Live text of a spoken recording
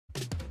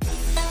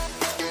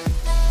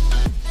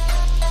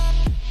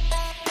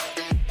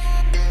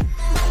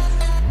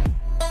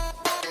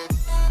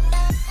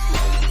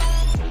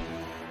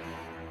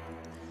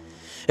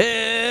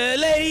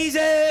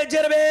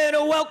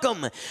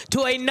welcome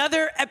to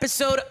another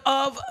episode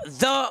of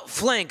The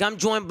Flank. I'm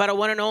joined by the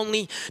one and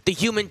only, the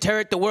human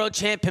turret, the world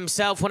champ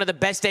himself, one of the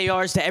best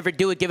ARs to ever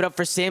do it. Give it up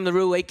for Sam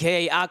LaRue,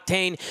 a.k.a.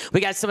 Octane.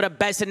 We got some of the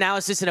best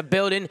analysis in the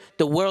building,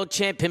 the world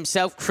champ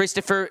himself,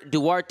 Christopher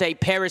Duarte,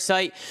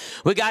 Parasite.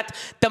 We got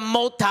the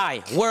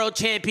multi-world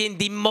champion,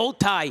 the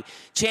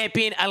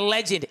multi-champion, a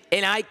legend,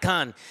 an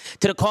icon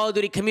to the Call of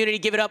Duty community.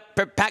 Give it up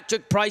for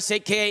Patrick Price,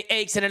 a.k.a.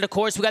 Aches. And then, of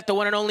course, we got the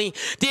one and only,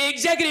 the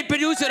executive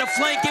producer of The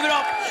Flank. Give it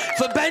up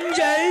for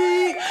Benji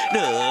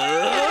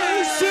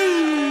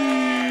Nassim.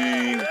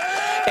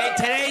 And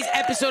today's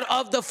episode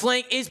of The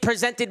Flank is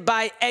presented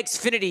by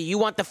Xfinity. You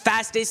want the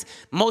fastest,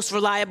 most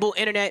reliable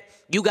internet?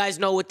 You guys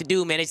know what to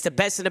do, man. It's the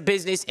best in the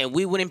business, and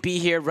we wouldn't be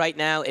here right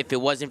now if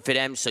it wasn't for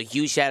them. So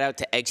huge shout out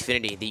to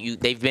Xfinity.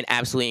 They've been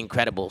absolutely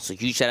incredible. So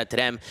huge shout out to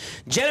them.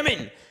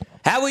 Gentlemen,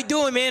 how we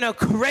doing, man? A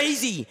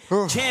crazy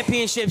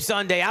championship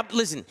Sunday.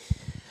 Listen,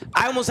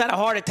 I almost had a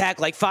heart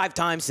attack like 5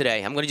 times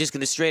today. I'm just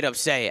gonna straight up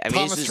say it. I mean,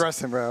 Tom was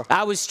stressing, bro.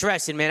 I was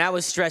stressing, man. I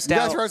was stressed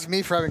out. You guys roast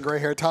me for having gray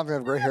hair. Tom's gonna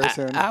have gray hair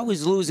soon. I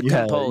was losing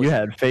composure. You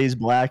had Faze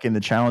Black in the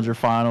Challenger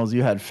Finals.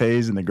 You had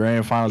Faze in the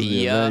Grand Finals.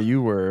 Yeah.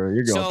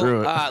 You're going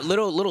through it.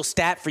 Little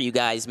stat for you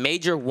guys.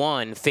 Major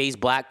 1, Faze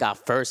Black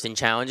got first in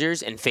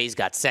Challengers, and Faze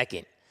got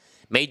second.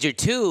 Major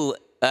 2,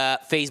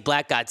 Faze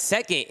Black got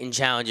second in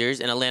Challengers,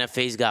 and Atlanta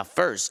Faze got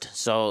first.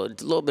 So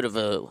it's a little bit of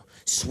a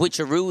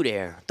switcheroo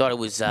there. Thought it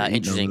was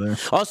interesting.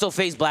 Also,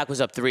 Faze Black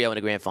was up 3-0 in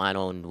the grand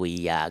final, and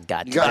we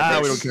got we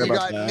don't care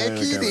about that.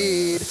 Nikki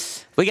Deed.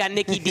 We got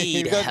Nikki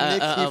Deed,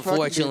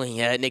 unfortunately.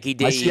 Nikki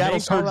Deed. Seattle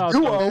Surge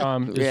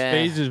duo.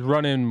 Faze is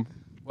running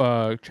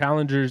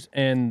Challengers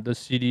and the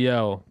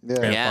CDL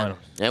grand finals.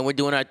 And we're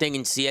doing our thing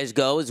in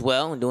CSGO as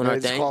well. We're doing our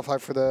thing. Just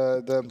qualified for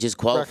the just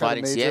qualified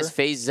in CS.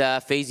 Faze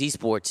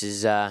Esports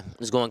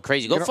is going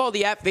crazy. Go follow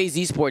the app Faze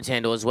Esports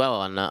handle as well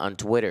on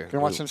Twitter. Can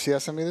you watch some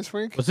CS on me this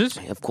week? Was this?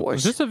 Of course.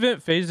 Was this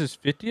event Faze's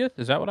 50th?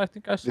 Is that what I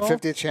think I saw? The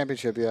 50th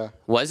championship, yeah.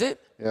 Was it?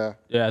 Yeah.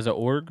 Yeah, as an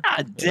org.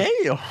 God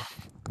damn.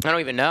 I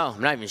don't even know.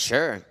 I'm not even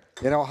sure.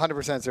 You know,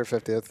 100% it's their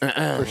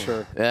 50th, for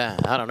sure. Yeah,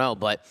 I don't know,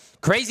 but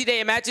crazy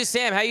day of matches.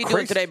 Sam, how you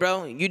doing today,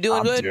 bro? You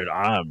doing good? Dude,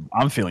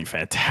 I'm feeling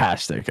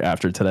fantastic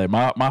after today.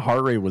 My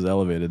heart rate was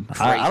elevated.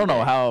 I don't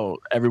know how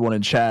everyone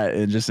in chat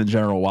and just in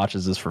general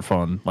watches this for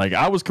fun. Like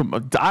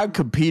I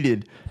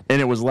competed, and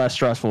it was less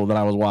stressful than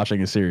I was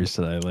watching a series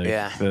today. Like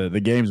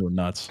the games were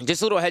nuts.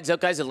 Just a little heads up,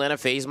 guys. Atlanta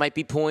Faze might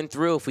be pulling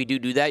through. If we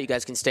do that, you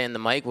guys can stay on the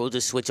mic. We'll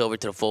just switch over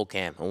to the full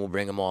cam, and we'll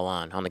bring them all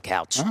on the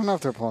couch. I don't know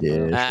if they're pulling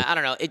through. I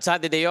don't know. It's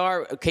either they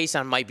are, or Kayson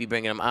might be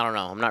bringing them. I don't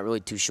know. I'm not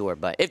really too sure,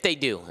 but if they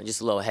do,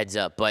 just a little heads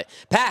up. But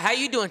Pat, how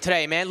you doing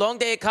today, man? Long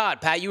day at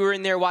COD. Pat, you were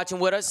in there watching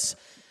with us.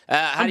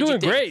 I'm doing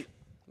great.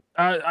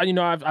 You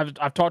know,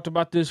 I've talked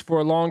about this for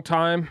a long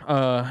time.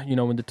 You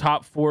know, in the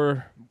top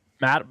 4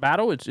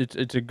 battle,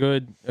 it's a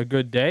good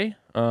day.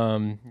 You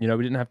know,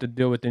 we didn't have to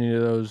deal with any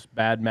of those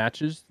bad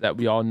matches that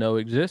we all know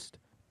exist.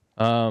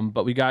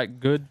 But we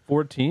got good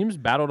 4 teams,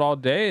 battled all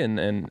day,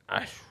 and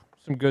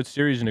some good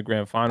series in the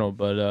grand final.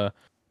 But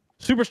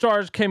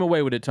Superstars came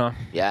away with it, Tom.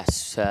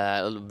 Yes,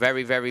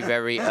 very, very,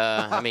 very.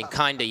 I mean,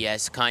 kinda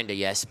yes,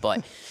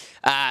 but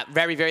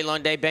very, very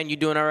long day. Ben, you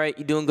doing all right?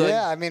 You doing good?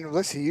 Yeah, I mean,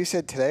 listen, you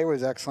said today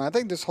was excellent. I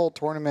think this whole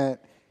tournament,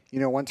 you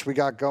know, once we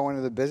got going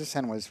to the business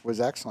end was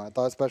excellent. I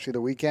thought especially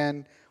the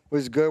weekend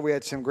was good. We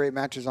had some great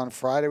matches on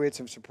Friday. We had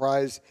some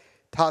surprise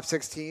top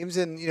 6 teams,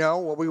 and you know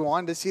what we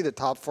wanted to see, the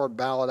top 4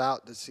 battle it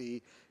out to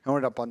see who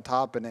ended up on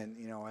top, and then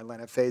you know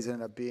Atlanta Faze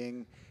ended up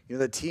being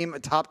the team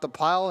atop the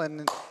pile,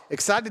 and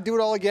excited to do it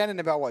all again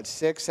in about what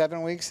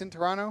 6-7 weeks in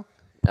Toronto.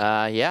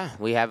 Yeah,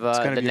 we have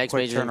the next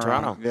major in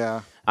Toronto. Yeah,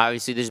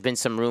 obviously there's been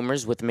some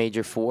rumors with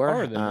Major 4.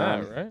 More than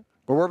that, right?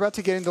 But we're about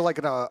to get into like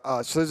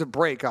so there's a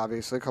break,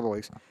 obviously, a couple of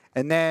weeks,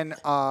 and then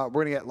we're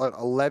gonna get like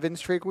 11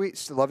 straight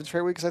weeks,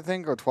 I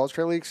think, or 12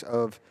 straight weeks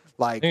of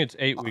like. I think it's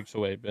 8 weeks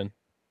away, Ben.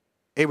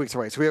 8 weeks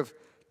away. So we have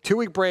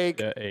 2-week break,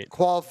 8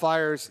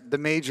 qualifiers, the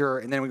major,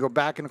 and then we go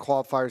back into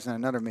qualifiers and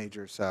another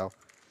major. So.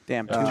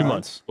 Damn, 2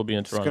 months we'll be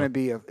in Toronto.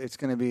 It's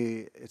gonna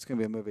be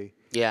a movie.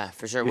 Yeah,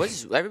 for sure.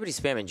 Everybody's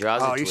spamming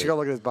Draws? Oh, you should go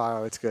look at his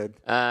bio. It's good.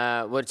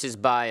 What's his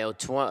bio?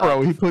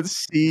 Bro, he put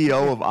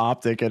CEO of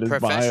Optic at his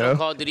Professional bio.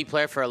 Call of Duty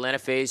player for Atlanta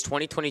Faze,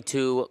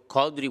 2022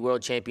 Call of Duty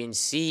World Champion,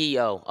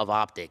 CEO of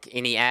Optic,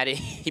 and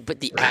he put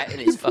the at in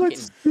his fucking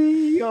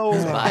CEO.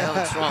 His bio.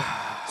 What's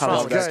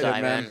wrong with this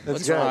guy, man?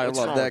 What's wrong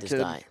with this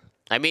guy?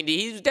 I mean,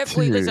 he's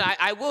definitely. Listen,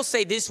 I will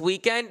say this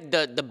weekend,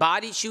 the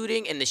body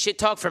shooting and the shit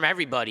talk from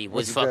everybody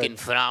was fucking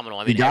phenomenal.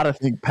 I mean, you gotta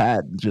think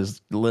Pat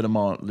just lit him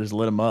up,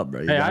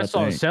 bro. Hey, I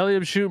saw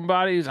Celium shooting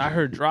bodies. I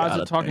heard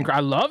Draza talking. I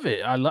love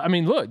it. I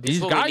mean, look,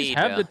 these guys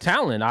have the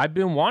talent. I've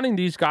been wanting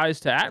these guys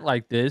to act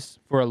like this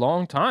for a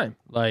long time.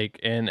 Like,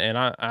 and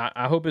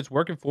I hope it's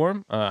working for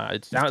him.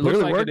 It looks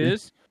like it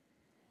is.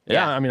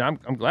 Yeah, I mean, I'm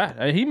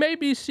glad. He may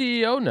be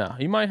CEO now.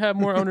 He might have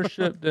more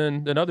ownership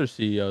than other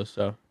CEOs.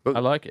 So I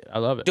like it. I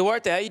love it.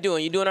 Duarte, how you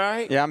doing? You doing all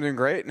right? Yeah, I'm doing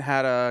great.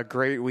 Had a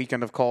great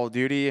weekend of Call of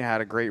Duty.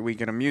 Had a great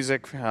weekend of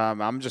music.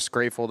 I'm just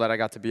grateful that I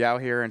got to be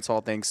out here, and it's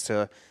all thanks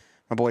to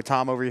my boy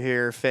Tom over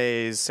here,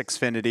 Faze,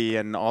 Xfinity,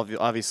 and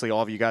obviously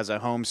all of you guys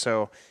at home.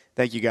 So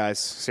thank you guys.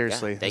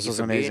 Seriously, Thank this you was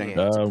for amazing. being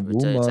here. It's an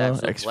ZooMaa,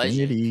 absolute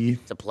pleasure. Xfinity.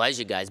 It's a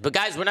pleasure, guys. But,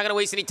 guys, we're not going to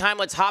waste any time.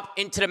 Let's hop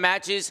into the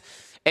matches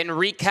and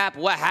recap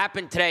what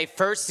happened today.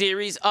 First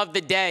series of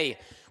the day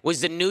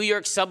was the New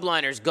York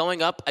Subliners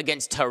going up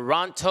against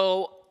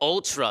Toronto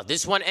Ultra.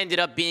 This one ended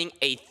up being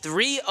a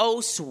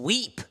 3-0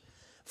 sweep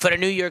for the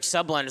New York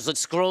Subliners. Let's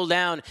scroll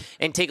down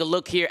and take a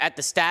look here at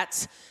the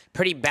stats.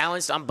 Pretty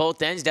balanced on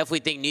both ends. Definitely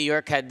think New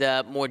York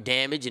had more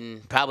damage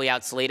and probably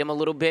outslayed them a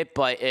little bit,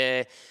 but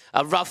a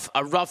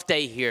rough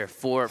day here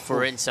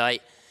for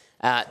Insight.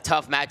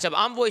 Tough matchup.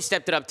 Envoy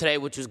stepped it up today,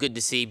 which was good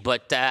to see,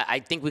 but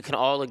I think we can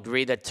all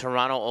agree that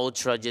Toronto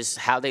Ultra, just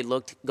how they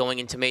looked going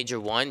into Major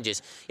 1,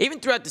 just even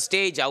throughout the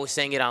stage, I was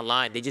saying it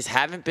online, they just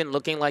haven't been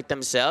looking like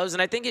themselves,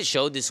 and I think it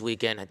showed this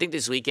weekend. I think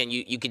this weekend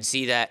you could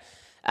see that,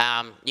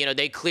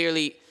 they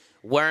clearly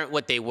weren't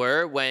what they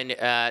were when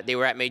they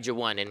were at Major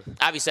 1, and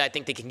obviously I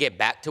think they can get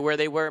back to where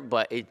they were,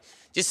 but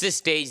just this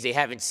stage, they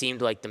haven't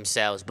seemed like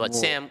themselves. But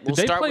Sam, we'll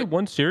Did they start play with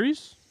one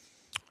series?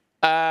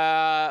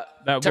 That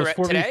was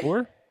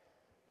 4v4?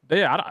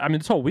 today? I mean,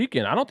 this whole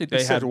weekend, I don't think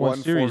they had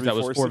one series that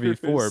was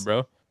 4v4,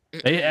 bro.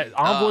 They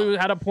Envoy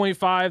had a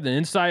 0.5, the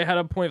Insight had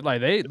a point. Like,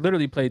 they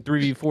literally played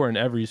 3v4 in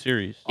every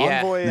series.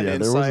 Yeah. Envoy and Yeah,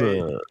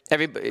 Insight.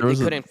 they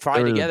couldn't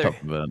fly together.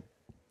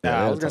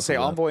 Yeah, I was gonna say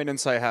Envoy and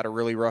Insight had a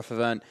really rough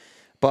event.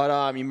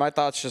 But my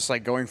thoughts just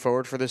like going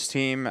forward for this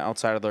team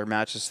outside of their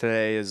matches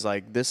today is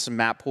like this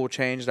map pool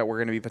change that we're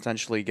going to be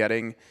potentially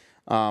getting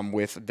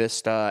with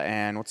Vista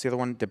and what's the other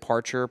one?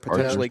 Departure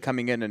potentially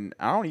coming in, and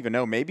I don't even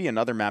know, maybe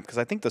another map, because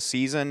I think the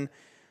season,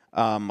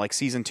 like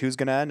season 2 is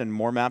going to end and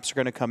more maps are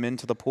going to come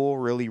into the pool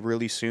really,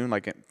 really soon,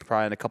 like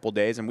probably in a couple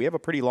days, and we have a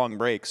pretty long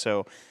break.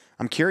 So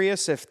I'm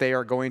curious if they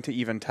are going to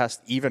even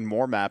test even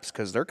more maps,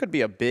 because there could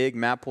be a big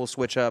map pool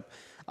switch up.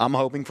 I'm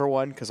hoping for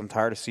one because I'm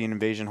tired of seeing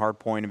Invasion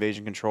Hardpoint,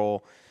 Invasion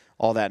Control,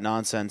 all that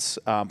nonsense.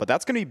 But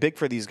that's going to be big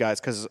for these guys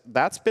because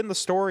that's been the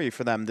story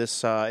for them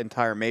this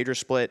entire major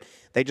split.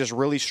 They just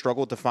really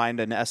struggled to find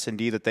an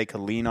S&D that they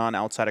could lean on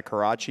outside of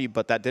Karachi,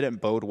 but that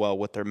didn't bode well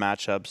with their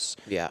matchups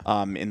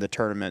in the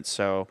tournament.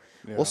 So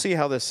we'll see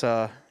how this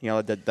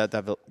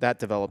that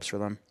develops for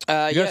them.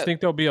 You guys think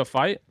there'll be a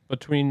fight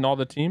between all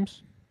the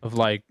teams of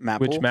like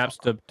which maps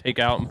to take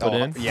out and put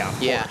in?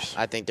 Yeah,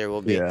 I think there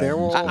will be. Yeah. There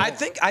will. I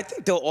think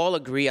they'll all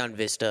agree on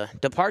Vista.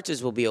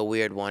 Departures will be a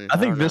weird one. I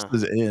think don't know.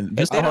 Vista's in.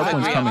 Vista they don't-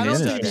 Hardpoint's I coming don't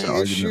in. think It's the an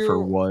argument for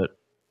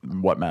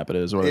what map it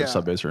is, whether it's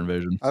sub-base or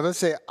invasion. I would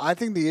say I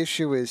think the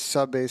issue is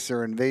sub-base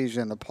or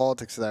invasion, the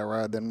politics of that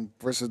rather than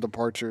versus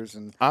departures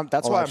and.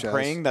 That's all why that I'm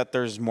praying that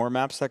there's more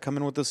maps that come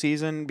in with the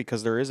season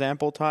because there is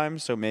ample time.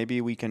 So maybe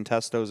we can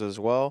test those as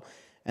well,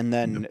 and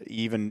then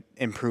even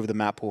improve the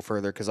map pool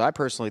further. Because I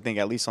personally think,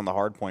 at least on the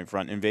hardpoint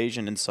front,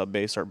 invasion and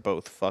sub-base are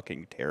both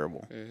fucking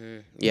terrible.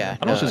 Yeah,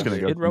 I was just gonna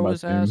go Skid Row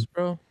his ass,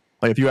 bro.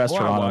 Like if you ask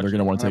Well, Toronto, they're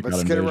gonna want to take but out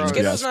Skid Row- invasion.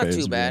 Skid Yeah, Row's not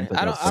space, too bad. but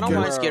I don't Skid mind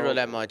Row- Skid Row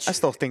that much. I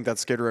still think that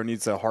Skid Row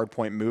needs a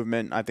hardpoint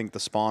movement. I think the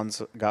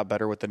spawns got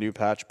better with the new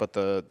patch, but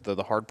the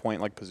hardpoint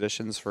like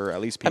positions for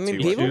at least P2. I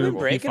mean, people have been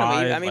breaking them.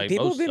 P5, I mean, like,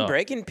 people have most been stuff.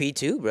 breaking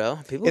P2, bro.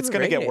 People It's have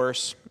been gonna get breaking it.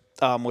 worse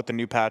with the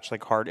new patch.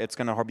 Like it's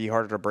gonna be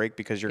harder to break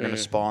because you're gonna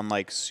spawn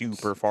like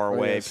super far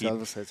away. yeah, so I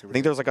was gonna say I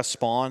think there's like a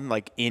spawn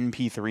like in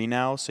P3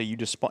 now, so you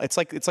just spawn. It's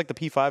like the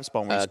P5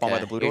 spawn where you spawn by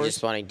the blue You're doors. just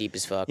spawning deep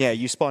as fuck. Yeah,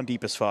 you spawn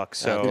deep as fuck.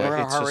 So Okay. We're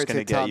it's heart just rate gonna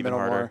to get top, even middle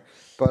harder. more.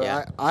 But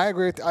Yeah. I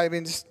agree with. I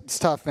mean, it's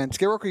tough, man.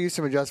 Skid Row could use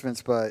some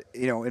adjustments, but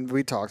and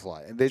we talked a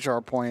lot. Invasion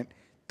Hardpoint,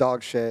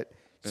 dog shit.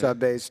 Sub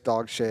base,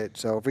 dog shit.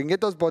 So if we can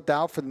get those both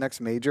out for the next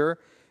major,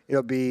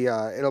 it'll be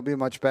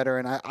much better.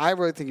 And I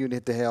really think you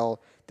need to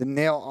the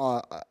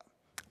nail.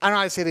 I don't know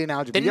how to say the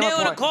analogy. The but you nail have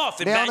a in the point.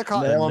 coffin, Nail man. in the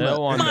coffin. Nail on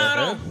No on Come that.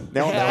 on.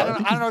 Yeah, I don't know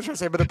what I'm trying to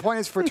say, but the point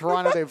is for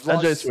Toronto,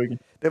 Swiggy.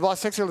 they've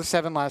lost 6 of the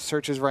 7 last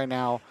searches right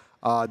now.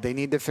 They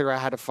need to figure out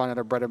how to find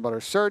a bread and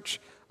butter search,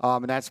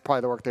 and that's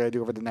probably the work they're going to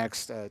do over the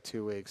next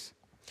 2 weeks.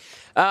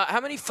 How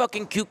many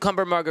fucking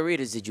cucumber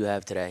margaritas did you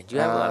have today? Did you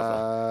have a lot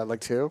of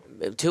Like 2.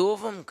 them? 2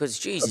 of them? Because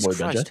Jesus boy,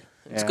 Christ. Benjay.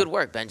 It's Yeah. good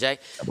work, Benjay.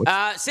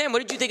 Sam, what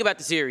did you think about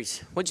the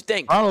series? What'd you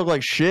think? I don't look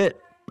like shit.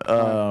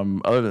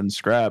 Other than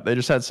scrap, they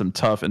just had some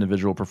tough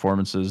individual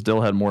performances. Dill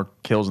had more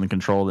kills in the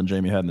control than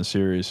Jamie had in the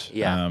series.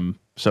 Yeah.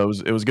 So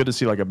it was good to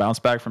see like a bounce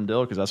back from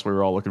Dill because that's what we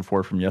were all looking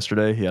for from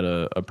yesterday. He had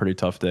a pretty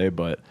tough day,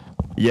 but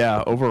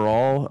yeah,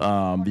 overall,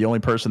 the only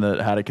person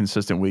that had a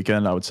consistent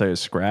weekend I would say is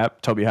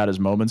Scrap. Toby had his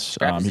moments.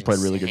 Scrap is He played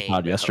really good insane,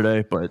 pod bro.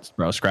 yesterday, but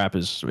bro, Scrap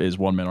is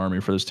one man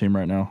army for this team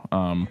right now.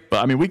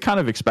 But I mean, we kind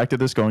of expected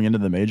this going into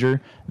the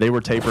major. They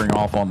were tapering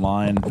off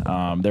online.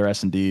 Their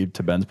S&D,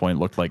 to Ben's point,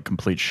 looked like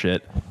complete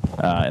shit,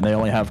 and they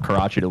only have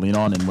Karachi to lean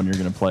on. And when you're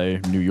going to play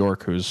New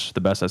York, who's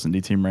the best S&D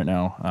team right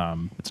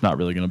now, it's not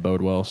really going to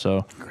bode well.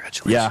 So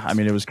yeah, I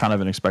mean, it was kind of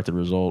an expected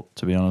result,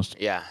 to be honest.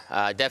 Yeah,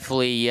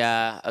 definitely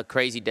a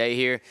crazy day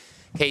here.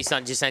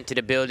 K-Sun just entered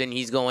the building.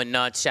 He's going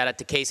nuts. Shout out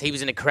to K-Sun. He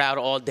was in the crowd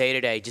all day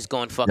today, just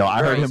going fucking I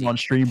heard crazy. him on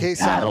stream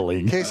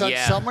battling. K-Sun,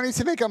 someone needs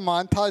to make a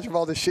montage of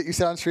all the shit you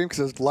said on stream because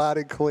it was loud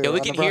and clear. Yeah,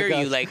 we can hear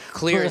you like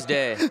clear as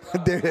day.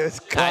 Dude, it was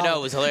I know,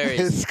 it was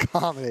hilarious. It's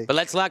comedy. But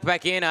let's lock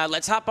back in.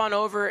 Let's hop on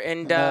over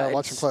and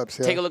watch some clips.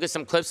 Yeah. Take a look at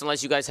some clips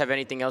unless you guys have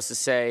anything else to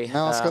say.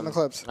 No, let's go in the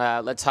clips.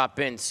 Let's hop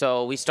in.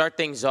 So we start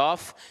things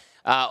off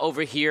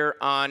over here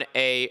on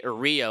a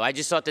Rio. I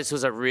just thought this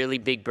was a really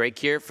big break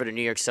here for the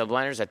New York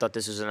Subliners. I thought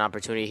this was an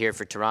opportunity here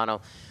for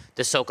Toronto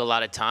to soak a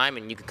lot of time,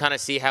 and you can kind of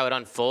see how it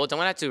unfolds. I'm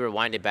going to have to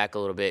rewind it back a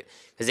little bit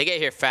because they get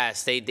here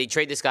fast. They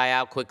trade this guy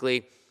out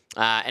quickly,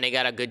 and they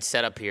got a good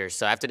setup here.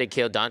 So after they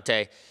kill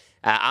Dante,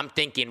 I'm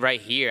thinking right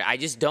here, I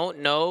just don't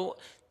know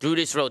through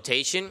this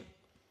rotation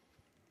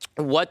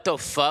what the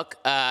fuck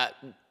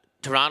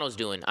Toronto's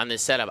doing on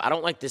this setup. I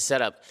don't like this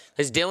setup.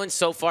 Because Dylan's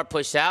so far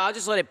pushed out. I'll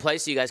just let it play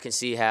so you guys can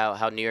see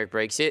how New York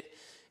breaks it.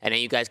 And then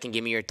you guys can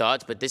give me your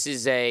thoughts. But this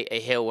is a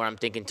hill where I'm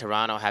thinking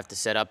Toronto have to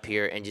set up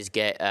here and just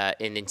get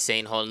an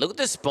insane hold. Look at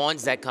the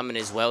spawns that come in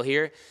as well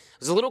here. I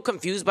was a little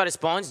confused by the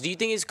spawns. Do you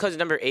think it's because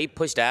number 8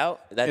 pushed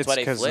out? That's why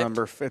they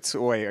flipped?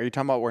 Wait, are you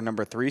talking about where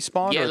number 3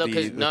 spawned? Yeah, or look,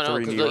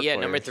 the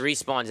number 3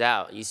 spawns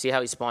out. You see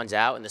how he spawns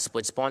out and the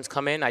split spawns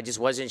come in? I just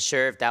wasn't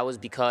sure if that was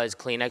because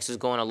Kleenex was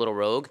going a little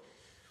rogue.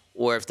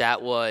 Or if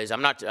that was,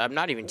 I'm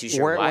not even too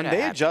sure why when that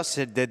they happened.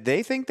 adjusted, did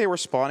they think they were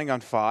spawning on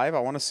 5? I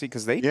want to see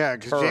because they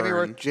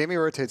because Jamie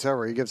rotates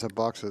over. He gives up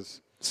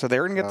boxes. So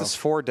they're gonna get this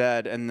 4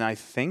 dead, and I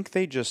think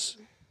they just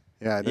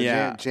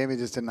Jamie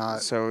just did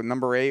not. So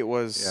number 8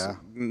 was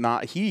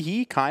not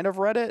he kind of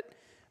read it,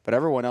 but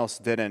everyone else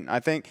didn't. I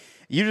think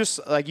you just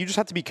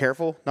have to be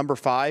careful. Number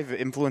 5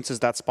 influences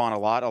that spawn a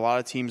lot. A lot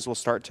of teams will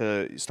start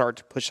to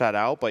push that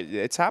out, but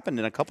it's happened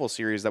in a couple of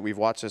series that we've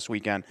watched this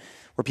weekend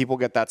where people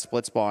get that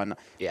split spawn.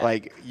 Yeah.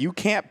 Like, you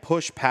can't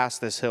push past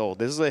this hill.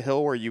 This is a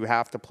hill where you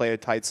have to play a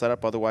tight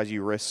setup, otherwise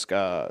you risk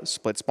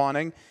split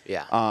spawning.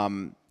 Yeah.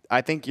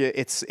 I think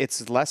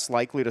it's less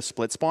likely to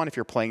split spawn if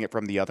you're playing it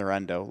from the other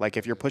end, though. Like,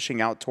 if you're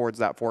pushing out towards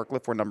that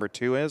forklift where number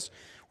 2 is,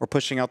 or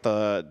pushing out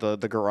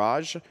the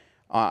garage,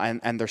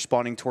 and they're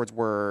spawning towards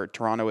where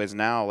Toronto is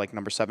now, like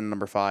number 7,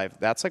 number 5.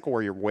 That's like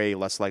where you're way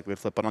less likely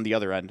to flip. But on the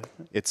other end,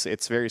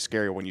 it's very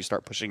scary when you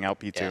start pushing out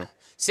P2. Yeah.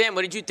 Sam,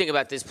 what did you think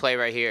about this play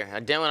right here?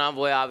 Dylan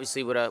Envoy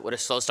obviously with a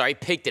slow start. He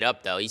picked it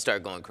up though. He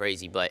started going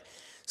crazy, but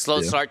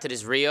slow start to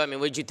this Rio. I mean,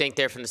 what did you think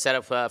there from the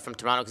setup from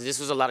Toronto? Because this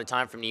was a lot of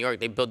time from New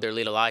York. They built their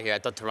lead a lot here. I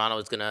thought Toronto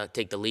was gonna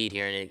take the lead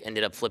here, and it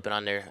ended up flipping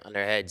on their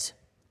heads.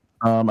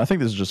 I think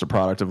this is just a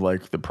product of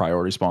like the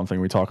priority spawn thing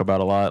we talk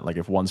about a lot. Like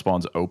if one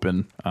spawn's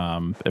open,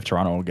 if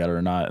Toronto will get it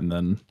or not. And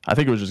then I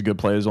think it was just good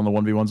plays on the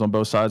 1v1s on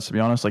both sides, to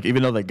be honest. Like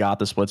even though they got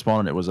the split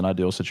spawn and it was an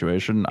ideal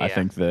situation, I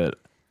think that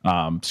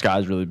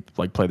Skies really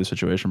like played the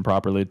situation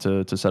properly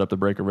to set up the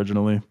break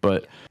originally.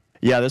 But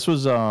yeah, this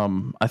was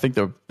I think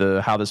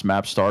the how this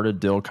map started,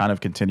 Dill kind of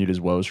continued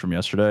his woes from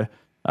yesterday.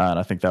 And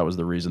I think that was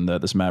the reason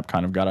that this map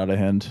kind of got out of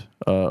hand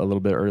a little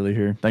bit early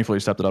here. Thankfully,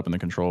 he stepped it up in the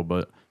control,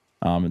 but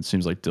it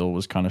seems like Dill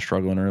was kind of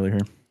struggling early here.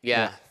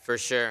 Yeah, for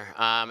sure.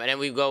 And then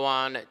we go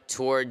on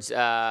towards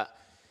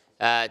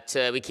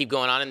we keep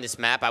going on in this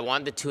map. I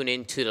wanted to tune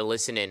into the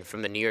listening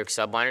from the New York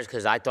Subliners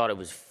because I thought it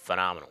was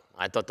phenomenal.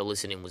 I thought the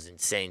listening was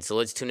insane. So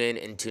let's tune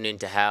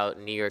into how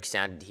New York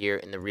sounded here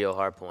in the Rio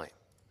Hardpoint.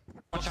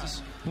 One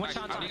shot. One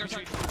shot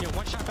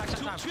back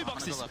time. Two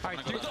boxes. Alright,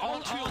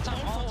 all time.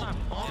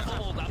 All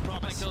hold. I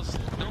promise.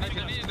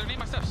 They need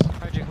my steps.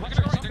 Alright, Jake.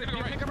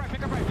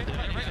 Pick up right.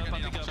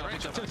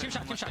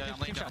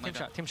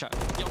 Team shot.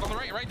 Yo, on the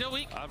right, Dill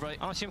weak. Right.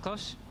 I don't see him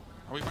close.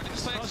 Are we fighting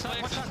this play? Close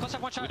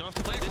up, one shot. We don't have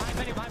to play this.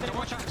 Behind me,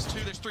 one shot.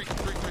 There's three.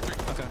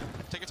 Okay.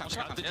 Take your time.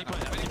 Got two.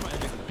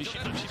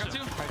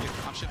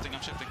 I'm shifting.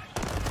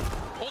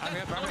 Hold that.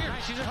 Over here.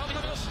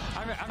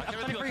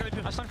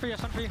 I'm stunned for you.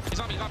 He's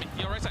on me.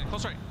 Yo, right side.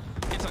 Close right.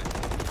 Inside.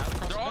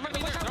 They're all gonna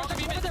be there.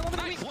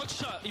 Nice. One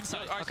shot.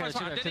 Inside. Alright, fine.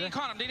 They need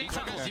con. Deep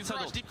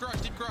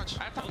garage.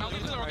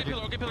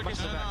 I'll get pillar.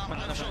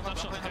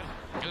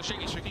 Yo,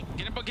 shaking.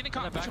 Get in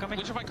con. We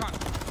should find con. I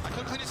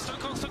couldn't clean it. Stone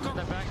con.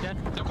 That back dead.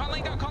 No, con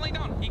laying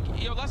down.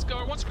 Yo, let's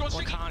go. Once go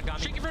shaking.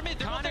 Shaking for mid.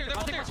 They're both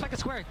there.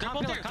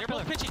 They're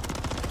both pitching.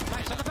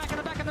 Nice. On the back.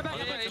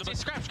 Yeah, it's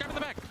scrap in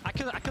the back. I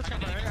killed scrap.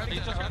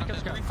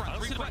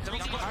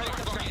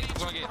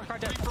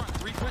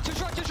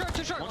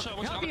 Too short.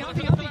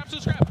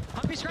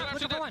 Humpy scrap.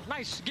 Look at the one.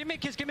 Nice. Give me a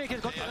kiss. Go. I'll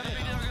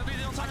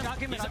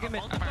give it. I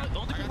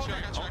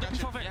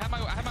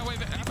have my way.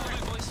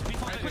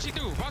 Pushing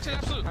through. Box it,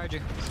 absolute. Alright,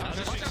 Jake.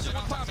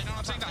 One cloud. You know what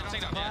I'm saying? Down.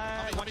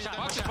 Box.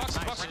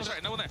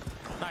 Right, no one there.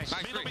 Nice.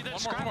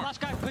 One more. Last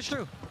guy. Push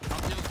through.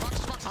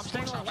 I'm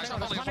staying low.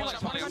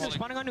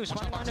 Spawning on new.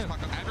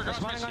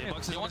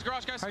 One's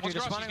garage, guys. One's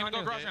garage. He's gonna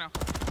go garage now.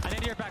 I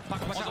need your back. I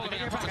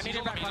need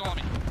your back.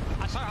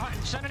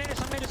 Send it.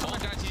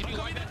 Guys, he's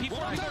going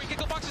P4. He can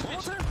go boxes,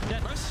 bitch.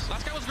 Dead.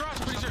 Last guy was garage,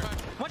 I'm pretty sure.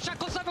 One shot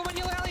close up and one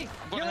yellow alley.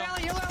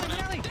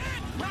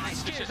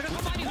 Nice.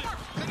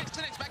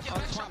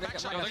 Back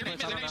shot.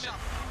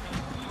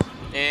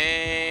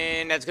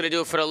 And that's going to do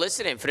it for the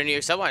listening for the New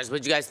York Subliners.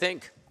 What did you guys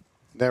think?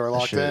 They were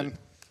locked in.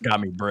 Got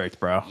me bricked,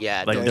 bro.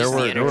 Yeah, like there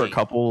were a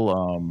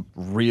couple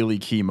really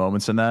key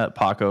moments in that.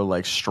 Paco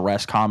like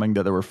stress calming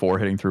that there were 4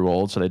 hitting through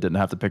ult, so they didn't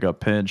have to pick up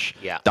pinch.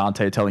 Yeah.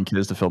 Dante telling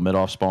kids to fill mid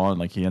off spawn,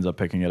 like he ends up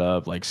picking it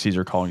up. Like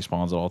Caesar calling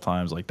spawns at all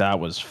times. Like that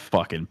was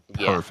fucking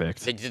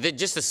perfect.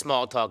 Just the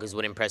small talk is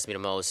what impressed me the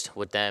most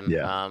with them.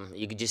 Yeah.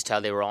 You could just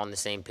tell they were all on the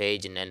same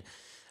page, and then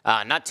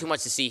not too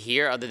much to see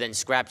here other than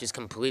Scrap just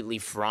completely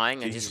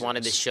frying. I just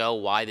wanted to show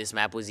why this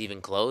map was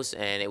even close,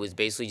 and it was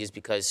basically just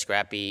because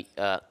Scrappy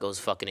goes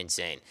fucking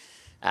insane.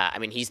 I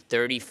mean, he's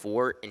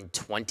 34 and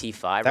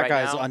 25 right now. That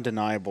guy's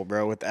undeniable,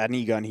 bro. With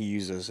any gun he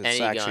uses,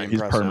 it's actually He's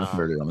impressive. permanent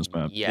 30 on this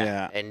map.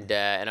 Yeah. And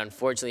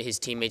unfortunately, his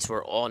teammates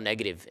were all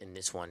negative in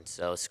this one,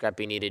 so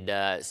Scrappy needed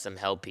some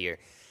help here.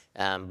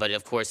 But,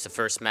 of course, the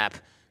first map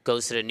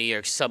goes to the New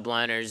York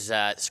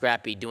Subliners.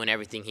 Scrappy doing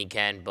everything he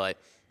can, but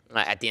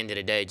at the end of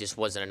the day, it just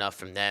wasn't enough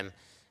from them.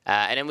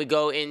 And then we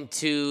go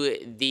into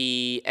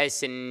the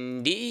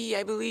S&D,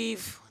 I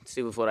believe. Let's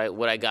see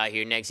what I got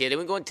here next. Yeah, then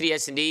we go into the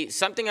S&D.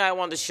 Something I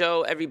wanted to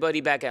show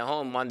everybody back at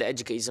home, wanted to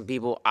educate some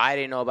people. I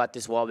didn't know about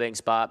this wallbang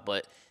spot,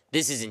 but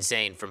this is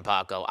insane from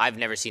Paco. I've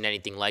never seen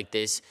anything like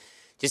this.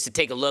 Just to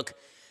take a look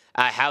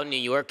at how New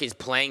York is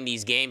playing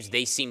these games,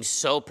 they seem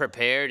so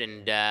prepared,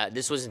 and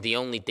this wasn't the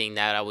only thing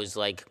that I was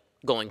like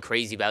going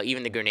crazy about.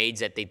 Even the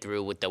grenades that they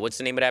threw with the, what's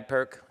the name of that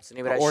perk? What's the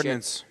name of that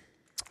Ordnance.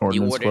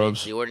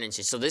 Ordnance. The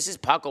ordinances. So this is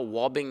Paco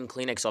wallbanging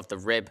Kleenex off the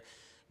rib,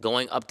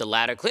 going up the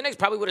ladder. Kleenex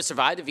probably would have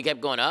survived if he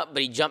kept going up,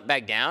 but he jumped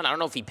back down. I don't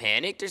know if he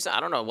panicked or something.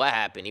 I don't know what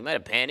happened. He might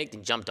have panicked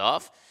and jumped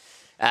off.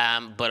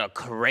 But a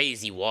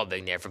crazy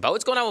wallbang there from Paco.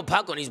 What's going on with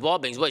Paco and these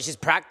wallbangs? What, it's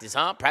just practice,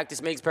 huh?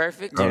 Practice makes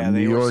perfect? Yeah, New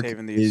they were York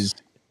saving these. is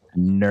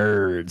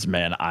nerds,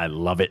 man. I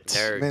love it.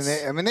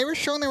 Nerds. I mean, they were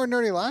showing they were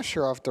nerdy last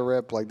year off the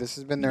rip. Like, this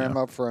has been their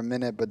MO for a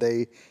minute, but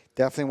they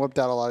definitely whipped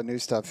out a lot of new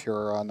stuff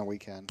here on the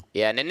weekend.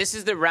 Yeah, and then this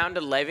is the round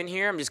 11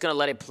 here. I'm just going to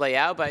let it play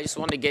out, but I just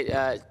wanted to get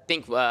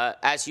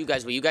ask you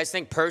guys what you guys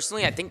think.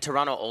 Personally, I think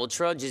Toronto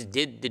Ultra just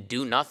did the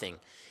do nothing.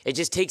 It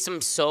just takes them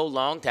so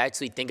long to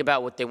actually think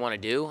about what they want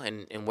to do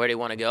and where they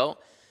want to go.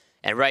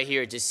 And right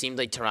here, it just seemed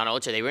like Toronto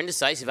Ultra, they were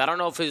indecisive. I don't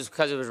know if it was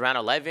because it was round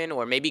 11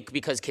 or maybe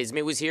because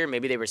Kismet was here.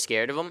 Maybe they were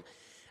scared of him.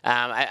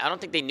 I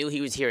don't think they knew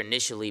he was here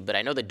initially, but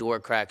I know the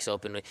door cracks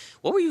open.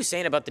 What were you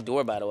saying about the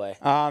door, by the way?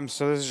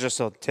 So this is just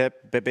a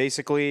tip, but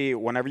basically,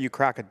 whenever you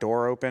crack a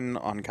door open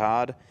on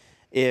COD,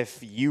 if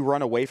you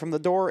run away from the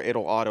door,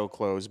 it'll auto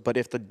close. But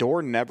if the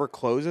door never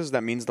closes,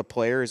 that means the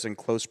player is in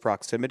close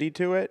proximity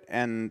to it,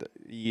 and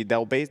they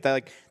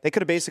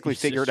could have basically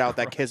figured out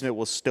that Kismet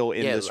was still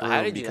in this room.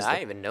 How did you? I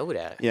didn't even know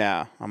that.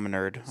 Yeah, I'm a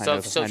nerd.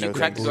 So if you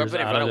crack the door open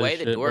and run away,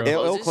 the door closes?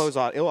 It'll close.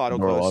 It'll auto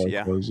close.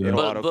 Yeah.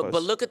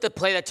 But look at the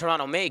play that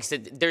Toronto makes.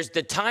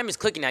 The time is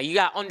clicking now. You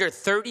got under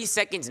 30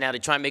 seconds now to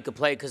try and make a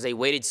play because they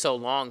waited so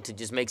long to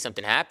just make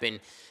something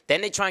happen. Then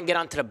they try and get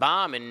onto the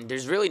bomb, and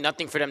there's really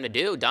nothing for them to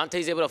do.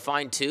 Dante's able to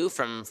find 2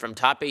 from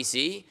top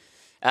AC,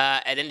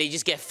 and then they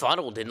just get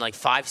funneled in like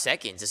 5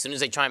 seconds as soon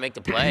as they try and make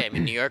the play. I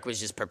mean, New York was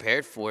just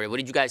prepared for it. What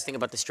did you guys think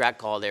about the strat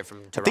call there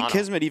from Toronto? I think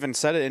Kismet even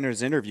said it in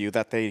his interview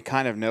that they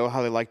kind of know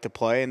how they like to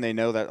play, and they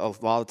know that a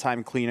lot of the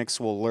time Kleenex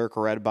will lurk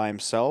red by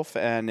himself,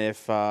 and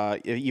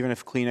even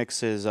if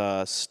Kleenex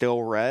is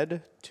still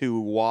red, to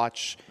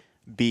watch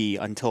B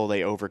until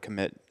they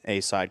overcommit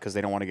A side because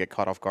they don't want to get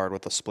caught off guard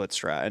with a split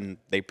strat, and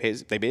they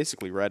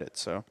basically read it.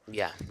 So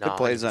yeah, good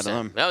plays out of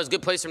them. That was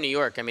good plays from New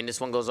York. I mean, this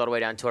one goes all the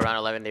way down to around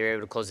 11. They were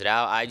able to close it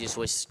out. I just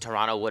wish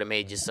Toronto would have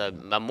made just a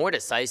more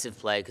decisive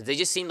play because they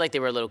just seemed like they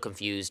were a little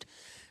confused.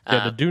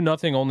 Yeah, the do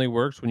nothing only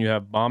works when you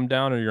have bomb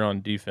down or you're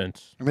on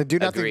defense. I mean, do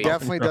nothing Agreed.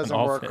 definitely doesn't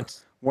work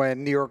Offense.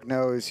 when New York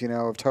knows,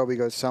 if Toby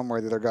goes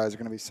somewhere, the other guys are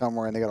going to be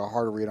somewhere, and they got a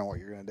harder read on what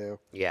you're going to do.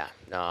 Yeah,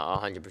 no,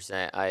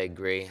 100%. I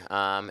agree.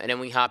 And then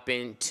we hop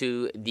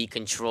into the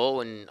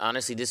control, and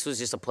honestly, this was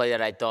just a play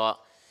that I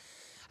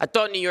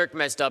thought New York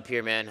messed up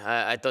here, man.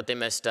 I thought they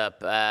messed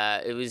up.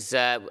 It was,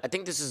 I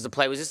think this is the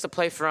play. Was this the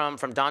play from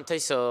Dante?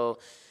 So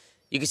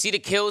you can see the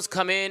kills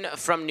come in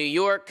from New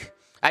York.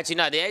 Actually,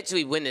 no, they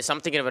actually win this. I'm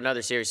thinking of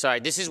another series.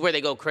 Sorry, this is where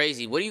they go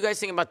crazy. What do you guys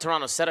think about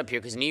Toronto's setup here?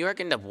 Because New York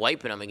ended up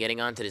wiping them and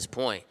getting on to this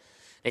point.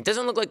 It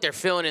doesn't look like they're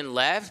filling in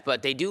left,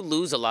 but they do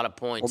lose a lot of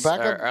points. Well,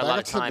 back a lot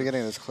of to the time.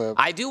 beginning of this clip.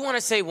 I do want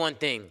to say one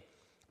thing.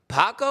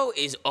 Paco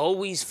is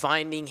always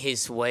finding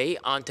his way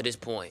onto this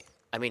point.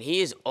 I mean,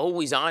 he is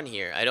always on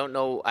here. I don't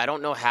know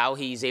how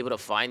he's able to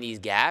find these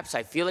gaps.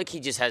 I feel like he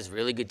just has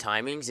really good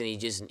timings, and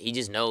he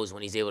just knows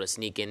when he's able to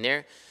sneak in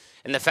there.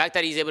 And the fact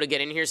that he's able to get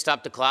in here,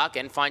 stop the clock,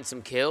 and find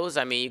some kills,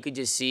 I mean, you could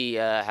just see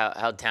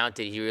how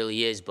talented he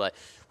really is. But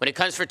when it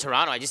comes for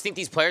Toronto, I just think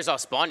these players off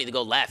spawn need to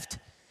go left.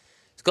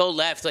 Let's go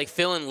left, like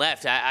fill in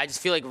left. I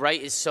just feel like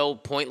right is so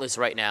pointless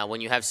right now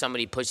when you have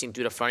somebody pushing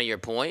through the front of your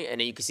point,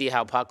 and then you can see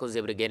how Paco's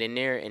able to get in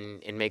there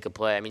and make a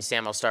play. I mean,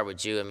 Sam, I'll start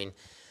with you. I mean,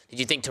 did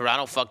you think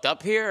Toronto fucked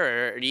up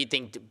here, or do you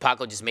think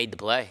Paco just made the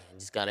play and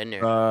just got in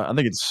there? I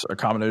think it's a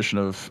combination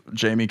of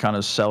Jamie kind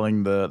of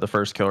selling the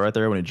first kill right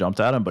there when he jumped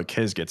at him, but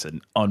Kiz gets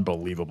an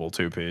unbelievable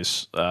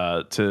 2-piece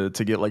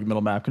to get like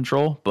middle map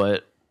control.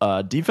 But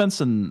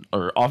defense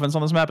or offense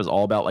on this map is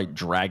all about like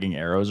dragging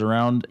arrows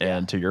around.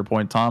 And to your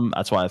point, Tom,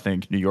 that's why I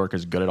think New York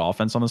is good at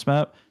offense on this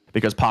map,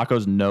 because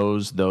Pacos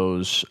knows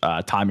those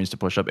timings to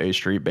push up A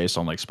Street based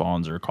on like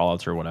spawns or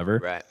callouts or whatever.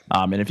 Right.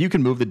 And if you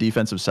can move the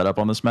defensive setup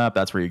on this map,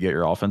 that's where you get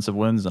your offensive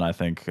wins. And I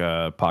think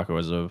Paco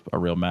is a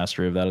real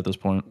mastery of that at this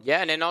point. Yeah,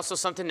 and then also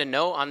something to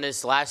note on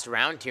this last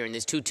round here, in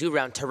this 2-2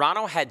 round,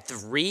 Toronto had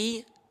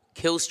 3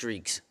 kill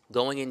streaks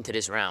going into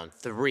this round.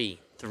 3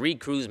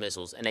 cruise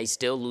missiles, and they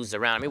still lose the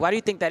round. I mean, why do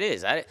you think that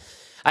is?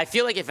 I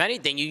feel like, if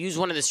anything, you use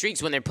one of the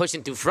streaks when they're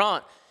pushing through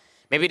front.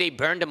 Maybe they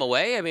burned them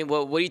away. I mean,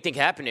 what do you think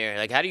happened here?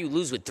 Like, how do you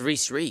lose with 3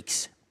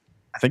 streaks?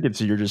 I think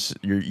it's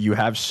you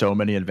have so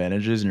many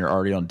advantages and you're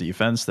already on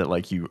defense that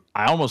like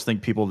I almost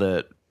think people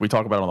that we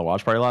talk about on the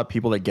watch party a lot,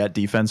 people that get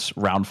defense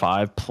round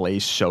 5 play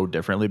so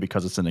differently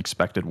because it's an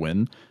expected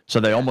win. So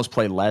they almost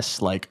play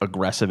less like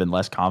aggressive and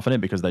less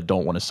confident because they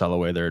don't want to sell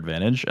away their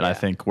advantage. And I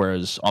think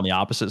whereas on the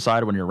opposite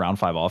side, when you're round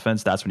 5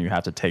 offense, that's when you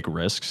have to take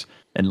risks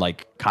and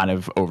like kind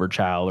of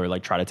overchow or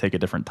like try to take a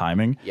different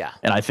timing. Yeah.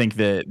 And I think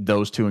that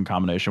those two in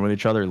combination with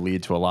each other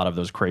lead to a lot of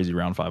those crazy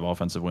round 5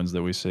 offensive wins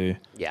that we see.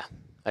 Yeah.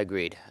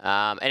 Agreed.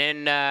 And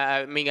then,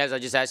 I mean, guys, I'll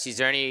just ask you, is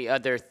there any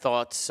other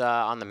thoughts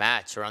on the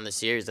match or on the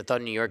series? I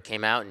thought New York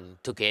came out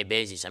and took care of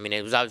business. I mean,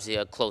 it was obviously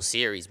a close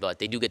series, but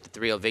they do get the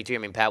 3-0 victory. I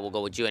mean, Pat, we'll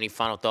go with you. Any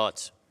final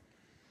thoughts?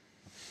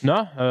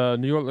 No,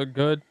 New York looked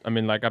good. I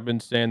mean, like I've been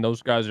saying,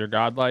 those guys are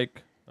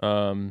godlike.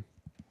 I'm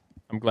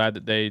glad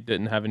that they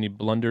didn't have any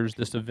blunders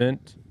this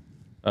event.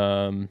 It's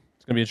going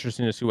to be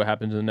interesting to see what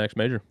happens in the next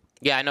major.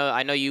 Yeah,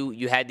 I know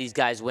you had these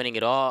guys winning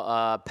it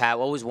all. Pat,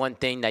 what was one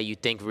thing that you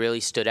think really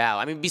stood out?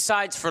 I mean,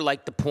 besides for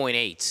like the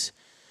 0.8s,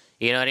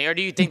 you know, or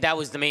do you think that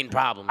was the main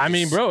problem? I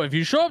mean, bro, if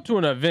you show up to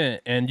an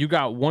event and you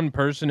got one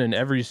person in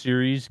every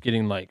series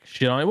getting like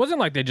shit on, it wasn't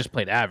like they just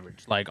played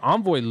average. Like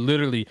Envoy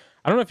literally,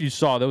 I don't know if you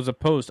saw, there was a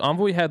post.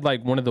 Envoy had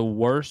like one of the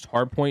worst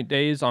hardpoint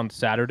days on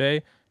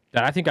Saturday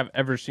that I think I've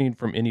ever seen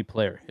from any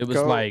player. It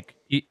was like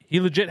he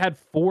legit had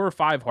 4 or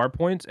 5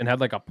 hardpoints and had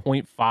like a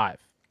 0.5.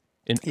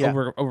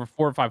 Over 4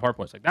 or 5 hard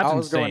points. Like that's insane. I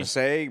was going to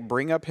say,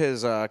 bring up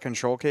his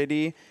control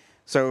KD.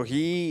 So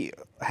he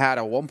had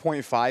a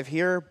 1.5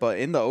 here, but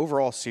in the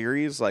overall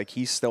series, like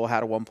he still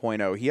had a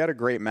 1.0. He had a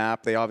great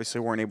map. They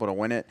obviously weren't able to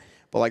win it.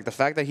 But like the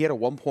fact that he had a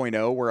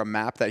 1.0 where a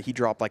map that he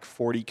dropped like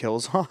 40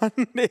 kills on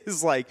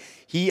is like,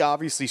 he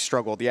obviously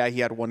struggled. Yeah,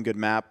 he had one good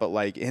map, but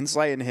like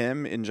Insight and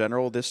him in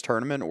general this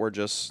tournament were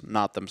just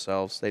not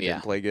themselves. They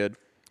didn't play good.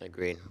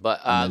 Agreed.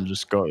 But and then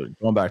just going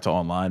back to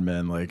online,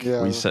 man. Like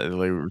we said, like,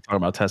 we were talking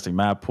about testing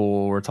map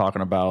pool. We're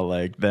talking about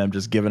like them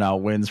just giving out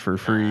wins for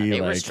free. They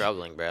like, were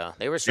struggling, bro.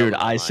 They were struggling.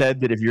 Dude, I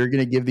said that if you're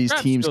gonna give these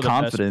teams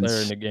confidence,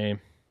 player in the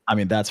game. I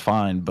mean, that's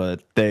fine,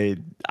 but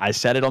I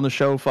said it on the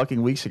show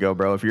fucking weeks ago,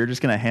 bro. If you're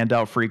just going to hand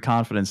out free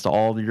confidence to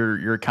all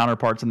your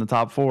counterparts in the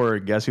top 4,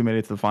 guess who made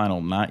it to the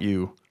final? Not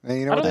you. And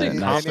you know I don't think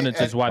confidence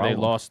is why they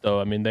lost, though.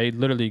 I mean, they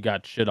literally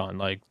got shit on.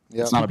 Like,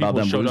 it's not about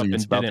them losing.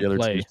 It's about the other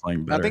teams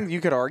playing better. I think you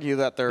could argue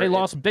that they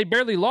lost. They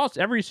barely lost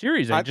every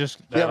series.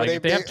 They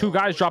they have 2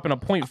 guys dropping a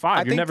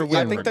 0.5. You're never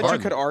winning. I think that you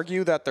could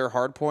argue that their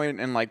hard point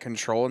and like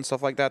control and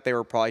stuff like that, they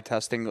were probably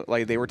testing.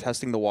 Like they were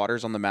testing the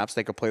waters on the maps.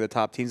 They could play the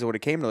top teams. But when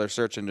it came to their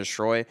search and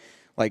destroy,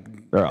 like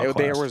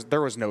there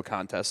was no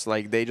contest.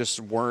 Like they just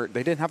weren't.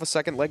 They didn't have a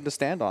second leg to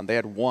stand on. They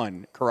had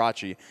one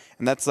Karachi,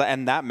 and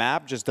that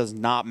map just does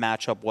not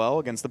match up well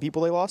against the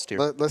people they lost to.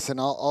 Listen,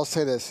 I'll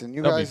say this, and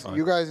you guys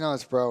know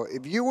this, bro.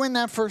 If you win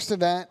that first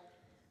event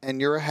and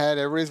you're ahead,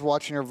 everybody's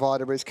watching your VOD,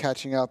 everybody's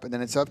catching up, and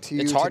then it's up to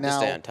you to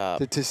stay on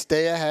top. To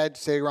stay ahead,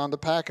 stay around the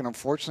pack. And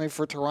unfortunately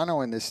for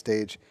Toronto in this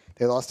stage,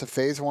 they lost to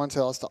Faze once,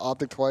 they lost to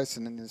Optic twice,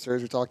 and in the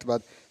series we talked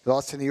about, they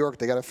lost to New York.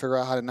 They got to figure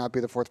out how to not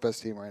be the 4th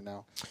best team right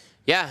now.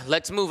 Yeah,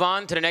 let's move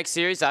on to the next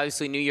series.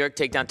 Obviously, New York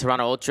take down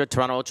Toronto Ultra.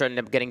 Toronto Ultra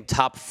ended up getting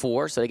top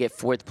 4, so they get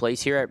 4th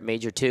place here at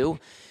Major 2.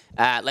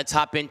 Let's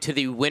hop into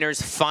the winners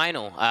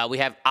final. We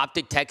have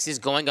Optic Texas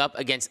going up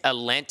against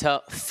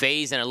Atlanta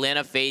Faze, and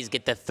Atlanta Faze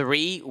get the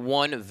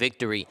 3-1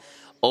 victory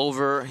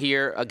over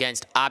here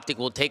against Optic.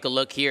 We'll take a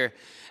look here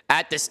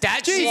at the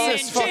stats.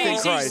 Jesus fucking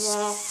Christ.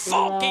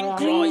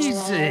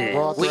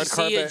 We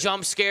see a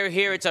jump scare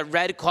here. It's a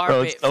red carpet.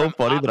 Bro, it's so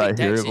funny Optic, that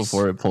I hear Texas. it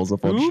before it pulls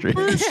up on stream.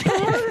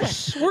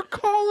 Superstars? We're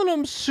calling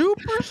them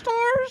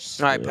superstars?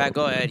 All right, Pat,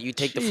 go ahead. You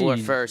take the floor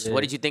first.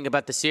 What did you think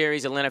about the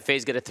series? Atlanta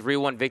Faze get a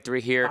 3-1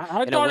 victory here.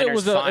 I thought it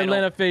was an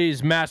Atlanta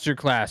Faze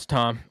masterclass,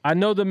 Tom. I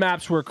know the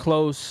maps were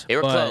close. They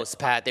were close,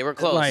 Pat. They were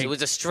close. Like, it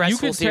was a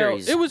stressful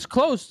series. It was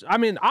close. I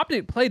mean,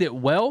 Optic played it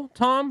well,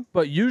 Tom,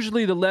 but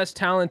usually the less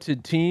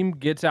talented team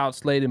gets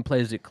outslayed and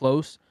plays it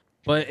close.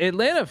 But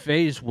Atlanta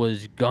Faze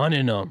was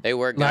gunning them. They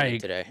were gunning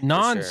today.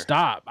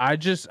 Nonstop.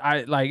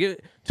 Sure.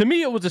 To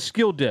me, it was a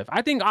skill diff.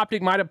 I think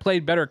Optic might have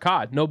played better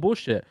COD. No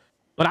bullshit.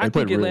 But I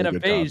think Atlanta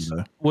Faze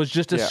was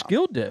just a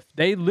skill diff.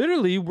 They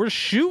literally were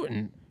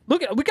shooting.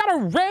 Look, we got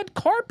a red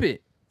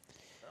carpet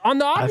on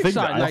the Optic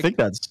side. I think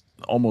that's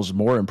almost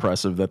more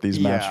impressive that these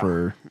maps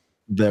were.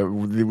 They were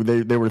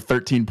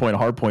 13-point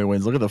hardpoint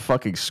wins. Look at the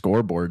fucking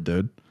scoreboard,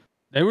 dude.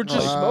 They were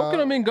just smoking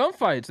them in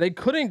gunfights. They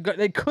couldn't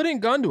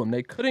gun to them.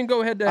 They couldn't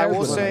go head to head.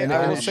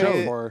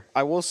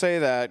 I will say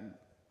that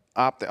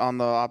on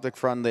the Optic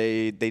front,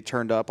 they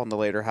turned up on the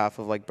later half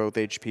of like both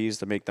HPs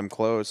to make them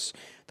close.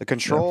 The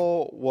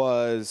control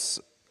was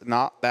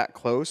not that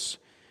close,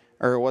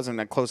 or it wasn't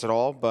that close at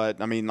all.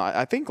 But I mean,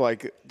 I think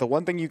like the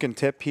one thing you can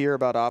tip here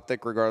about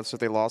Optic, regardless if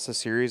they lost the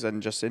series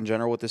and just in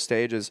general with this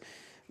stage, is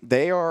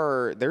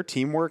their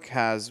teamwork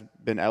has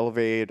been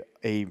elevated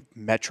a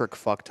metric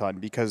fuck ton,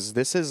 because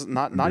this is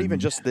not even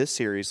just this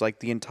series. Like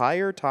the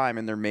entire time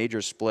in their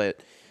major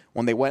split,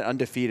 when they went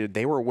undefeated,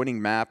 they were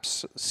winning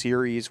maps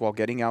series while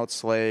getting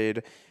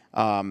outslayed.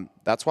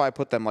 That's why I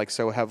put them like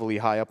so heavily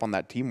high up on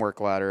that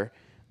teamwork ladder,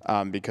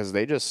 because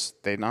they just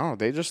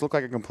look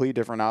like a completely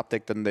different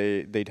Optic than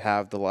they'd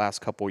have the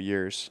last couple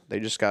years. They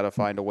just got to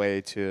find a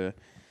way to,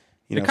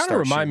 They kind of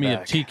remind me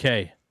of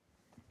TK.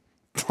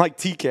 Like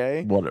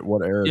TK?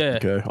 What era? Yeah.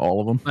 TK?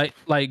 All of them?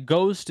 Like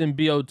Ghost and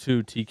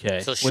BO2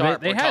 TK. So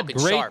sharp, they had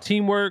great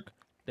teamwork.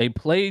 They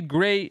played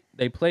great.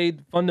 They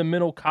played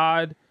fundamental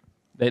COD.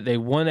 They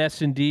won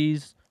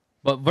S&Ds.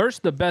 But versus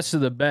the best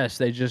of the best,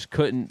 they just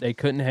couldn't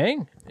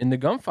hang in the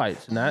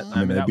gunfights. And that,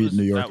 I mean, they beat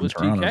New York that was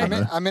and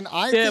Toronto.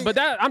 TK. But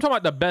I'm talking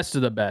about the best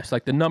of the best,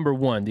 like the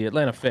 #1, the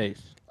Atlanta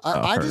Faze.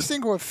 I just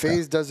think what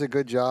Faze does a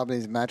good job in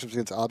these matchups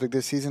against Optic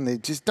this season, they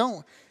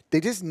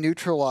just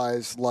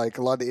neutralize like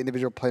a lot of the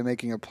individual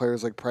playmaking of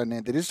players like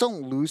Pregnant. They just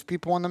don't lose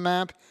people on the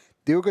map.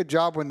 They do a good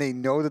job when they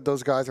know that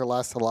those guys are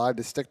last alive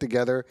to stick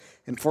together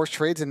and force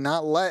trades and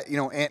not let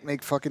Ant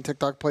make fucking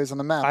TikTok plays on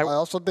the map. I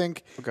also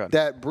think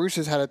that Bruce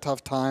has had a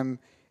tough time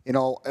in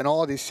all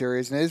of these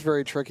series, and it is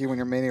very tricky when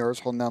your main AR is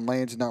holding down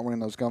lanes and not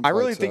winning those gunfights. I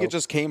really think it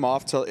just came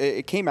out to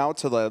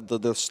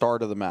the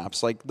start of the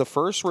maps. Like the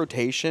first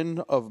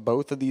rotation of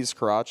both of these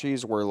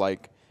Karachis were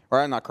like.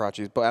 Or not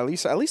Karachis, but at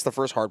least the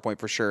first hard point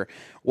for sure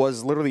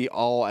was literally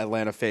all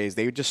Atlanta Faze.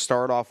 They would just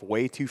start off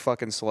way too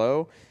fucking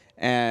slow,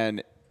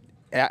 and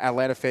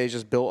Atlanta Faze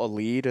just built a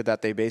lead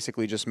that they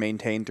basically just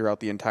maintained throughout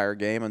the entire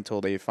game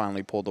until they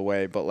finally pulled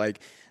away. But like,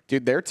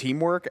 dude, their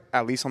teamwork,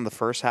 at least on the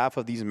first half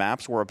of these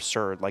maps, were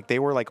absurd. Like they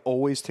were like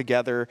always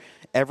together.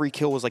 Every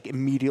kill was like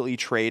immediately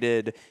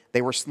traded.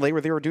 They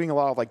were doing a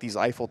lot of like these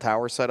Eiffel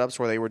Tower setups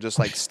where they would just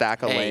like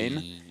stack a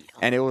lane.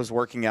 And it was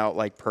working out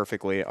like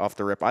perfectly off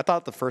the rip. I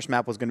thought the first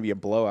map was going to be a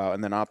blowout,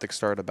 and then Optic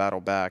started to battle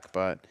back.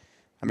 But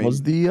I mean,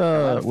 was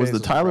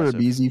the Tyler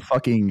Abizi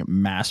fucking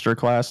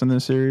masterclass in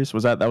this series?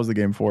 That was the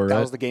game 4, right?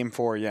 That was the game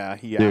 4. Yeah,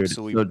 he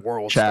absolutely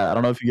world. Chat. I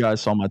don't know if you guys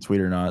saw my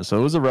tweet or not. So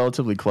it was a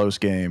relatively close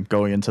game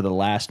going into the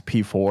last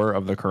P4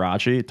 of the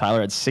Karachi.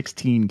 Tyler had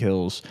 16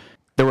 kills.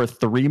 There were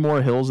 3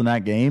 more hills in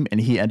that game, and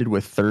he ended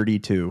with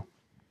 32.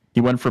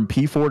 He went from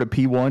P4 to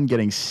P1,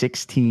 getting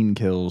 16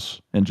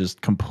 kills, and just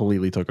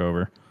completely took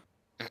over.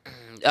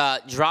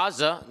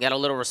 Draza got a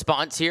little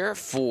response here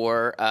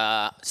for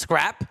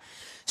Scrap.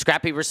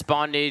 Scrappy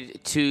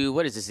responded to,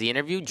 what is this, the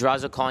interview?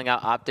 Draza calling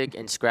out Optic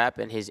and Scrap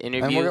in his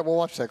interview. And we'll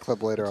watch that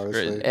clip later,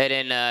 obviously.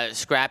 And then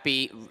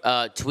Scrappy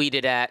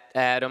tweeted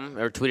at him,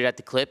 or tweeted at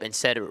the clip and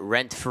said,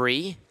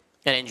 rent-free.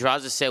 And then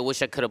Draza said,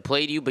 wish I could have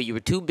played you, but you were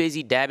too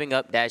busy dabbing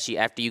up Dashy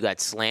after you got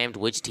slammed.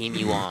 Which team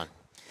you on?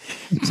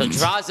 So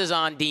Draza's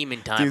on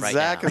demon time right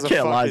Zach now. Is I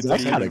can't lie,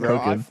 Zach's kind of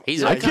cooking.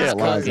 He's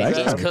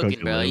cooking,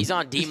 bro. He's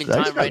on demon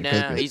time right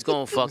now. He's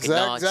going fucking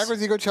nuts. Zach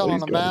was ego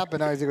challenge on the map, and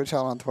now he's ego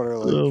challenge on Twitter.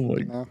 Like, oh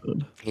my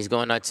God. He's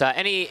going nuts.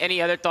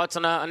 Any other thoughts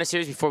on the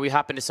series before we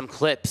hop into some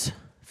clips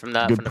from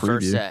the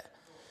first set?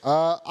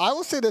 I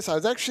will say this. I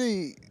was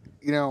actually,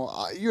 you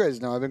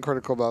guys know I've been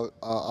critical about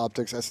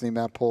Optic's S&E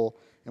map pool,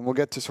 and we'll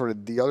get to sort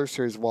of the other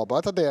series as well. But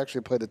I thought they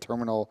actually played the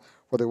terminal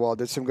really well.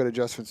 Did some good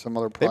adjustments, some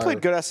other prior They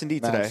played good S&D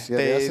today.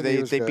 Yeah,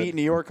 they beat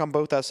New York on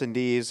both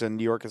S&Ds, and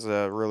New York is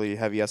a really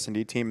heavy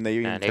S&D team.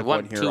 They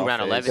won 2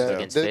 round 11s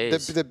against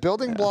Faze. The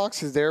building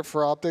blocks is there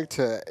for Optic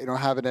to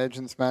have an edge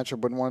in this matchup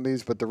with one of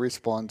these, but the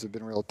respawns have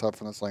been real tough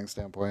from a slaying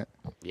standpoint.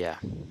 Yeah,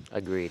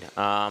 agreed.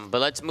 But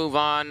let's move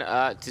on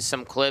to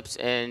some clips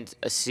and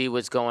see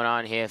what's going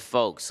on here,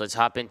 folks. Let's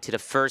hop into the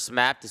first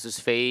map. This was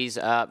Faze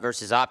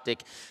versus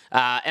Optic.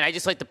 And I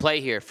just like the play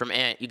here from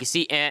Ant. You can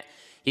see Ant.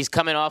 He's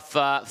coming off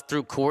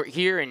through court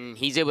here, and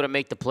he's able to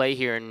make the play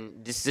here,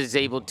 and this is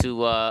able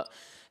to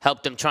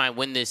help them try and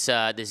win this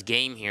this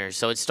game here.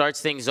 So it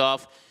starts things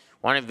off.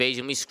 One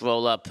invasion. Let me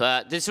scroll up.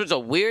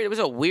 It was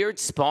a weird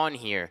spawn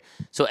here.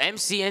 So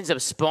MC ends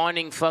up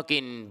spawning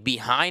fucking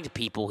behind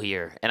people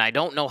here, and I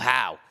don't know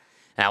how.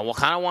 And I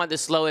kind of wanted to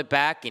slow it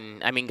back,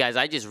 and I mean, guys,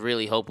 I just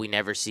really hope we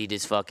never see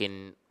this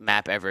fucking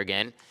map ever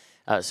again.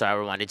 Sorry,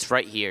 everyone. It's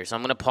right here. So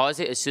I'm going to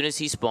pause it as soon as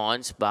he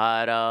spawns.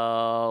 But,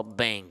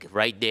 bang,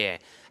 right there.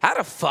 How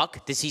the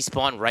fuck does he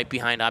spawn right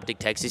behind Optic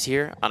Texas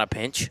here on a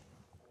pinch?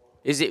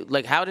 Is it,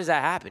 like, how does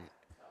that happen?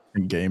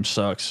 Game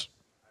sucks.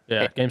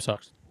 Yeah, game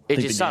sucks. It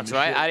just sucks,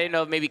 right? I didn't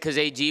know if maybe because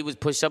AG was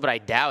pushed up, but I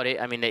doubt it.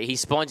 I mean, he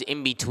spawns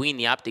in between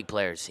the Optic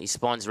players. He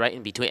spawns right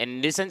in between.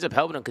 And this ends up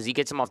helping him because he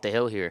gets him off the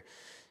hill here.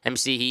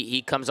 MC,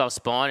 he comes off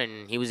spawn,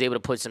 and he was able to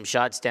put some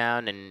shots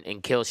down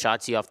and kill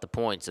Shotzi off the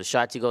point. So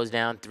Shotzi goes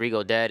down, 3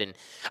 go dead. And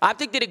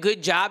Optic did a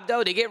good job,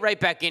 though. They get right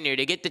back in there.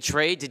 They get the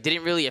trades. It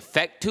didn't really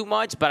affect too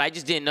much, but I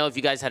just didn't know if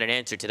you guys had an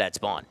answer to that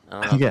spawn.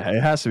 Yeah,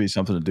 it has to be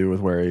something to do with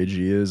where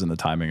AG is and the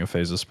timing of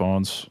Faze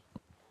spawns.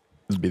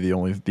 This would be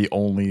the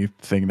only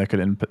thing that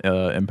could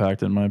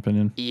impact it, in my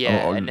opinion.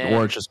 Yeah,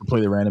 or it's just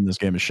completely random. This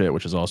game is shit,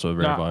 which is also a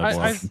very viable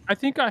option. I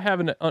think I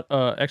have an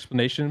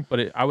explanation,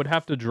 but I would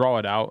have to draw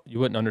it out. You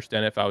wouldn't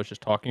understand it if I was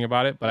just talking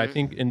about it. But I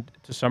think,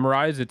 to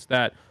summarize, it's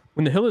that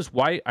when the hill is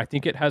white, I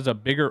think it has a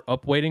bigger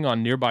upweighting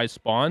on nearby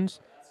spawns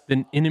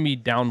than enemy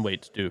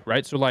downweights do,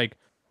 right? So, like,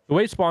 the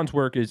way spawns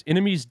work is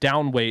enemies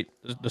downweight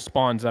the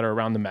spawns that are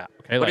around the map.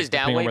 Okay, what like, does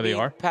downweight where they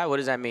mean, are. Pat? What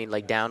does that mean?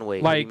 Like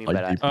downweight? Like, what do you mean by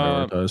that?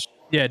 Deprioritized.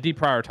 Yeah,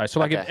 deprioritize. So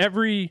like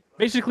if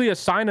basically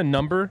assign a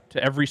number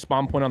to every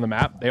spawn point on the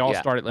map. They all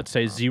start at, let's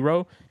say,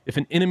 0. If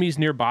an enemy's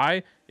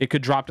nearby, it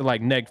could drop to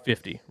like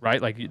 -50, right?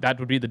 Like that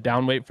would be the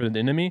down weight for the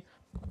enemy,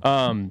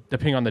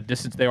 depending on the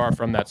distance they are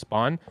from that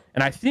spawn.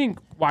 And I think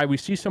why we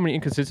see so many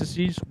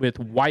inconsistencies with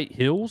white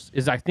hills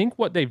is I think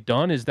what they've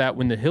done is that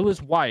when the hill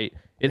is white,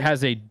 it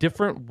has a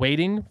different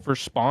weighting for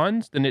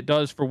spawns than it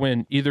does for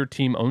when either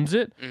team owns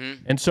it.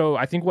 And so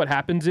I think what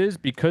happens is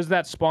because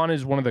that spawn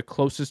is one of the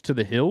closest to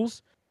the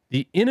hills,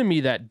 the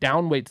enemy that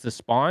downweights the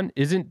spawn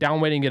isn't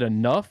downweighting it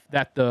enough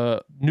that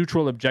the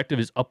neutral objective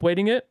is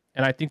upweighting it.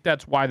 And I think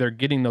that's why they're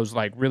getting those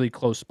like really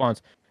close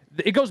spawns.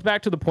 It goes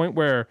back to the point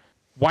where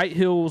white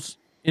hills,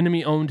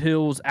 enemy-owned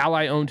hills,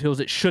 ally-owned hills,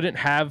 it shouldn't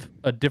have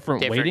a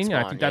different weighting. Spawn,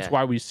 and I think that's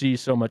why we see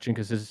so much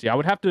inconsistency. I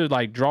would have to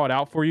like draw it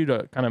out for you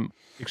to kind of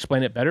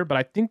explain it better, but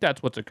I think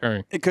that's what's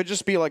occurring. It could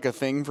just be like a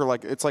thing for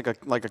like it's like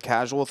a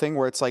casual thing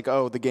where it's like,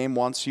 oh, the game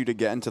wants you to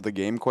get into the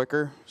game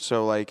quicker,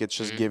 so like it's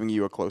just giving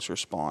you a closer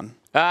spawn.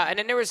 And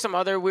then there were some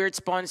other weird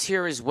spawns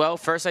here as well.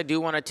 First, I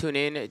do want to tune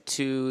in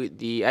to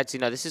the... Actually,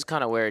 no, this is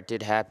kind of where it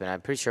did happen.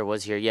 I'm pretty sure it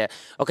was here. Yeah.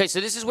 Okay,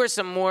 so this is where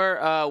some more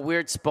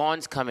weird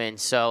spawns come in.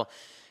 So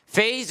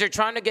Faze, they're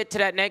trying to get to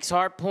that next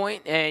hard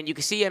point, and you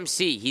can see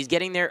MC. He's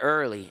getting there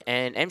early,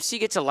 and MC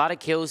gets a lot of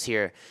kills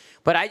here.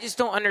 But I just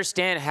don't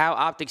understand how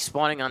Optic's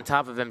spawning on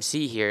top of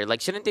MC here.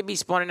 Like, shouldn't they be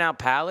spawning out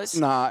Palace?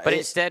 Nah. But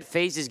instead,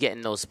 Faze is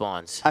getting those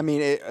spawns. I mean,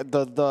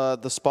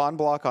 the spawn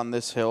block on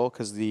this hill,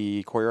 because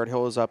the courtyard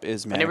hill is up,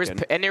 is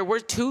mannequin. And there were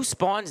 2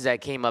 spawns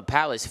that came up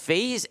Palace.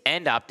 Faze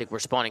and Optic were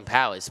spawning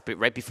Palace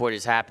right before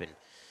this happened.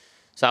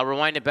 So I'll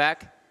rewind it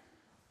back.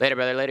 Later,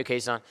 brother. Later,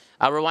 Kason.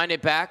 I'll rewind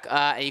it back,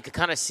 and you can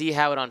kind of see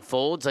how it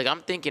unfolds. Like,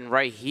 I'm thinking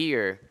right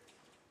here.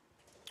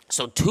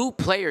 So 2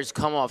 players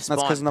come off spawn.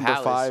 That's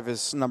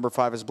because number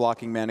five is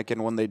blocking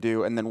mannequin when they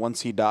do, and then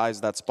once he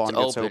dies, that spawn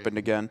gets opened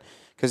again.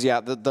 Because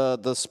yeah,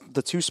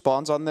 the 2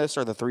 spawns on this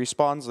are the 3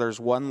 spawns. There's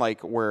one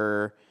like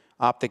where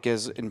Optic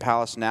is in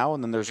Palace now,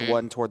 and then there's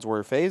one towards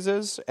where Faze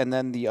is, and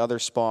then the other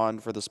spawn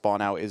for the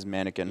spawn out is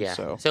mannequin. Yeah.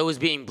 So it was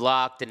being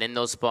blocked, and then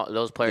those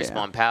players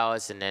spawned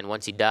Palace, and then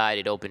once he died,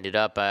 it opened it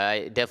up.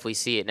 I definitely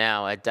see it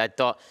now. I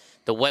thought.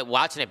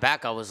 Watching it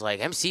back, I was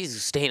like,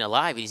 MC's staying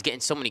alive. He's getting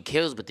so many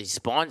kills, but these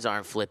spawns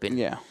aren't flipping.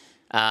 Yeah.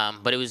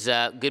 But it was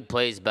good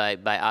plays by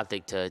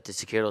Optic to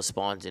secure those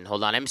spawns and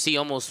hold on. MC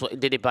almost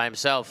did it by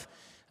himself,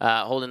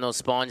 holding those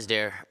spawns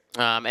there.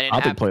 And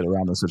Optic played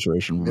around the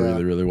situation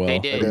really well. They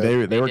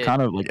did. They were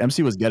kind of like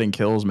MC was getting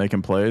kills,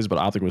 making plays, but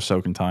Optic was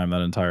soaking time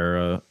that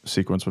entire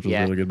sequence, which was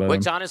really good by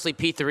Which them. honestly,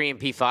 P3 and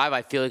P5,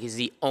 I feel like is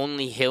the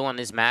only hill on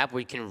this map where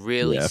you can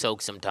really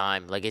soak some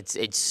time. Like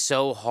it's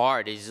so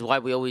hard. This is why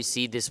we always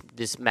see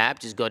this map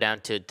just go down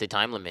to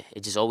time limit.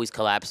 It just always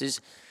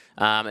collapses.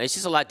 It's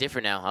just a lot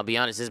different now. I'll be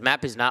honest. This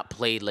map is not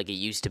played like it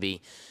used to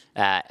be,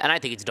 and I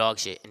think it's dog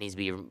shit. It needs to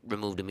be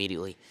removed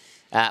immediately.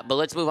 But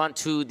let's move on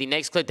to the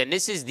next clip. And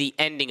this is the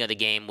ending of the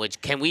game, which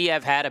can we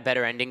have had a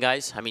better ending,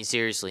 guys? I mean,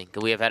 seriously,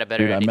 could we have had a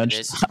better ending than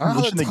this? I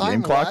mentioned the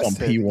game clock on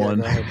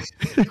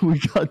P1. We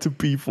got to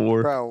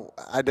P4. Bro,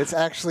 that's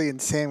actually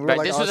insane. Right,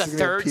 this was a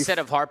third set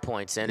of hard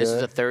points, and this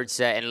was a third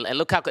set. And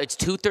look how it's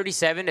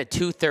 237 to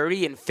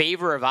 230 in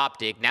favor of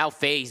Optic. Now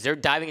Faze, they're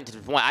diving into the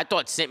point. I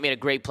thought Simp made a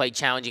great play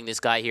challenging this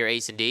guy here,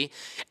 Ace and D.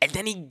 And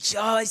then he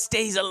just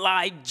stays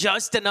alive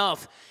just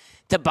enough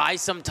to buy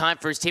some time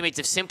for his teammates.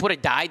 If Simp would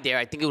have died there,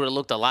 I think it would have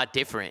looked a lot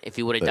different if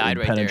he would have died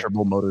right there.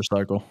 Impenetrable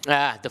motorcycle.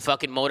 The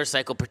fucking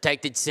motorcycle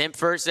protected Simp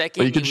for a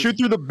second. But you can shoot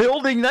through the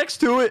building next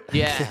to it.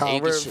 Yeah.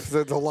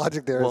 The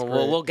logic there is great.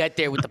 We'll get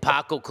there with the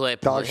Paco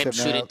clip. Him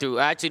shooting through.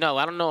 Actually, no,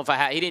 I don't know if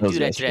he didn't do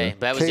that today.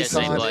 But that was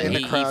yesterday. But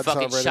he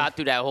fucking shot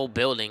through that whole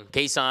building.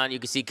 Kason, you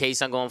can see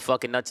Kason going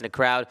fucking nuts in the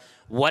crowd.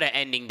 What an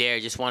ending there.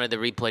 Just wanted to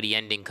replay the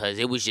ending because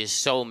it was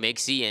just so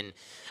mixy. And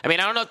I mean,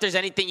 I don't know if there's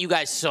anything you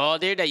guys saw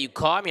there that you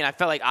caught. I mean, I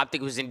felt like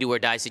Optic was in do or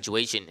die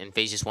situation, and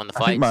FaZe just won the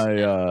fight. I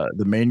think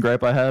the main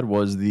gripe I had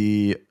was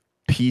the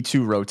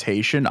P2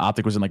 rotation.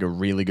 Optic was in like a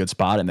really good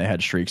spot, and they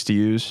had streaks to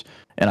use.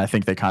 And I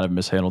think they kind of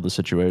mishandled the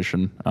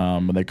situation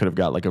when they could have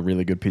got like a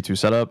really good P2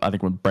 setup. I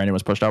think when Brandon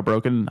was pushed out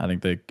broken, I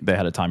think they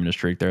had a timing to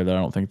streak there that I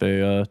don't think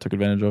they took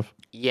advantage of.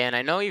 Yeah, and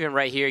I know even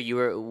right here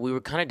we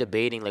were kind of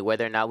debating like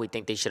whether or not we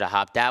think they should have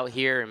hopped out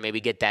here and maybe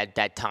get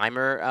that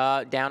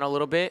timer down a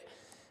little bit.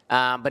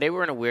 But they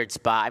were in a weird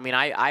spot. I mean,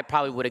 I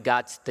probably would have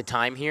got the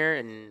time here,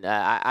 and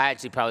I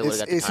actually probably would have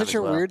got the time. It's such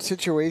a weird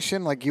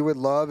situation. Like, you would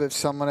love if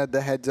someone had the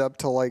heads up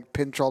to, like,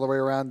 pinch all the way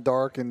around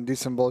dark and do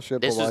some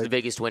bullshit. This was the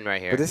biggest win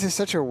right here. But this is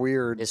such a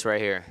weird, this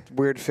right here,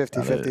 weird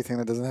 50-50 thing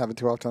that doesn't happen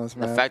too often on this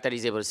map. The fact that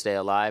he's able to stay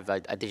alive, I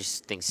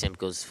just think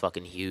Simcoe's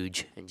fucking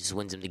huge and just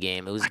wins him the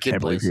game. It was a good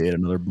can't believe he ate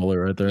another bullet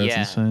right there. Yeah,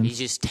 That's insane. he's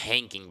just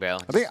tanking, bro.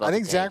 I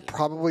think Zach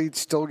probably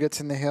still gets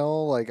in the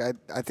hill. Like,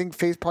 I think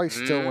Faze probably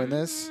still win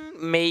this.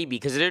 Maybe,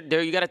 because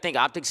they're you got to think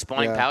Optic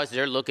spawning powers.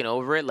 They're looking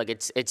over it. Like,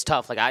 it's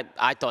tough. Like,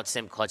 I thought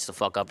Sim clutched the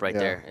fuck up right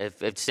there.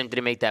 If Sim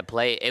didn't make that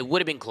play, it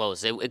would have been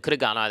close. It could have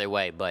gone either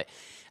way. But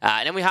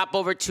and then we hop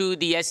over to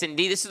the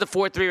S&D. This is the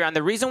 4-3 round.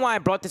 The reason why I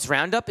brought this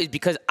round up is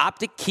because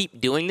Optic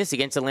keep doing this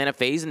against Atlanta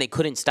Faze, and they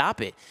couldn't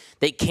stop it.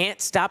 They can't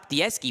stop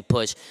the Esky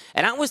push.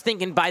 And I was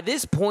thinking, by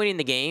this point in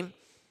the game,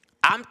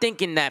 I'm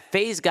thinking that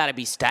Faze got to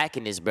be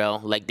stacking this, bro.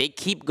 Like, they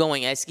keep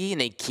going Esky, and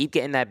they keep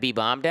getting that B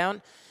bomb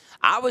down.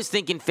 I was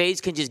thinking Faze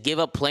can just give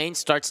up plane,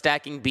 start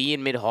stacking B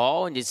in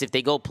mid-hall, and just if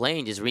they go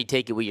plane, just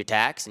retake it with your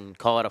tax and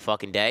call it a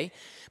fucking day.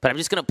 But I'm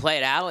just going to play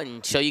it out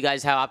and show you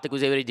guys how Optic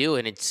was able to do it.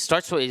 And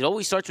it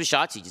always starts with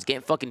Shotzi, just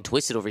getting fucking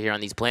twisted over here on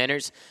these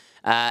planners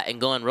and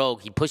going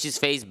rogue. He pushes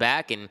Faze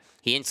back, and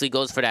he instantly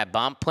goes for that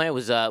bomb plant. It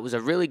was a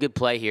really good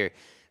play here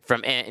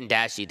from Ant and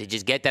Dashy to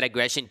just get that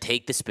aggression,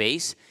 take the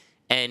space,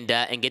 and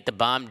get the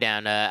bomb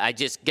down. I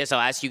just guess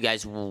I'll ask you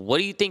guys, what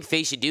do you think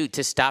Faze should do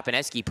to stop an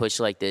Esky push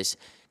like this?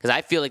 Because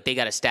I feel like they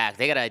got to stack.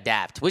 They got to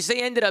adapt, which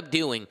they ended up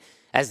doing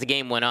as the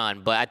game went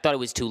on. But I thought it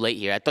was too late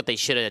here. I thought they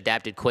should have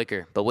adapted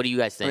quicker. But what do you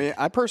guys think? I mean,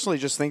 I personally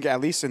just think,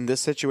 at least in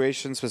this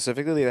situation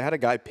specifically, they had a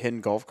guy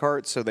pin golf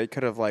cart, so they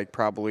could have like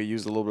probably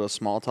used a little bit of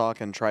small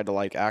talk and tried to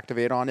like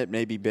activate on it,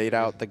 maybe bait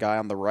out the guy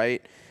on the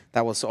right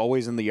that was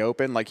always in the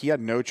open. Like, he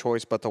had no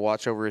choice but to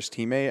watch over his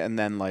teammate and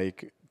then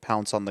like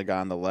pounce on the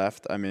guy on the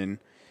left. I mean,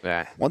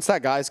 once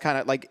that guy's kind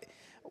of like...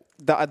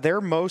 They're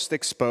most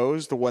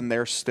exposed when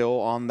they're still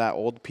on that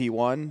old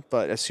P1,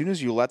 but as soon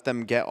as you let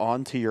them get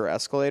onto your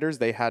escalators,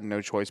 they had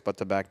no choice but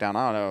to back down.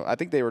 I don't know. I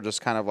think they were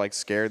just kind of like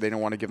scared. They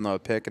didn't want to give them a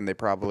pick, and they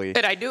probably.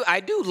 And I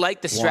do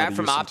like the strat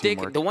from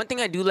Optic. The one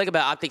thing I do like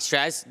about Optic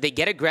strats, they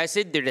get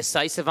aggressive, they're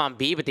decisive on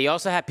B, but they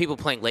also have people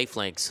playing late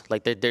flanks.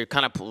 Like they're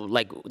kind of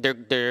like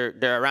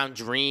they're around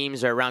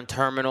Dreams or around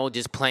Terminal,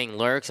 just playing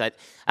lurks. I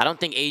don't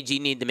think AG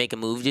need to make a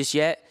move just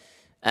yet.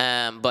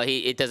 But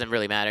it doesn't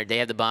really matter. They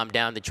have the bomb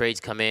down, the trades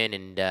come in,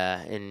 and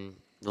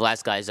the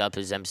last guy's up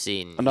is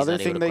MC. And another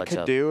thing they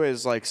could do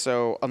is like,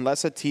 so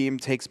unless a team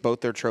takes both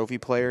their trophy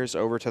players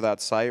over to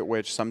that site,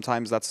 which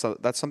sometimes that's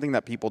something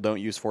that people don't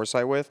use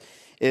foresight with,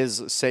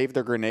 is save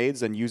their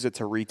grenades and use it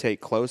to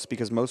retake close,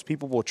 because most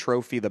people will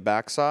trophy the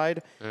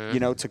backside, you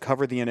know, to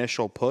cover the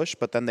initial push,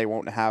 but then they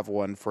won't have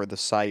one for the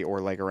site or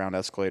like around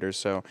escalators.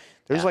 So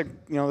there's like,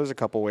 you know, there's a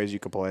couple ways you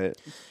could play it.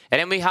 And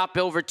then we hop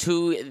over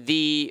to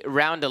the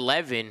round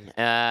 11,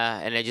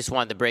 and I just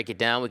wanted to break it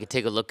down. We could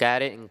take a look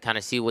at it and kind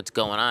of see what's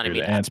going on. Dude,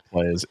 I mean, Ant's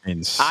play is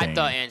insane. I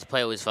thought Ant's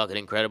play was fucking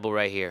incredible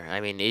right here. I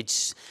mean,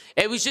 it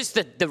was just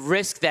the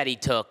risk that he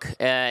took.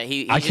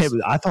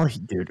 I thought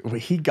dude,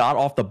 when he got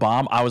off the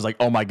bomb, I was like,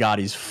 oh my God,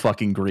 he's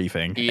fucking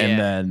griefing. Yeah. And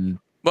then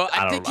well,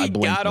 I think he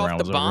got off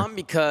the bomb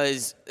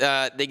because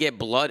they get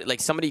blood. Like,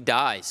 somebody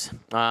dies.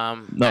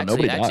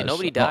 Nobody dies.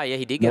 Nobody died. Yeah,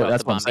 he did get off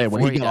that's the bomb. What I'm saying.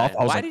 When he got off,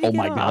 I was like, oh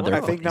my God.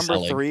 I think number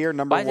 3 or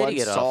number 1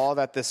 saw off?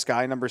 that this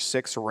guy, number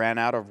 6, ran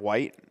out of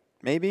white,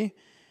 maybe.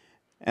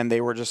 And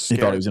they were just scared.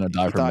 He thought he was going to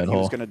die from mid-hole. He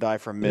was going to die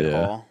from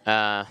mid-hole.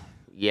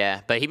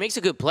 Yeah, but he makes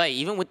a good play.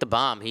 Even with the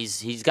bomb,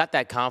 he's got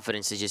that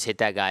confidence to just hit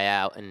that guy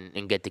out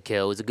and get the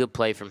kill. It was a good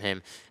play from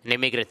him. And they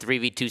make it a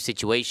 3v2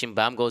 situation.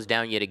 Bomb goes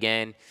down yet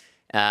again.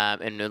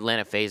 And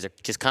Atlanta Faze are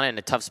just kind of in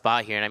a tough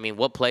spot here. And I mean,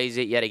 what plays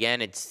it yet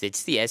again? It's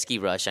the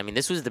Esky rush. I mean,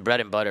 this was the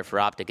bread and butter for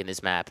Optic in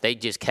this map. They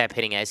just kept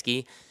hitting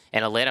Esky,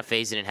 and Atlanta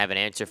Faze didn't have an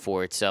answer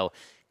for it. So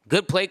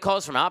good play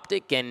calls from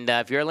Optic. And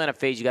if you're Atlanta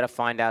Faze, you got to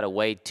find out a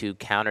way to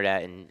counter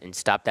that and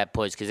stop that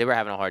push, because they were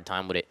having a hard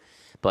time with it.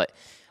 But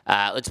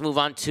let's move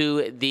on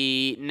to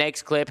the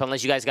next clip,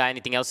 unless you guys got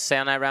anything else to say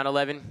on that round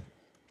 11.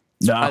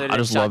 No, I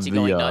just love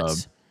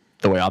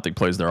the way Optic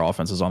plays their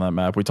offenses on that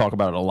map. We talk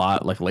about it a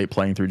lot, like late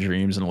playing through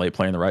Dreams and late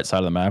playing the right side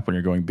of the map when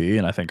you're going B.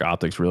 And I think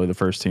Optic's really the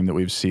first team that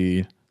we've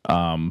seen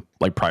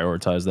like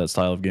prioritize that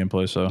style of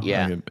gameplay. So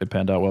yeah, I think it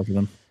panned out well for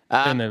them.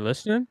 And they're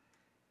listening?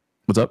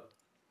 What's up?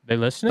 They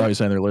listening? Oh, you're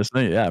saying they're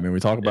listening? Yeah, I mean, we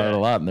talk about it a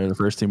lot, and they're the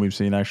first team we've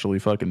seen actually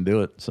fucking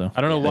do it. So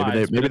I don't know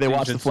why. Maybe they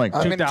watch the flank.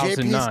 I mean,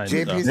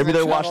 2009. maybe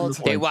they're watching the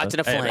flank. They watching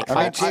the flank.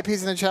 I mean,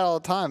 JP's in the chat all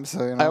the time.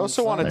 So you know, I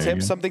also want to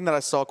tip something that I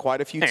saw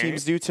quite a few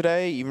teams do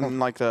today, even in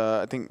like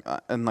I think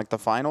in like the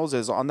finals,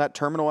 is on that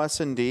Terminal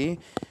S&D.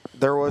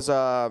 There was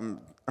or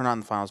not in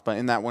the finals, but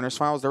in that winners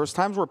finals, there was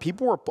times where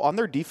people were on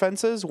their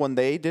defenses when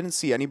they didn't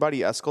see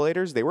anybody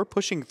escalators. They were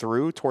pushing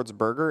through towards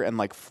Burger and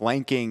like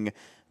flanking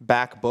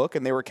back book,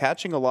 and they were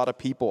catching a lot of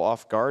people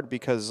off guard,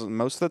 because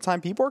most of the time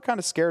people are kind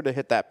of scared to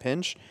hit that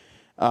pinch,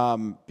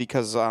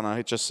 because I don't know,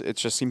 it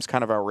just seems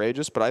kind of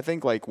outrageous. But I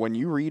think like when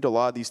you read a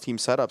lot of these team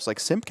setups, like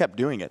Sim kept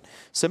doing it.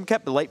 Sim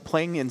kept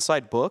playing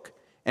inside book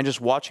And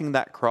just watching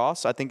that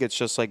cross, I think it's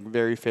just like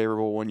very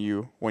favorable when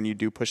you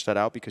do push that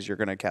out because you're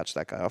going to catch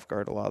that guy off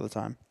guard a lot of the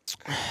time.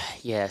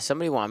 Yeah,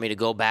 somebody wanted me to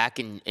go back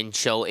and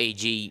show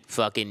AG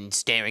fucking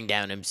staring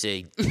down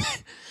MC,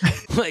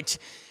 which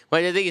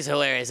I think is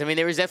hilarious. I mean,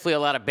 there was definitely a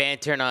lot of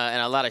banter and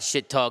a lot of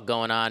shit talk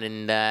going on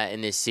in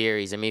this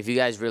series. I mean, if you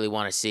guys really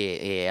want to see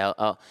it, yeah,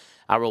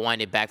 I'll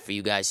rewind it back for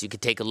you guys so you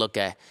could take a look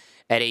at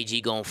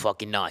AG going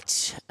fucking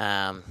nuts.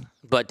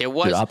 But there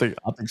was...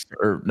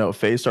 Dude,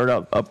 Faze started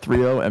out up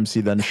 3-0.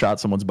 MC then shot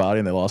someone's body,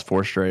 and they lost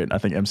 4 straight. I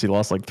think MC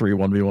lost like 3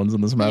 1v1s in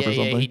this map or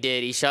something. Yeah, he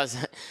did. He shot...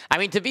 I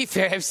mean, to be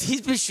fair,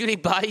 MC's been shooting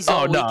bodies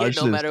all weekend,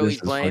 no matter who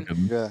he's playing.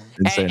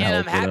 And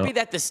I'm happy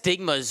that the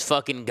stigma is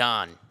fucking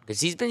gone.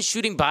 Because he's been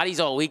shooting bodies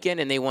all weekend,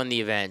 and they won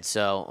the event.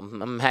 So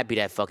I'm happy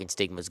that fucking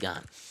stigma's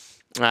gone.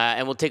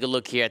 And we'll take a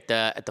look here at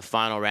the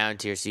final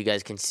round here so you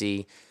guys can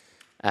see...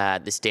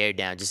 the stare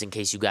down, just in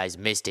case you guys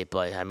missed it.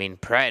 But, I mean,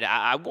 Pred,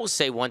 I will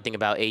say one thing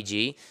about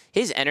AG.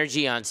 His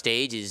energy on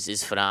stage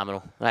is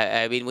phenomenal.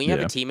 I mean, when you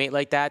have a teammate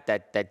like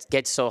that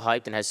gets so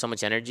hyped and has so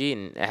much energy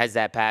and has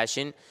that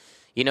passion,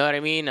 you know what I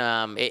mean?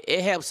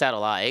 It helps out a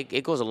lot.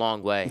 It goes a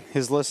long way.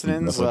 His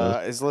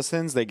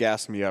listenings, they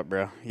gassed me up,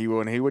 bro.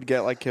 When he would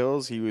get, like,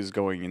 kills, he was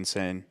going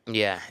insane.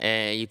 Yeah,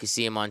 and you can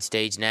see him on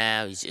stage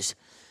now. He's just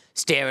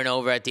staring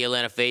over at the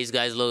Atlanta Faze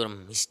guys. Look at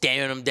him. He's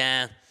staring them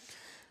down.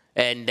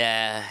 And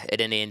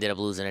then they ended up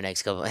losing the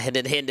next couple. And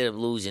then they ended up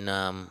losing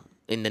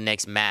in the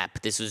next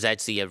map. This was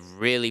actually a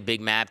really big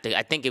map.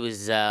 I think it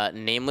was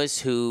Nameless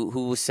who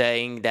was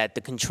saying that the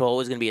control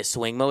was going to be a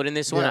swing mode in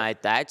this one. I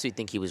actually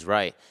think he was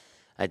right.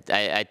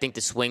 I think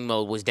the swing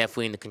mode was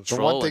definitely in the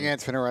control. The one thing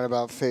Ant's been right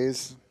about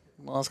Faze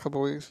the last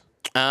couple of weeks.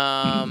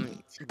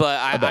 But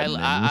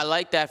I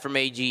like that from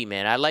AG,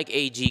 man. I like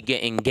AG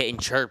getting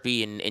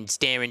chirpy and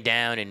staring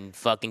down and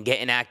fucking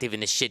getting active in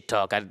the shit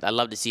talk. I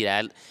love to see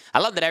that. I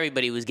love that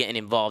everybody was getting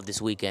involved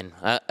this weekend,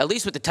 at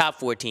least with the top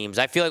 4 teams.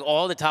 I feel like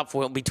all the top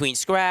 4, between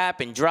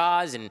Scrap and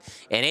Draws and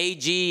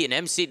AG and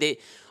MC,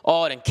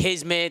 and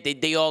Kismet,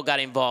 they all got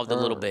involved a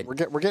little bit.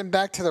 We're getting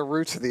back to the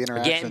roots of the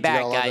interaction. We're getting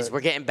back, guys.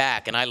 We're getting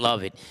back, and I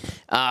love it.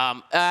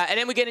 And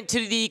then we get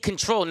into the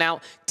control.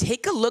 Now,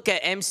 take a look at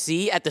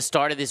MC at the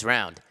start of this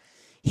round.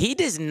 He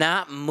does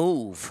not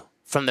move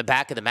from the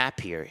back of the map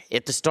here.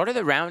 At the start of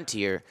the round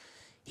here,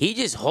 he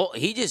just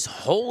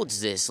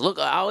holds this. Look,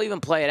 I'll even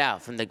play it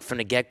out from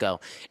the get-go.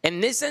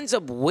 And this ends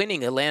up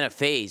winning Atlanta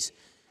Faze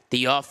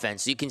the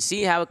offense. So you can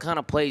see how it kind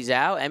of plays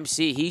out.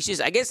 MC,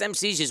 I guess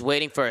MC's just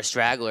waiting for a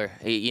straggler.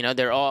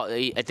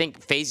 I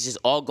think Faze is just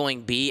all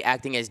going B,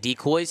 acting as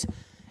decoys.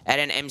 And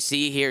then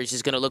MC here is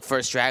just going to look for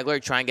a straggler,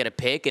 try and get a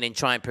pick, and then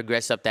try and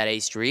progress up that A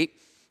street.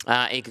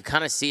 And you can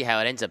kind of see how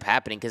it ends up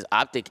happening because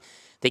Optic,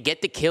 they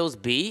get the kills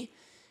B,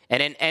 and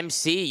then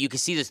MC, you can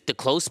see the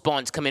close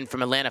spawns come in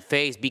from Atlanta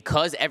Faze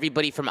because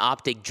everybody from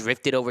Optic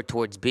drifted over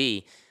towards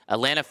B.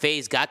 Atlanta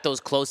Faze got those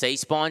close A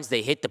spawns.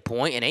 They hit the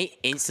point, and they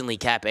instantly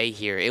cap A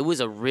here. It was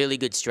a really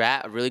good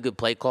strat, a really good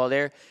play call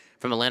there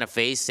from Atlanta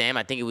Faze. Sam,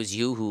 I think it was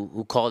you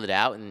who called it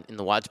out in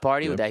the watch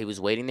party that he was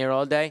waiting there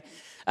all day.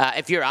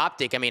 If you're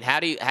Optic, I mean, how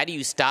do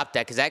you stop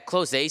that? Because that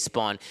close A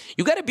spawn,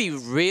 you got to be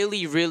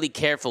really, really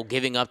careful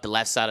giving up the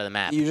left side of the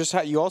map.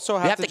 You also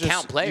have to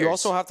count players. You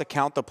also have to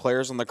count the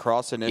players on the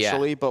cross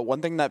initially. Yeah. But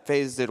one thing that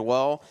FaZe did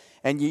well,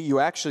 and you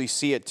actually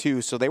see it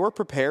too. So they were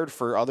prepared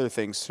for other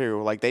things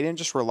too. Like they didn't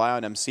just rely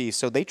on MC.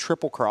 So they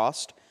triple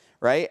crossed,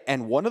 right?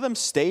 And one of them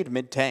stayed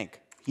mid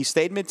tank. He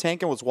stayed mid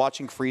tank and was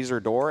watching freezer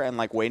door and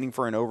like waiting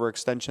for an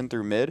overextension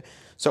through mid.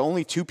 So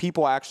only 2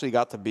 people actually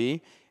got to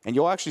B. And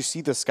you'll actually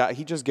see this guy.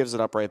 He just gives it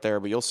up right there.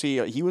 But you'll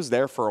see he was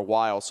there for a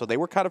while. So they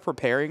were kind of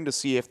preparing to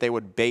see if they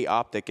would bait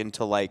Optic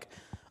into like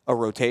a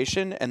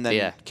rotation and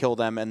then kill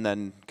them and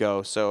then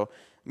go. So,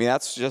 I mean,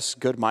 that's just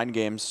good mind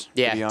games, to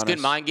be honest. It's good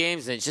mind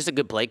games. And it's just a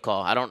good play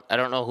call. I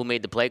don't know who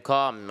made the play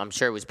call. I'm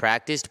sure it was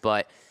practiced.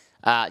 But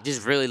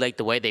just really like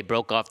the way they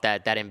broke off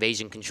that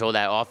invasion control,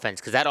 that offense.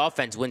 Because that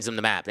offense wins them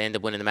the map. They end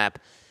up winning the map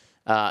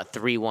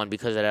 3-1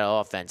 because of that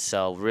offense.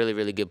 So really,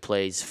 really good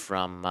plays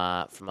from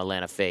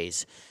Atlanta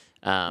Faze.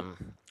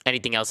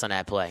 Anything else on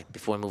that play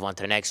before we move on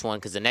to the next one?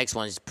 Because the next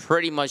one is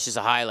pretty much just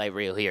a highlight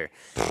reel here.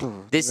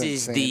 This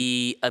is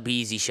the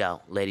Abizi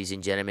show, ladies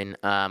and gentlemen.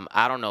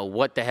 I don't know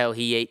what the hell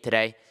he ate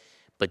today,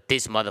 but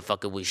this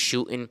motherfucker was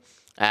shooting.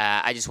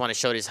 I just want to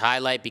show this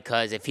highlight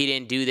because if he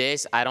didn't do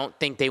this, I don't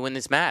think they win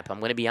this map. I'm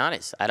going to be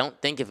honest. I don't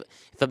think if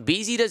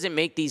Abizi doesn't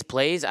make these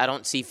plays, I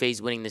don't see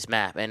FaZe winning this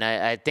map. And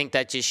I think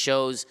that just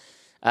shows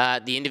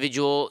the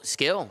individual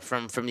skill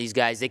from these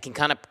guys. They can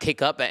kind of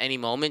kick up at any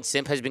moment.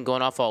 Simp has been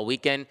going off all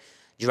weekend.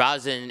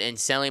 Draws and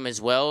Selim as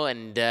well,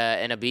 and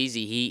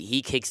Abizi,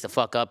 he kicks the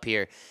fuck up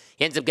here.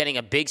 He ends up getting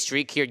a big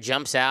streak here,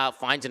 jumps out,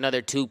 finds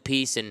another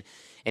 2-piece, and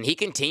he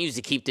continues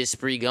to keep this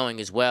spree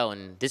going as well.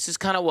 And this is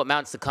kind of what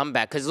mounts the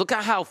comeback, because look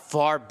at how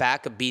far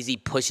back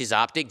Abizi pushes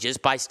Optic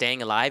just by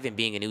staying alive and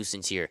being a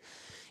nuisance here.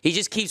 He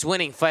just keeps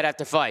winning fight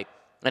after fight,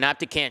 and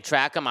Optic can't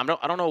track him. I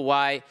don't know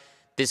why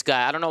this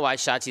guy, I don't know why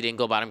Shotzi didn't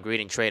go bottom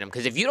green and trade him.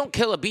 Because if you don't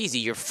kill Abizi,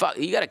 you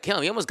got to kill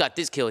him. He almost got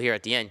this kill here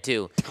at the end,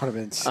 too. That would have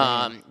been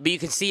insane. But you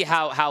can see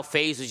how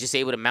Faze was just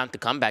able to mount the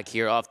comeback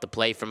here off the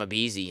play from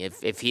Abizi.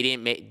 If he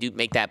didn't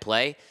make that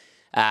play,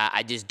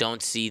 I just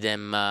don't see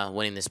them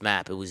winning this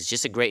map. It was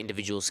just a great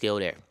individual skill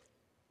there.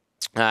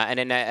 And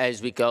then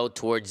as we go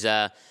towards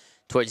the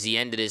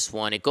end of this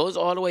one, it goes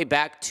all the way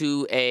back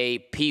to a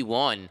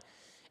P1.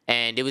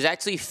 And it was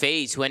actually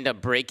Faze who ended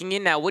up breaking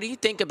it. Now, what do you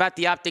think about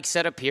the Optic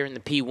setup here in the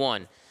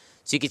P1?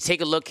 So you can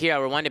take a look here.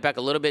 I'll rewind it back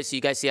a little bit so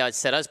you guys see how it's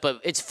set up. But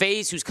it's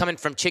Faze who's coming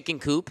from Chicken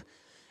Coop.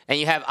 And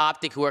you have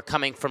Optic who are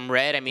coming from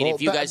Red. I mean,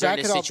 if you guys are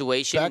in this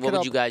situation, what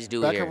would you guys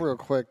do here? Back up real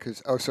quick,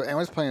 because so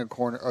Anyone's playing a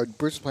corner.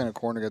 Bruce is playing a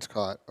corner, gets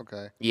caught.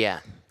 Okay.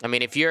 Yeah, I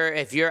mean, if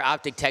you're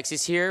Optic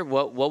Texas here,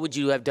 what would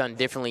you have done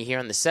differently here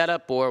on the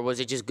setup, or was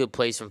it just good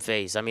plays from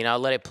Faze? I mean, I'll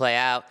let it play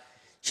out.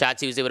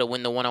 Shotzi was able to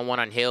win the one-on-one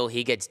on Hill.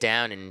 He gets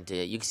down, and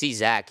you can see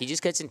Zach. He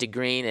just gets into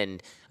green,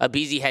 and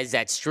Abizi has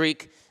that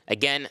streak.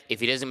 Again, if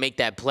he doesn't make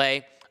that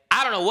play,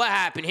 I don't know what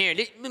happened here.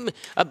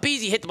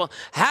 Abizi hit the ball.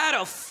 How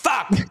the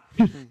fuck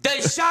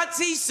does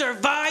Shotzi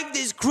survive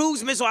this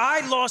cruise missile?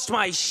 I lost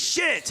my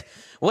shit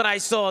when I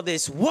saw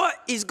this. What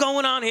is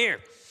going on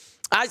here?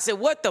 I said,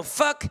 what the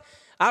fuck?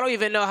 I don't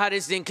even know how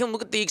this thing came.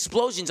 Look at the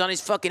explosions on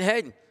his fucking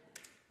head.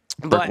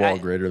 Brick wall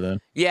greater than.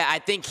 Yeah, I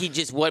think he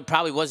just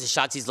probably was the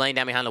Shotzi's laying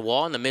down behind the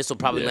wall, and the missile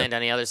probably landed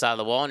on the other side of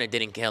the wall, and it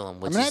didn't kill him,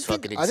 which is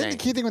fucking insane. I think the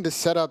key thing with the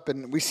setup,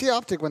 and we see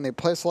Optic when they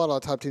play a lot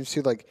of top teams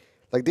too, like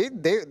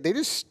they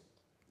just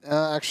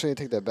actually I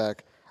take that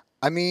back.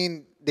 I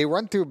mean, they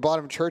run through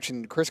bottom church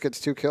and Chris gets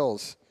 2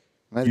 kills.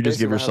 You just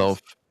give yourself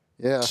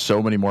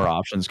so many more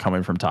options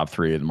coming from top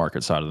 3 in the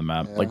market side of the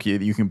map. Yeah. Like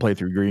you can play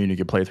through green, you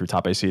can play through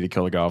top AC to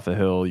kill a guy off the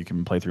hill, you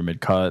can play through mid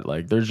cut.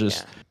 Like there's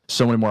just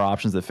so many more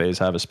options that Faze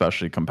have,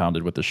 especially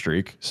compounded with the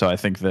streak. So I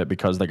think that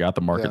because they got the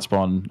market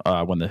spawn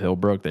when the hill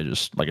broke, they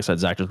just, like I said,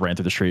 Zach just ran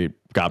through the street,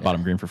 got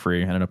bottom green for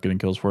free, ended up getting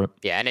kills for it.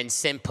 Yeah, and then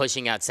Sim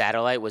pushing out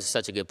Satellite was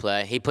such a good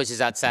play. He pushes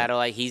out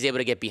Satellite, he's able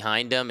to get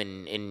behind them,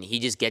 and he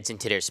just gets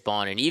into their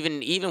spawn. And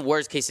even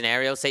worst case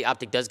scenario, say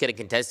Optic does get a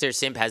contest there,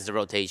 Sim has the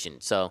rotation.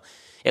 So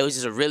it was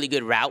just a really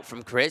good route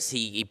from Chris.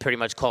 He pretty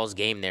much calls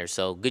game there.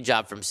 So good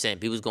job from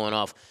Simp. He was going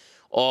off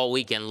all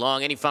weekend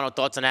long. Any final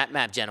thoughts on that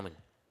map, gentlemen?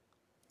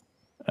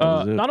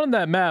 Not on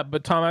that map,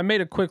 but Tom, I made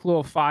a quick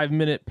little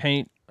 5-minute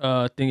paint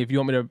thing. If you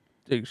want me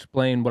to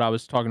explain what I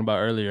was talking about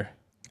earlier,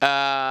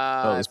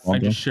 I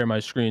just share my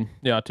screen.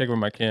 Yeah, I'll take over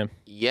my cam.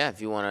 Yeah,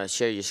 if you want to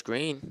share your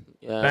screen.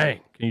 Bang!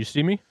 Can you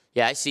see me?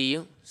 Yeah, I see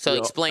you. So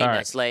explain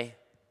that, Slay.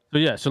 So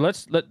yeah, so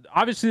let's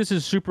obviously this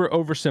is super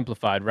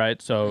oversimplified,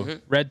 right? So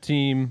red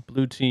team,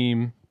 blue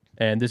team,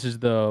 and this is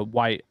the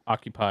white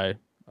occupy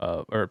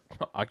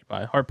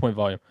hardpoint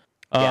volume.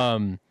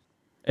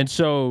 And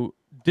so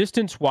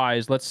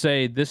distance-wise, let's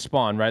say this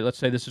spawn, right? Let's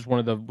say this is one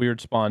of the weird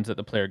spawns that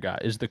the player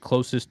got, is the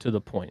closest to the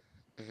point.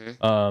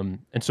 And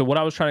so what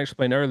I was trying to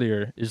explain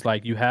earlier is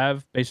like you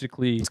have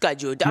basically this guy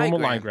drew a diagram.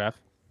 Normal line graph.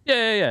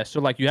 Yeah.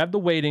 So like you have the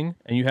weighting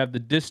and you have the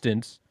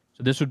distance.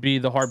 So this would be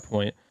the hard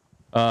point.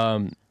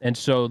 And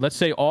so let's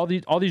say all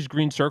these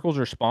green circles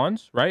are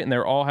spawns, right? And they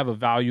all have a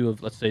value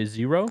of, let's say,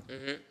 0.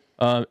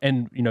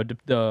 And you know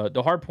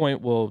the hard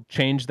point will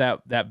change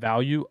that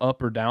value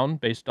up or down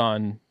based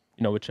on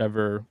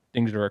whichever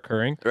things are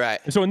occurring.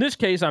 Right. And so in this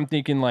case, I'm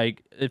thinking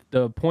like if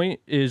the point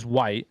is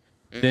white,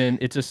 then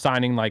it's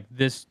assigning like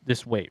this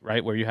weight,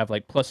 right? Where you have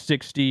like plus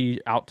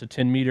 60 out to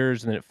 10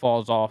 meters, and then it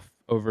falls off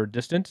over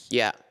distance.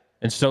 Yeah.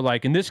 And so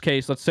like in this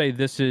case, let's say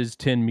this is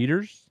 10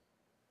 meters.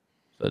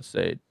 So let's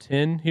say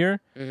 10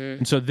 here.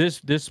 And so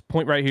this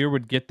point right here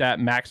would get that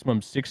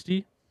maximum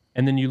 60.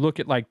 And then you look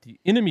at like the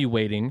enemy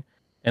weighting,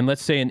 and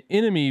let's say an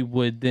enemy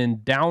would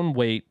then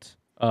downweight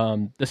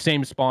the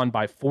same spawn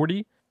by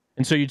 40.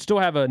 And so you'd still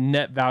have a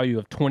net value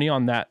of 20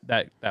 on that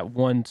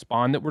one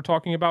spawn that we're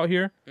talking about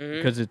here,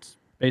 because it's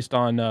based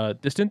on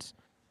distance.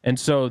 And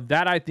so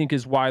that I think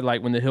is why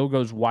like when the hill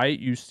goes white,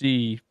 you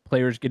see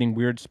players getting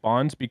weird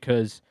spawns,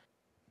 because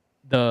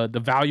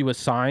the value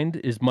assigned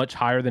is much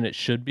higher than it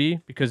should be,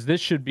 because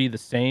this should be the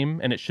same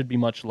and it should be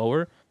much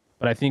lower.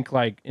 But I think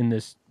like in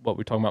this, what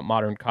we're talking about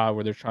modern COD,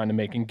 where they're trying to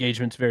make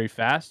engagements very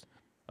fast,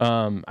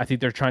 I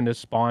think they're trying to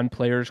spawn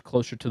players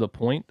closer to the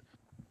point.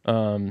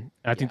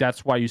 I think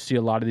that's why you see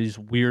a lot of these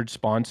weird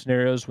spawn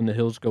scenarios when the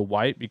hills go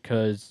white,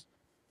 because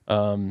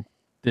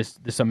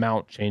this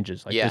amount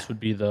changes. Like this would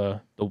be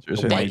the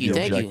thank you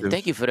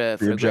for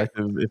the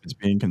objective. If it's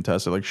being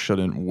contested, like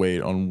shouldn't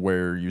wait on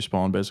where you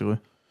spawn, basically.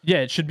 Yeah,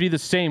 it should be the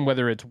same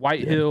whether it's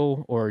White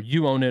Hill or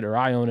you own it or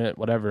I own it,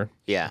 whatever.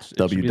 Yeah.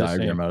 W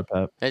diagram out of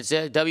Pat. It's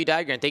a W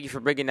diagram. Thank you for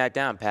breaking that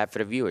down, Pat, for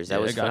the viewers.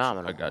 That was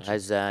phenomenal. I got you.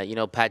 As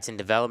Pat's in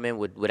development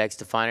with X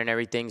Define and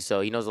everything,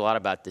 so he knows a lot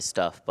about this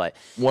stuff. But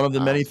one of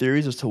the many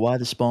theories as to why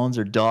the spawns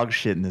are dog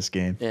shit in this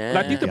game. Yeah.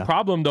 I think the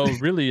problem though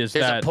really is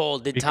that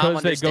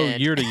because they go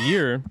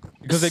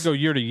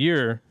year to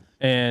year,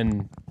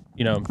 and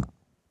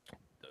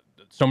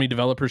so many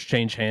developers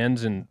change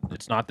hands, and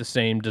it's not the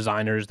same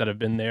designers that have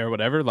been there,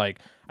 whatever. Like,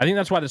 I think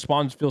that's why the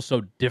spawns feel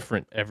so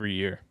different every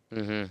year.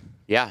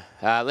 Yeah.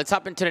 Let's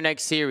hop into the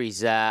next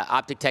series.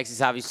 Optic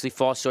Texas obviously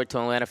falls short to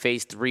Atlanta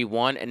Faze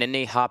 3-1, and then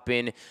they hop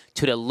in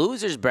to the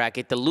losers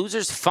bracket, the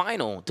losers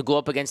final, to go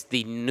up against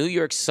the New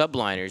York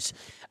Subliners.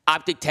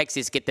 Optic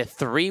Texas get the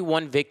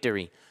 3-1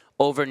 victory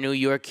over New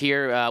York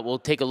here. We'll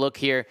take a look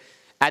here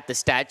at the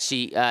stat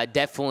sheet.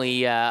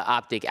 Definitely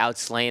Optic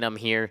outslaying them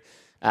here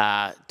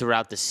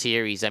throughout the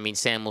series. I mean,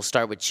 Sam, we'll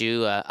start with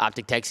you.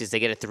 Optic Texas, they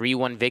get a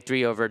 3-1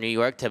 victory over New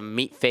York to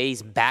meet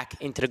Faze back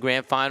into the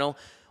grand final.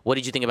 What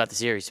did you think about the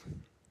series?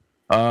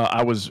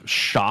 I was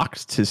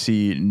shocked to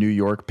see New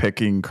York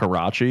picking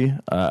Karachi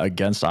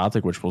against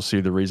Optic, which we'll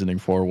see the reasoning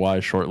for why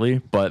shortly.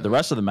 But the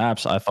rest of the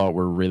maps I thought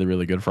were really,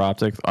 really good for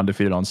Optic.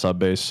 Undefeated on sub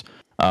base,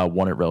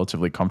 won it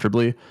relatively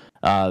comfortably.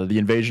 The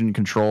invasion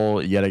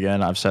control, yet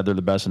again, I've said they're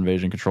the best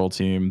invasion control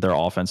team. Their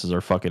offenses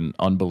are fucking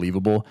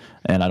unbelievable,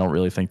 and I don't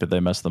really think that they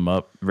mess them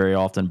up very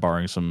often,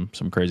 barring some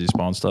crazy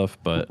spawn stuff.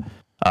 But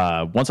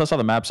once I saw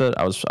the map set,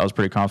 I was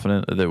pretty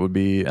confident that it would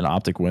be an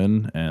Optic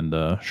win, and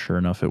sure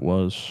enough, it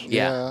was.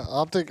 Yeah,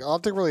 Optic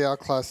really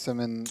outclassed them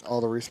in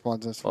all the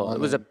respawns this one. Well, it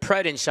was a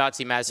Pred and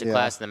Shotzi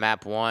masterclass in the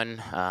map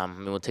 1. I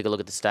mean, we'll take a look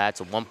at the stats.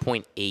 A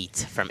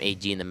 1.8 from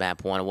AG in the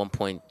map 1, a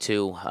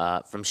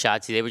 1.2 from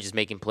Shotzi. They were just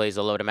making plays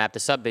all over the map. The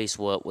sub base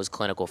was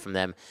clinical from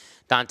them.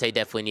 Dante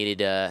definitely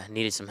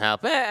needed some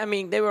help. I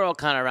mean, they were all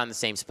kind of around the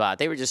same spot.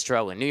 They were just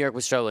struggling. New York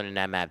was struggling in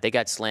that map. They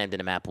got slammed in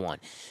the map 1.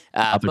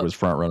 Optic was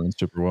front running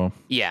super well.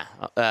 Yeah,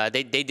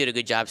 they did a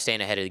good job staying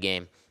ahead of the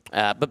game.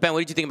 But Ben, what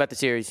did you think about the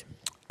series?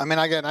 I mean,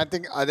 again, I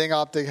think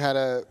Optic had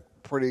a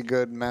pretty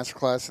good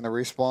masterclass in the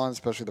respawn,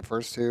 especially the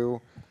first two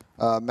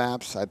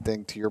maps. I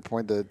think, to your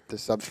point, the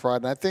subs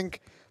fried. And I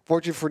think,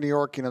 fortunately for New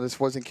York, this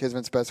wasn't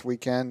Kismet's best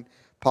weekend.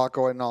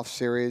 Paco had an off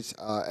series.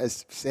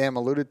 As Sam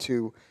alluded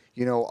to,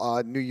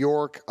 New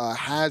York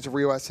has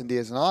Rio S&D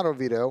as an auto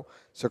veto,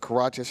 so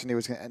Karachi S&D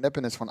was going to end up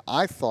in this one.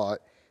 I thought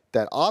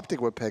that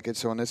Optic would pick it,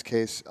 so in this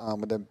case,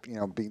 with them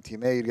being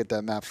Team A, you'd get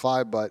that map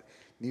 5, but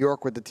New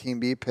York with the Team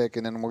B pick,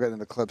 and then we'll get into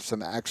the clips,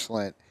 some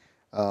excellent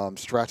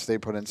strats they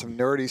put in, some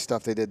nerdy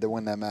stuff they did to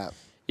win that map.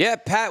 Yeah,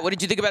 Pat, what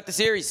did you think about the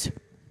series?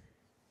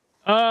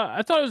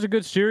 I thought it was a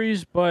good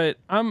series, but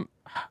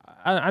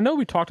I know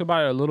we talked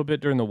about it a little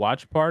bit during the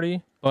watch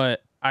party,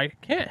 but I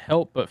can't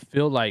help but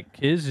feel like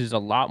Kiz is a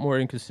lot more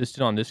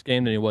inconsistent on this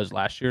game than he was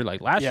last year.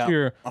 Like last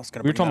year,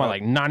 we were talking about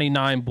like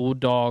 99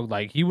 Bulldog.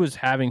 Like he was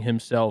having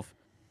himself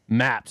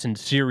maps and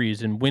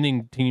series and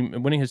winning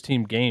his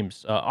team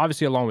games.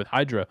 Obviously along with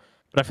Hydra,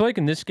 but I feel like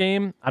in this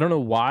game, I don't know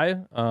why.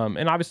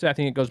 And obviously I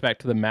think it goes back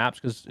to the maps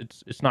because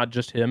it's not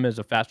just him as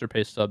a faster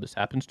paced sub this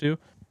happens to.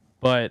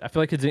 But I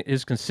feel like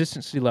his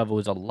consistency level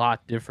is a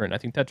lot different. I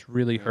think that's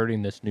really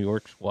hurting this New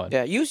York squad.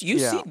 Yeah, you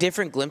see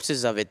different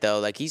glimpses of it though.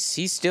 Like he's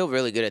still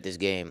really good at this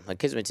game. Like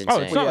Kismet's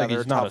insane. Oh, it's not like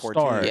he's not a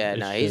star. Yeah,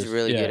 no, he's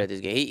really good at this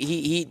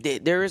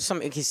game. There is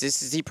some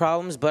inconsistency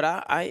problems, but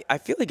I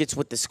feel like it's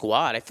with the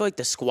squad. I feel like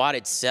the squad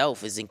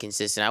itself is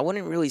inconsistent. I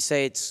wouldn't really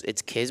say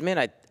it's Kismet.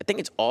 I think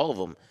it's all of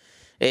them.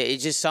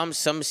 It's just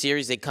some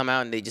series they come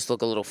out and they just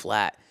look a little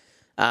flat.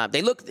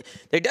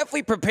 They're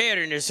definitely prepared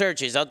in their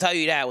searches. I'll tell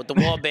you that with the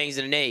wall bangs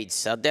and the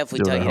nades. I'll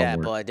definitely tell you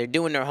that. But they're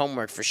doing their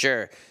homework for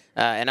sure.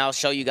 And I'll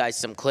show you guys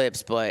some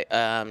clips. But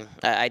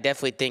I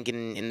definitely think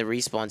in the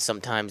respawn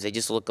sometimes they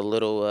just look a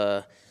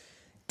little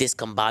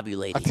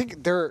discombobulated. I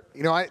think they're,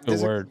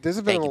 there's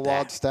a bit of a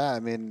wild stat. I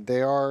mean,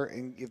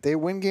 if they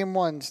win game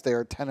ones, they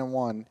are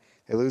 10-1.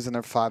 They lose and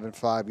they're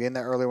 5-5. Getting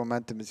that early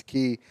momentum is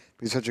key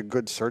because such a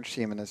good search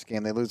team in this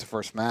game. They lose the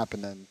first map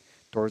and then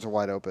doors are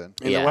wide open.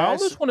 Yeah. I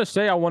almost want to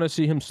say I want to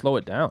see him slow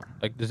it down.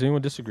 Like, does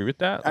anyone disagree with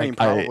that? I mean,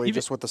 probably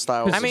just with the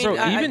style. I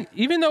mean,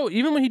 even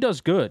when he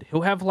does good,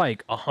 he'll have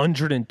like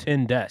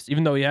 110 deaths.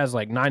 Even though he has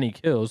like 90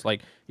 kills,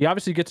 like he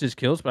obviously gets his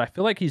kills, but I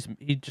feel like he's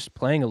just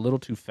playing a little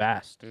too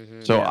fast.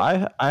 Mm-hmm. So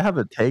yeah. I have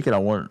a take, and I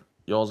want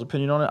y'all's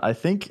opinion on it. I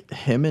think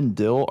him and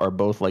Dill are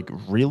both like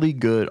really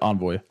good.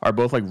 Envoy are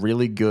both like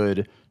really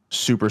good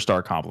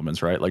superstar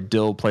compliments, right? Like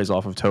Dill plays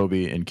off of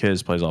Toby and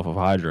Kiz plays off of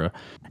Hydra.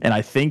 And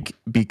I think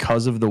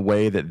because of the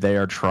way that they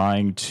are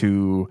trying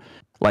to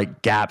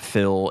like gap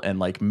fill and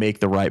like make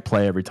the right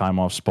play every time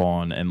off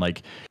spawn and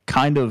like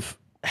kind of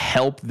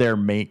help their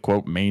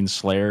main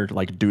Slayer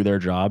like do their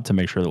job to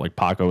make sure that like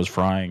Paco is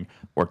frying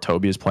or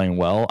Toby is playing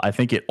well, I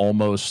think it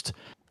almost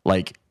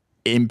like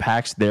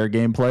impacts their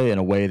gameplay in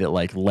a way that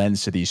like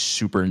lends to these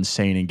super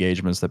insane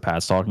engagements that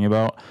Pat's talking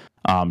about.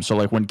 So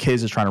like when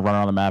Kiz is trying to run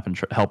around the map and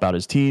help out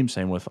his team,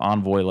 same with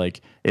Envoy,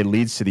 like it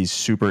leads to these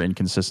super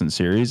inconsistent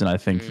series. And I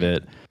think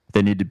that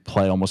they need to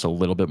play almost a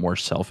little bit more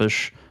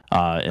selfish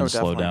and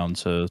slow down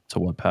to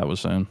what Pat was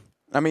saying.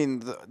 I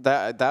mean,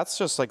 that's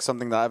just like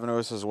something that I've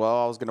noticed as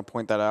well. I was going to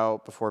point that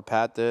out before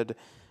Pat did,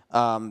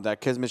 that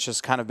Kismet's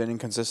just kind of been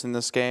inconsistent in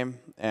this game.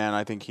 And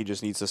I think he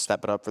just needs to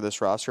step it up for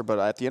this roster. But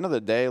at the end of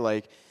the day,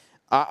 like,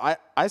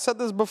 I said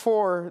this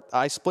before.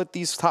 I split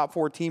these top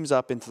 4 teams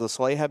up into the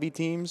Slay-heavy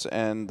teams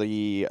and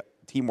the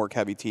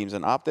teamwork-heavy teams.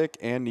 And Optic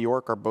and New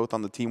York are both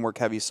on the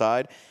teamwork-heavy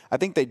side. I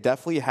think they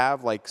definitely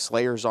have, like,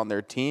 Slayers on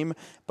their team.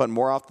 But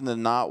more often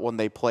than not, when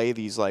they play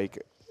these,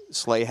 like,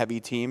 Slay heavy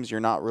teams, you're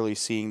not really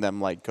seeing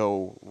them like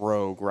go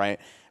rogue, right?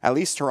 At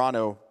least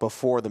Toronto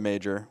before the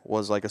major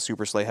was like a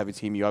super Slay heavy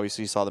team. You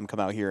obviously saw them come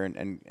out here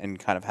and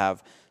kind of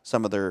have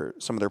some of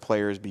their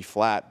players be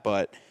flat,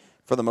 but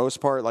for the most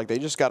part, like they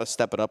just got to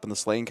step it up in the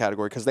slaying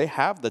category because they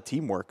have the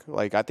teamwork.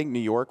 Like I think New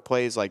York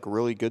plays like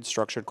really good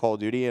structured Call of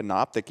Duty, and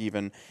Optic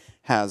even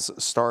has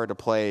started to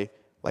play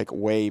like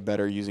way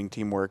better using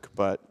teamwork.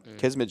 But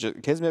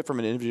Kismet from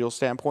an individual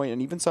standpoint,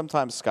 and even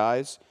sometimes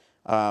Skies,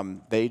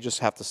 they just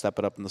have to step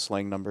it up in the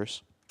slaying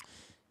numbers.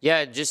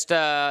 Yeah, just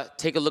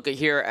take a look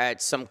here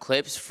at some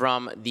clips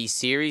from the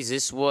series.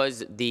 This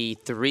was the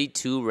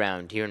 3-2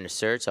 round here in the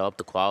search. I'll up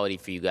the quality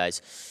for you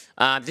guys.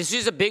 This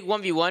is a big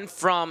 1v1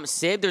 from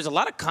Sib. There's a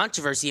lot of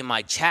controversy in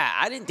my chat.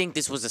 I didn't think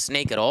this was a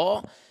snake at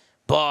all,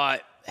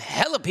 but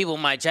hella people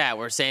in my chat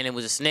were saying it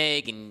was a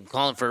snake and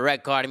calling for a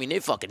red card. I mean,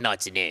 they're fucking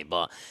nuts in it,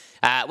 but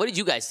what did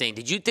you guys think?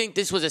 Did you think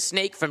this was a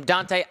snake from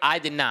Dante? I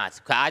did not.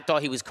 I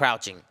thought he was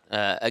crouching.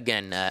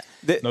 Again,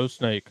 no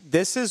snake.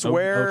 This is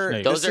where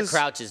snake. Those are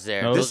crouches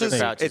there. No, Those are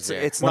crouches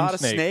there. It's not a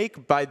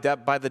snake by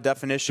the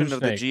definition of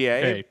the GA.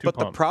 Okay, but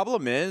the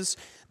problem is,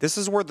 this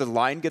is where the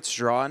line gets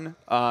drawn,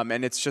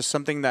 and it's just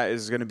something that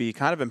is going to be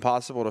kind of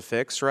impossible to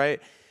fix,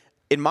 right?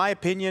 In my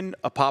opinion,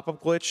 a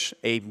pop-up glitch,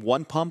 a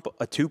 1 pump,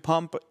 a 2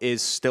 pump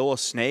is still a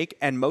snake,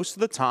 and most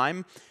of the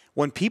time,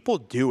 when people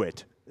do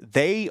it,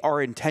 they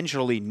are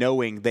intentionally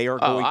knowing they are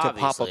going to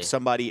pop up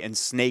somebody and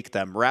snake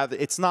them. Rather,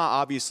 it's not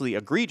obviously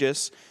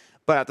egregious,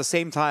 but at the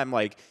same time,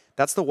 like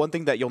that's the one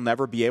thing that you'll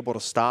never be able to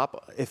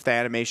stop if the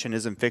animation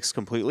isn't fixed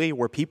completely,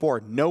 where people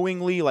are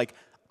knowingly like,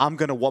 I'm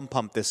going to 1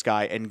 pump this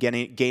guy and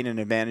gain an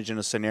advantage in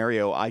a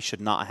scenario I should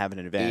not have an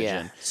advantage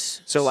in.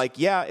 So like,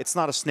 yeah, it's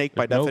not a snake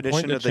by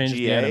definition of the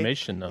GA. The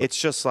animation, though. It's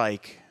just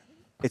like,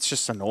 it's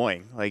just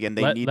annoying. Like, and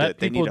they let need to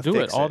fix it. Let people do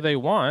it all they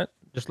want.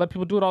 Just let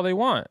people do it all they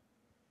want.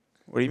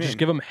 What do you mean? Just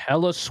give them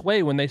hella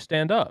sway when they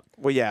stand up.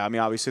 Well, yeah, I mean,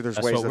 obviously there's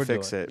ways to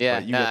fix it. Yeah,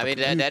 no, I mean,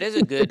 that is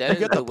a good, that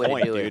is a good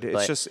way to do it.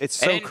 It's just, it's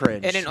so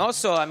cringe. And then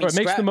also, I mean, it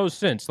makes the most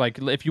sense. Like,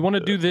 if you want to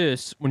do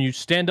this, when you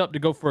stand up to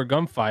go for a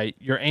gunfight,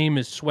 your aim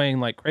is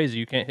swaying like crazy.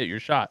 You can't hit your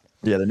shot.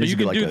 Yeah, there needs so to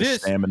be like do a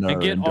this stamina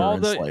and get all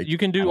the, like, you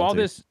can do all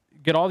this,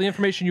 get all the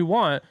information you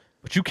want,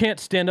 but you can't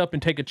stand up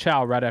and take a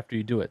chow right after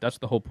you do it. That's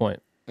the whole point.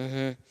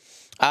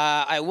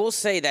 I will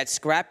say that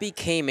Scrappy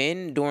came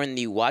in during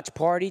the watch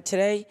party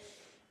today,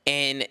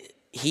 and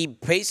he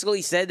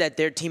basically said that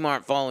their team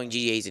aren't following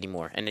GAs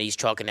anymore, and he's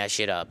chalking that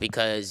shit up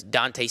because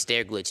Dante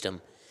stair glitched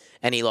him,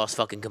 and he lost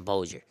fucking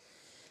composure.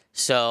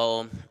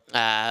 So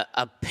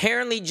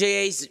apparently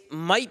GAs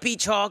might be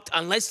chalked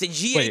unless the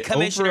GA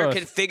commissioner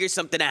can figure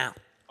something out.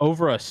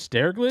 Over a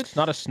stair glitch,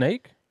 not a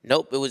snake?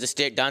 Nope, it was a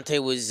stair. Dante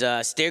was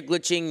stair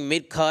glitching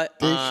mid cut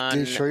on.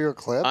 Did he show you a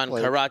clip on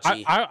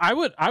Karachi? I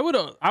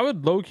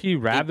would low key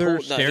rather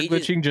stair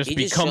glitching just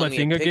become a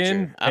thing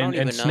again,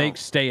 and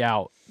snakes stay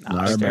out. No,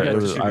 I remember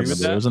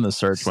it was in the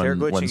search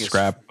when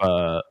Scrap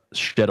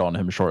shit on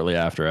him shortly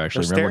after.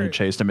 Actually, remember when he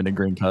chased him into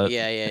green cut?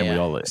 Yeah. And we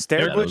all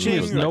stair glitching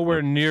is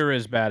nowhere near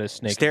as bad as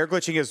snaking. Stair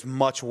glitching is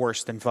much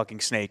worse than fucking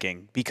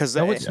snaking because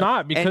no, it's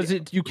not because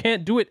you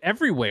can't do it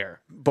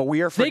everywhere. But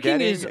we are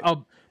forgetting. Snaking is a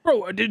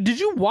bro. Did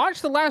you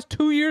watch the last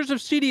 2 years of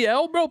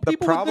CDL, bro?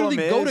 People would literally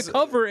go to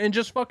cover and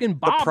just fucking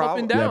bob up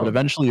and down. Yeah, but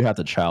eventually you have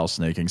to chow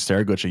snaking.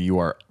 Stair glitching, you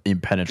are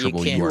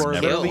impenetrable. You are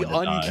never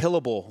literally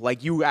unkillable.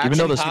 Like you actually, even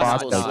though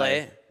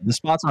the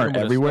spots aren't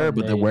everywhere,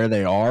 but where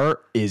they are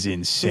is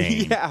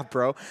insane. Yeah,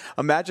 bro.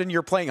 Imagine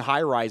you're playing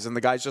high rise and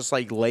the guy's just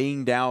like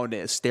laying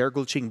down stair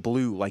glitching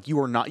blue. Like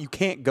you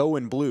can't go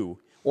in blue.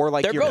 Or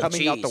like you're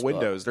coming out the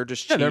windows. They're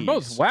just cheese. They're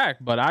both whack,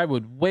 but I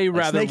would way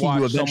rather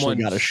watch someone.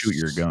 You got to shoot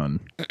your gun.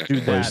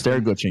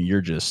 Stair glitching, you're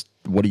just,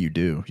 what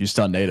do? You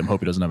stun nade him, hope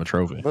he doesn't have a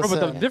trophy. Bro,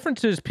 but the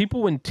difference is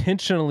people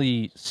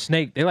intentionally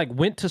snake. They like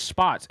went to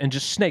spots and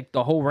just snaked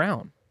the whole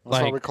round.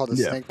 That's why we call the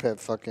snake pit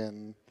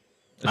fucking.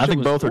 I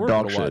think both are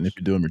dog shit, and if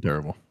you do them, you're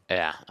terrible.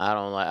 Yeah,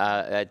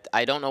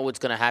 I don't know what's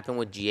gonna happen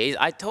with GAs.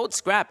 I told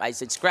Scrap, I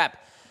said,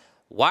 Scrap,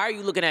 why are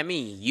you looking at me?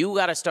 You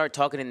got to start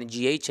talking in the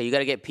GA chat. You got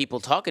to get people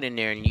talking in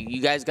there. And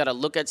you guys got to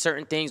look at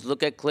certain things,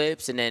 look at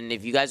clips. And then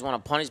if you guys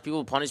want to punish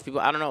people.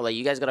 I don't know. Like,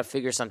 you guys got to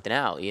figure something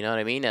out. You know what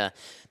I mean?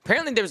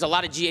 Apparently, there was a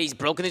lot of GAs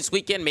broken this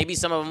weekend. Maybe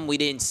some of them we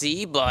didn't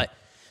see. But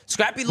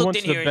Scrappy looked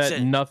in here and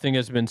said nothing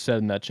has been said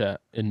in that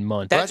chat in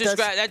months. That's what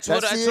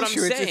I'm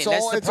saying.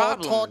 That's the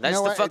problem. That's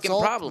the fucking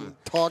problem.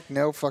 Talk,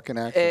 no fucking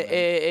action.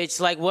 It's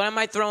like, what am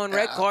I throwing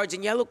red cards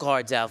and yellow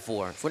cards out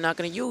for if we're not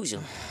going to use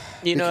them?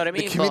 You know what I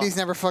mean? The committee's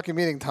never fucking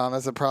meeting, Tom.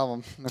 That's the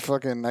problem. They're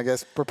fucking, I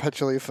guess,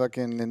 perpetually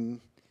fucking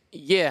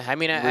Yeah, I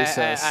mean,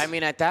 I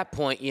mean, at that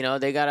point, you know,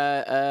 they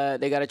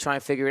gotta try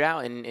and figure it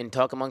out and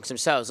talk amongst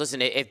themselves.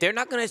 Listen, if they're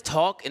not gonna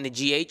talk in the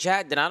GA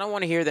chat, then I don't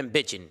want to hear them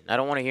bitching. I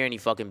don't want to hear any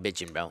fucking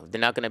bitching, bro. If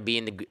they're not gonna be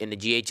in the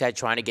GA chat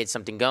trying to get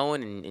something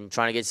going and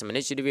trying to get some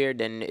initiative here,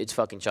 then it's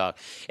fucking chalk.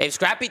 If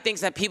Scrappy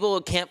thinks that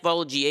people can't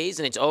follow GAs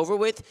and it's over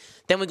with,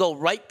 then we go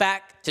right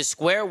back to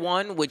square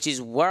one, which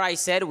is where I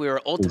said we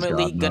were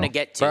ultimately gonna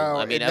get to. Bro,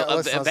 I mean,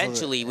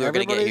 eventually we were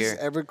gonna get here.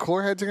 Every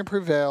core heads are gonna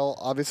prevail.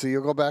 Obviously,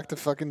 you'll go back to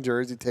fucking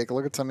Jersey. take a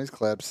look at some of these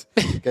clips.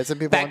 Get some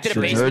people Back on to the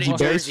stream. basement in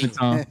Jersey.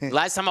 Jersey.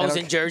 Last time I was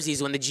in Jersey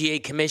is when the GA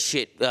commit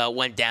shit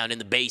went down in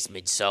the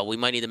basement. So we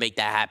might need to make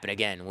that happen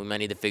again. We might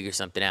need to figure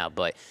something out.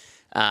 But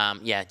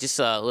yeah, just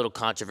a little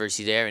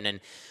controversy there. And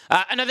then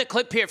another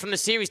clip here from the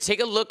series.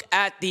 Take a look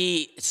at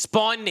the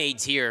spawn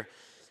nades here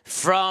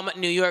from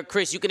New York.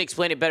 Chris, you can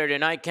explain it better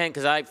than I can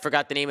because I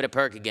forgot the name of the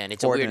perk again.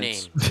 It's a weird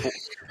name.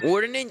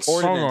 Ordnance?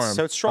 Strong arm.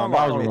 So it's strong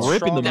I arm. was It's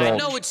ripping strong the arm. I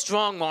know it's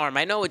strong arm.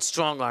 I know it's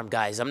strong arm,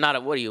 guys. I'm not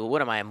a,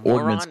 what am I, a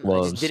moron? Ordnance I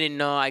gloves. just didn't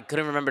know. I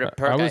couldn't remember the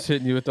perk. I was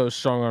hitting you with those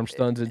strong arm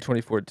stuns in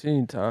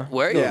 2014, Tom.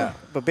 Where? Yeah,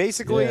 but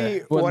basically Yeah.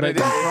 what Wasn't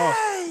it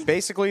letting is,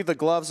 basically the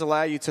gloves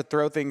allow you to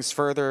throw things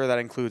further. That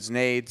includes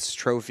nades,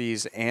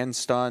 trophies, and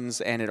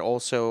stuns, and it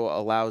also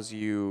allows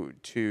you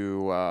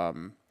to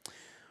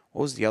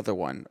what was the other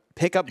one?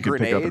 Pick up You can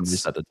pick up and grenades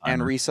reset the timer.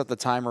 and reset the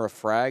timer of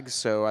frags.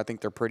 So I think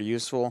they're pretty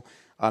useful.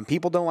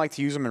 People don't like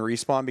to use them in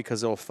respawn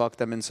because it'll fuck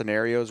them in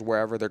scenarios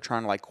wherever they're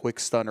trying to like quick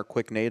stun or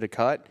quick nade a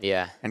cut.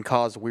 Yeah. And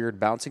cause weird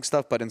bouncing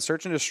stuff. But in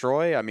Search and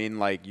Destroy, I mean,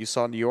 like you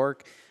saw in New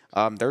York,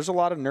 there's a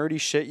lot of nerdy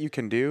shit you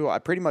can do. I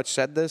pretty much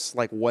said this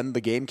like when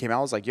the game came out.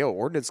 I was like, yo,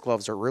 Ordnance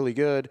gloves are really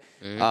good.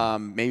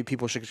 Maybe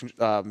people should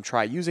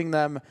try using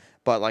them.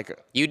 But like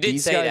You did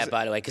these say guys, that,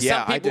 by the way, because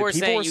yeah, some people were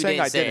saying you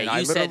didn't I say didn't. it. I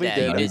You said literally that.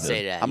 did. You did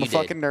say that. I'm You a did.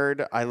 fucking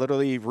nerd. I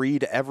literally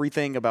read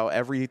everything about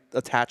every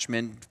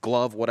attachment,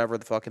 glove, whatever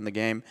the fuck in the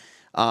game.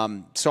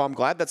 So I'm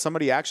glad that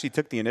somebody actually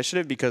took the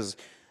initiative because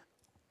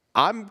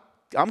I'm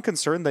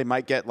concerned they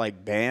might get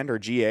like banned or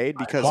GA'd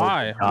because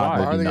Why? God,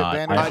 Why? Are they not.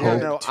 banned? I I don't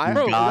hope know. to I'm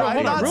Bro, God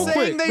hold they I'm on, not real don't.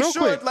 saying quick, they real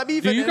should. quick. Let me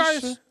Do you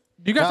finish. guys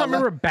not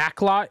remember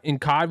Backlot in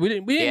COD? We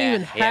didn't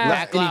even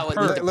have any Backlot with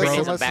perks, the bro.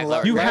 prisons Listen, of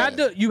Backlot. You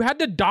Right. had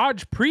to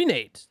dodge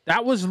pre-nades.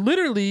 That was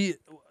literally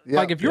Yeah.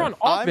 like if you're on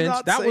I'm offense,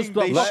 not that was saying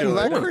the they fucking should.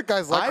 Let point. Chris-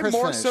 guys, let I'm Chris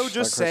more finish. so Let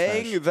just Chris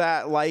saying finish.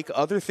 that like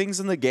other things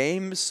in the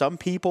game, some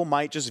people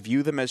might just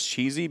view them as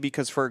cheesy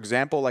because, for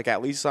example, like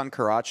at least on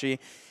Karachi,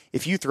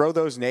 if you throw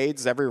those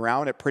nades every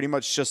round, it pretty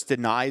much just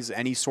denies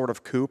any sort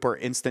of coup or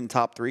instant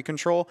top 3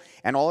 control.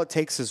 And all it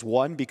takes is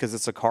one because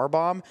it's a car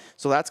bomb.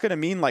 So that's going to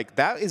mean like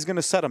that is going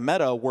to set a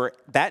meta where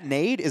that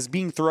nade is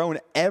being thrown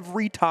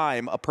every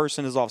time a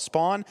person is off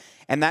spawn.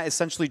 And that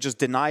essentially just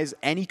denies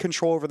any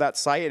control over that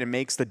site and it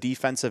makes the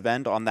defensive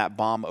end on that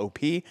bomb OP.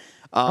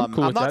 I'm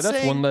cool with that.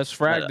 That's one less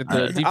frag that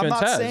the defense I'm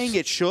not has. saying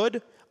it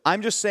should.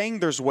 I'm just saying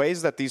there's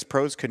ways that these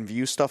pros can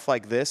view stuff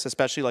like this,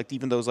 especially like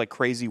even those like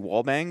crazy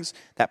wall bangs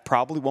that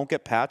probably won't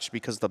get patched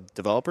because the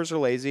developers are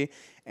lazy.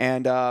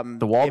 And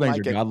The wall bangs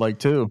are godlike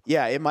too.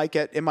 yeah, it might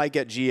get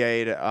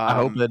GA'd. I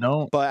hope they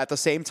don't. But at the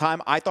same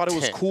time, I thought it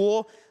was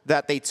cool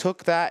that they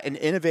took that and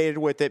innovated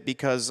with it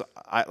because,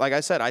 like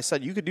I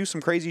said you could do some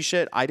crazy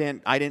shit.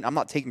 I'm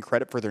not taking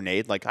credit for their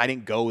nade. Like I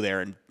didn't go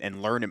there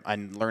and learn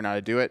how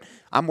to do it.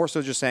 I'm more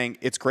so just saying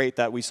it's great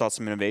that we saw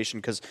some innovation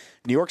because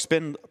New York's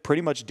been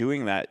pretty much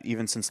doing that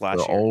even since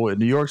last year.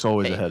 New York's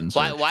always ahead in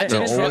search. Watching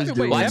They're always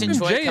doing watching FMJ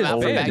Troy come is out from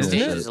banned,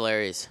 backstage isn't it? is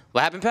hilarious.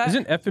 What happened, Pat?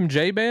 Isn't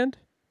FMJ banned?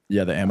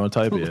 Yeah, the ammo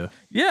type. Yeah.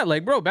 Yeah,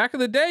 like bro, back in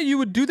the day, you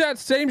would do that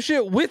same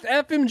shit with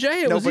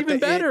FMJ. It was even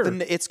better.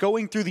 It's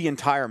going through the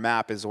entire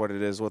map is what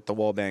it is with the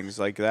wall bangs.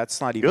 Like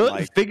that's not even Good.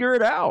 like Figure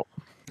it out.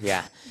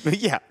 Yeah.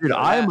 yeah. Dude,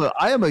 I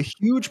am a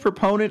huge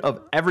proponent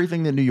of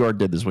everything that New York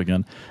did this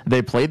weekend.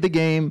 They played the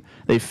game,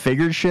 they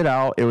figured shit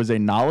out. It was a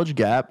knowledge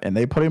gap, and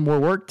they put in more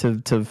work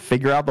to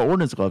figure out the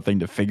ordnance glove thing,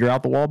 to figure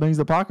out the wall bangs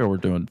that Paco were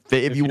doing.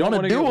 If you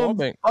want to do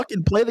them,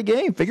 fucking play the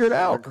game, figure it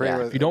out.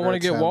 If you don't want to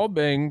get wall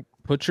bang,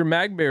 put your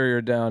mag barrier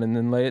down and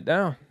then lay it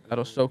down.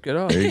 That'll soak it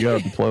up. There you go,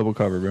 deployable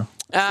cover, bro.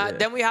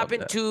 Then we hop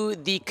into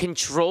the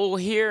control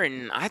here,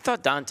 and I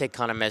thought Dante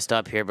kind of messed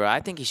up here, bro.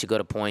 I think he should go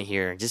to point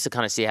here just to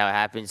kind of see how it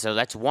happens. So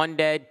that's 1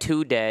 dead,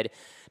 2 dead.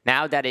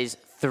 Now that is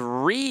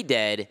 3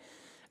 dead.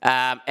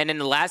 And then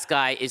the last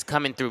guy is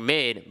coming through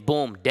mid.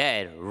 Boom,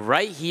 dead.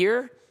 Right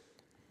here,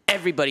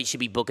 everybody should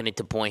be booking it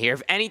to point here.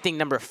 If anything,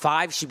 number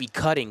 5 should be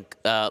cutting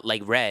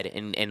like red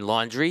in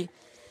laundry.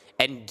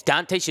 And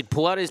Dante should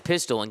pull out his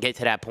pistol and get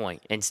to that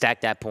point and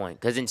stack that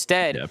point. Because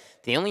instead,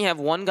 they only have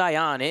 1 guy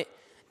on it.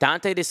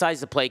 Dante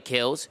decides to play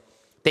kills.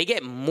 They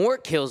get more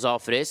kills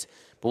off of this.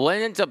 But what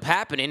ends up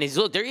happening is,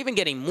 look, they're even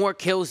getting more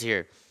kills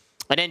here.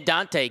 And then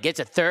Dante gets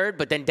a 3rd,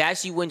 but then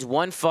Dashi wins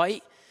 1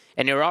 fight.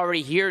 And they're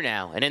already here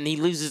now. And then he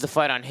loses the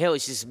fight on Hill.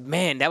 It's just,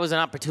 man, that was an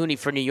opportunity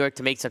for New York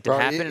to make something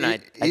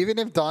happen. Even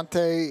if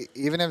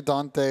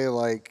Dante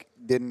like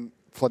didn't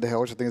flood the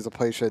hill, which I think is the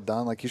play he should have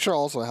done, like he should have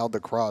also held the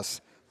cross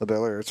a bit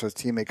earlier. So his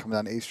teammate coming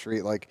down 8th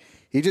Street, like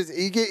he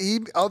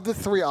of the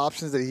 3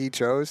 options that he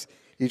chose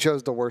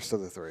the worst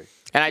of the 3.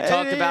 And I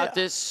talked about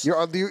this.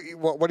 What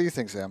do you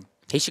think, Sam?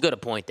 He should go to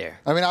point there.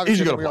 I mean,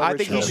 obviously, I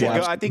think he should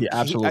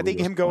go. I think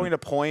him going to to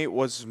point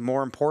was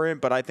more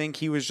important, but I think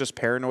he was just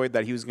paranoid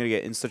that he was going to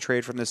get insta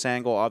trade from this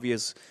angle.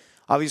 Obviously,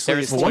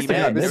 his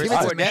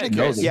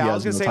teammate. Yeah, I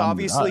was going to say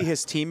obviously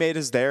his teammate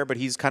is there, but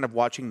he's kind of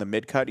watching the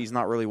mid cut. He's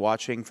not really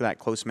watching for that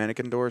close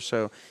mannequin door.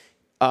 So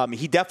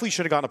he definitely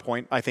should have gone to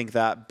point. I think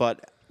that,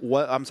 but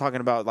what I'm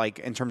talking about, like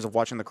in terms of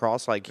watching the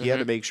cross, like he had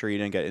to make sure he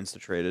didn't get insta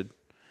traded.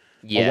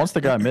 Yeah. Well, once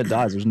the guy mid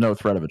dies, there's no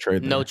threat of a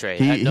trade. No there.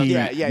 trade.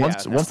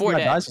 Once the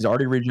guy dies, he's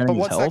already regenerating But his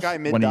once health. that guy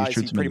mid when dies, he he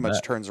shoots pretty him in the much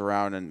back. turns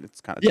around and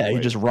it's kind of Yeah, he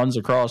just runs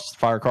across,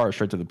 fire car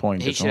straight to the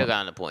point. He should have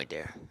gotten the point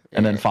there.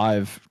 And then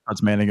 5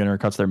 cuts Mannigan or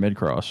cuts their mid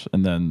cross,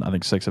 and then I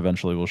think 6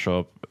 eventually will show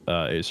up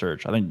a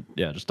search. I think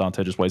just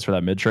Dante just waits for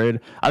that mid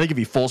trade. I think if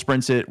he full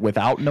sprints it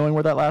without knowing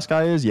where that last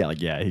guy is, he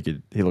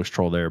looks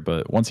troll there.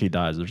 But once he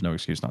dies, there's no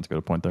excuse not to go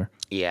to point there.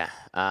 Yeah,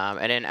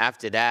 and then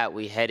after that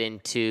we head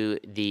into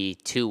the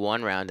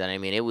 2-1 round, and I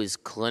mean it was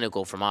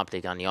clinical from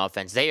Optic on the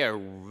offense. They are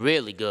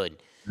really good.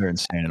 They're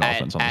insane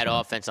at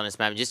offense on this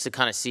map. Just to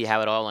kind of see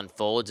how it all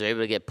unfolds, they're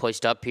able to get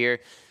pushed up here.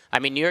 I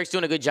mean, New York's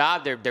doing a good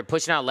job. They're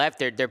pushing out left.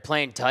 They're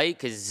playing tight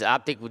because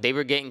Optic, they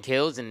were getting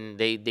kills, and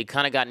they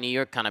kind of got New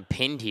York kind of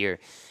pinned here.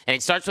 And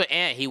it starts with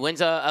Ant. He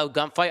wins a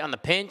gunfight on the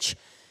pinch.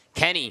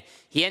 Kenny,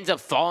 he ends up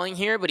falling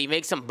here, but he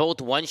makes them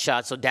both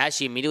one-shots, so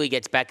Dashi immediately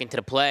gets back into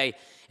the play.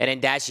 And then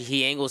Dashi,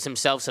 he angles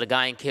himself so the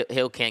guy in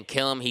Hill can't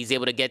kill him. He's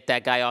able to get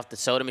that guy off the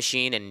soda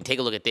machine. And take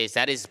a look at this.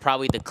 That is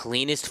probably the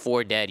cleanest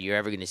 4 dead you're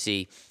ever going to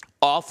see.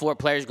 All 4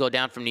 players go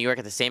down from New York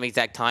at the same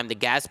exact time. The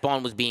gas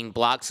spawn was being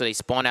blocked, so they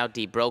spawn out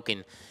deep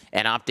broken.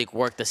 And Optic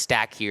worked the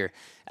stack here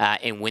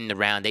and win the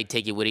round. They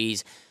take it with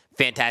ease.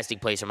 Fantastic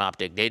plays from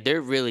Optic.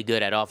 They're really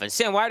good at offense.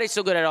 Sam, why are they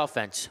so good at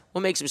offense?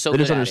 What makes them so good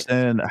at it? They just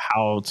understand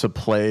how to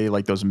play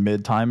like those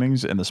mid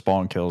timings and the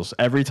spawn kills.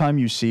 Every time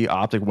you see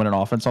Optic win an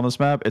offense on this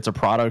map, it's a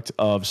product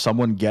of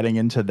someone getting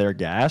into their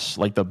gas,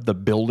 like the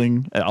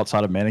building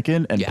outside of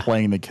Mannequin, and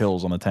playing the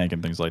kills on the tank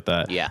and things like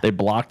that. Yeah. They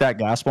block that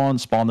gas spawn,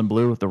 spawn them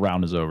blue, the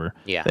round is over.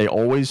 Yeah. They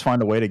always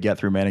find a way to get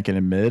through Mannequin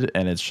and mid,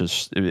 and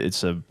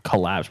it's a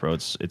collapse, bro.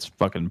 It's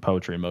fucking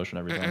poetry in motion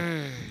every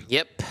time.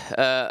 Yep,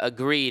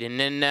 agreed. And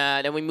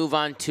then we move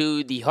on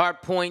to the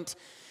hard point.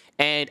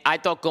 And I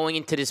thought going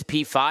into this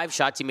P5,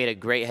 Shotzi made a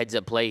great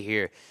heads-up play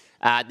here.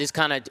 This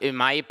kind of, in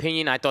my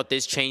opinion, I thought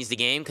this changed the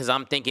game because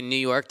I'm thinking New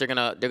York, they're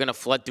gonna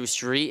flood through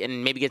street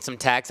and maybe get some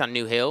tax on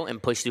New Hill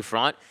and push through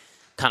front,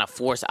 kind of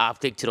force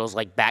Optic to those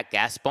like back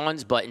gas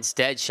spawns. But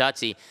instead,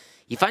 Shotzi,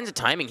 he finds a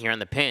timing here on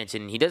the pinch,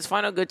 and he does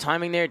find a good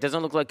timing there. It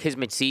doesn't look like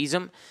Kismet sees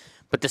him.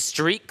 But the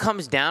streak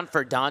comes down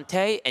for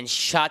Dante, and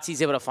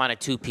Shotzi's able to find a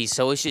 2-piece.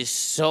 So it's just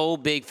so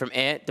big from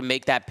Ant to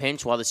make that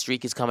pinch while the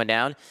streak is coming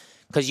down.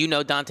 Because you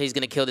know Dante's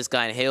going to kill this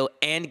guy in Hill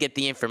and get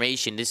the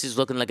information. This is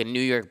looking like a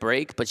New York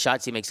break, but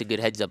Shotzi makes a good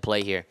heads-up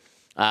play here.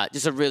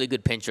 Just a really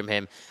good pinch from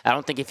him. I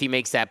don't think if he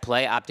makes that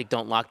play, Optic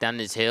don't lock down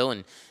this Hill,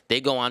 and they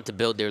go on to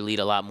build their lead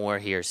a lot more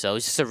here. So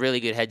it's just a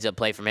really good heads-up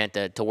play from Ant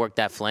to work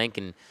that flank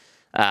and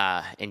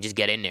just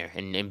get in there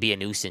and be a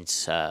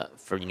nuisance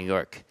for New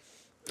York.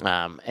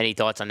 Any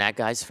thoughts on that,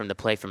 guys, from the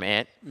play from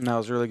Ant? No, it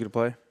was a really good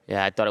play.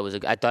 Yeah, I thought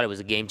it was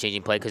a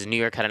game-changing play because New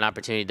York had an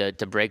opportunity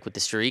to break with the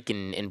streak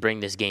and bring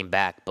this game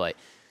back. But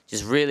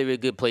just really, really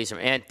good plays from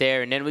Ant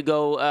there. And then we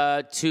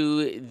go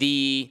to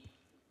the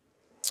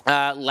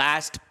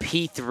last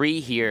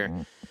P3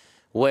 here,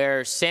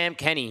 where Sam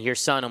Kenny, your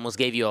son, almost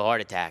gave you a heart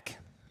attack.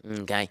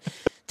 Okay,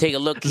 take a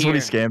look This here.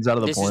 is when he scams out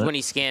of the point? This is when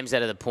he scams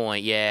out of the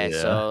point. Yeah.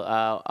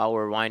 So I'll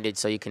rewind it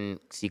so you can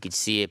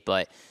see it,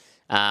 but.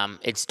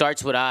 It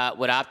starts with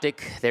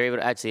Optic. They're able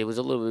to, actually, it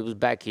was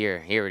back here.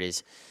 Here it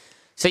is.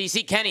 So you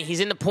see Kenny,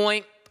 he's in the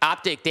point.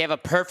 Optic, they have a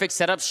perfect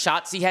setup.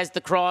 Shotzi has the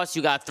cross.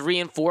 You got 3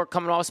 and 4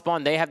 coming off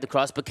spawn. They have the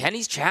cross, but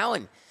Kenny's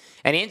chowing,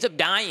 and he ends up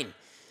dying.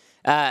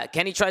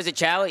 Kenny tries to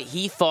chow it.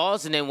 He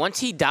falls, and then once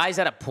he dies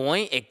at a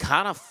point, it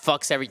kind of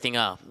fucks everything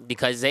up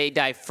because they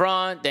die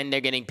front, then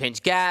they're getting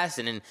pinch gas,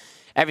 and then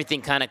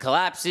everything kind of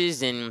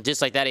collapses, and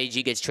just like that,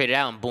 AG gets traded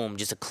out, and boom,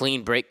 just a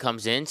clean break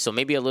comes in. So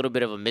maybe a little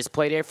bit of a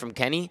misplay there from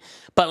Kenny.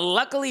 But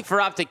luckily for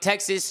Optic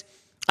Texas,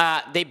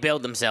 they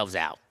bailed themselves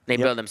out. They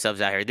bailed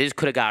themselves out here. This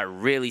could have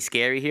got really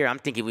scary here. I'm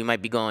thinking we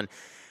might be going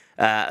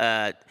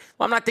well,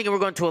 I'm not thinking we're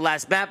going to a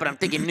last map, but I'm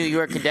thinking New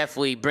York can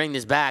definitely bring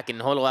this back and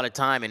hold a lot of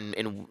time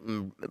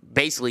and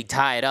basically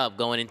tie it up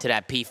going into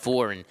that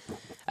P4.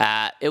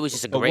 And it was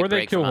just a great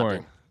break from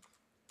Optic.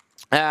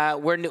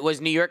 Where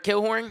was New York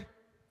Killhorn?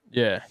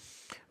 Yeah.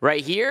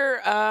 Right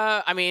here,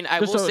 I mean,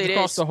 I will say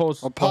this. Across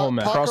the whole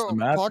map. Across the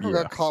map, Paco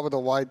got caught with a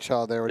wide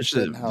child there, which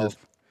didn't help.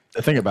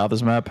 The thing about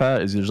this map,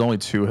 Pat, is there's only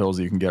 2 hills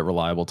that you can get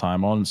reliable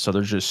time on. So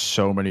there's just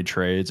so many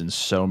trades and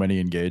so many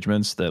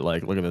engagements that,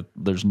 like, look at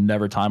there's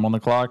never time on the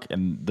clock.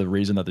 And the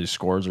reason that these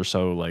scores are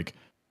so, like,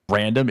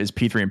 random is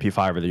P3 and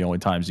P5 are the only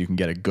times you can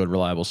get a good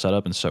reliable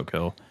setup and so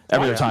kill.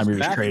 Every other time you're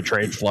just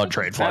trade, flood.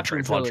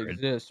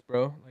 Exists,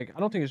 bro. Like, I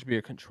don't think it should be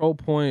a control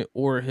point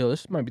or a hill.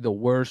 This might be the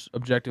worst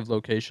objective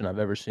location I've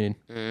ever seen.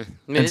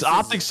 It's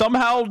Optic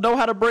somehow know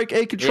how to break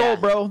a control,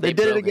 bro. They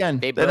did it again.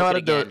 They know how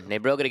to do it. They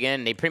broke it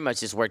again. They pretty much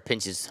just worked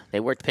pinches.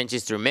 They worked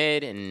pinches through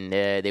mid, and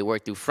they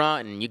worked through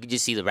front, and you could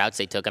just see the routes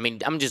they took. I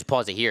mean, I'm just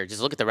pause it here.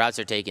 Just look at the routes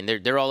they're taking.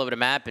 They're all over the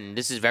map, and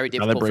this is very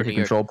difficult for New York. They break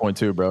a control point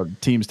too, bro.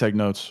 Teams take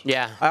notes.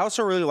 Yeah. I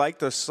also really like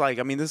this. Like,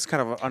 I mean, this is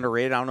kind of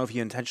underrated. I don't know if he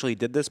intentionally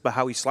did this, but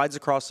how he slides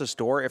across this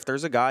door. If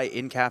there's a guy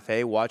in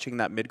cafe watching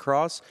that mid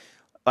cross,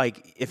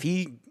 like if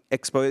he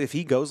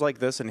goes like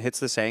this and hits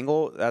this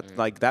angle, that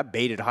like that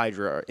baited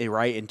Hydra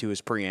right into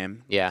his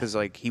pre-aim. Yeah, because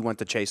like he went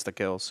to chase the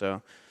kill.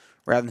 So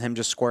rather than him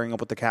just squaring up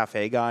with the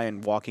cafe guy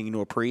and walking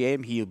into a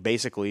pregame, he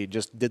basically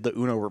just did the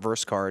Uno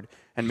reverse card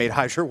and made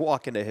Hydra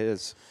walk into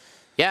his.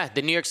 Yeah,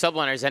 the New York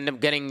Subliners ended up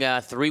getting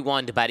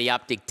 3-1 by the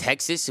Optic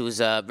Texas. It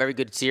was a very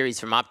good series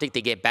from Optic.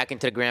 They get back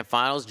into the grand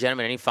finals.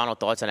 Gentlemen, any final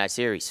thoughts on that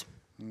series?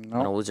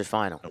 No. No loser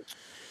final.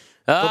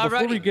 But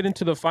before we get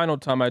into the final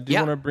time, I do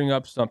want to bring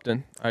up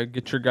something. I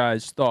get your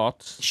guys'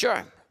 thoughts.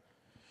 Sure.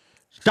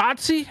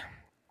 Shotzzy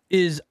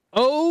is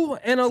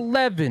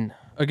 0-11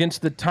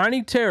 against the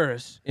Tiny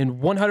Terrorists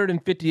in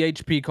 150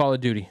 HP Call of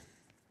Duty.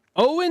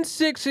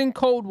 0-6 in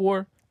Cold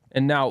War,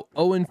 and now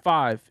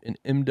 0-5 in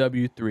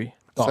MW3.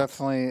 It's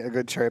definitely a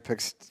good cherry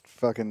pick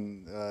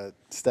fucking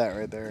stat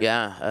right there.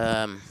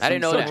 Yeah, I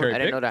didn't know that. I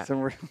didn't know that.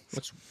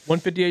 What's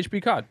 150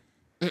 HP COD?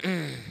 We've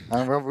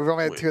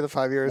only had 2 of the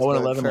 5 years.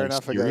 0-11 fair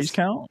enough, I guess.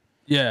 count?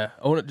 Yeah,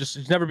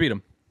 he's never beat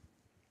him.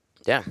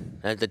 Yeah,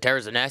 the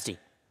Terrors are nasty.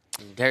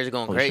 The Terrors are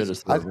going crazy.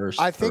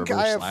 I think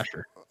I have.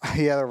 Slasher.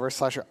 Yeah, the reverse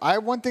slasher. I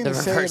have one thing to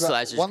say about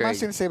last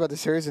thing to say about the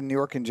series in New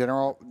York in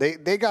general.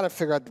 They got to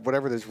figure out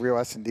whatever this real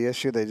S&D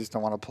issue. They just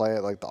don't want to play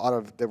it. Like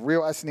the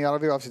real S&D auto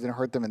view obviously didn't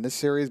hurt them in this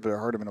series, but it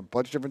hurt them in a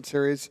bunch of different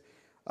series.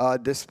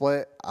 This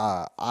split,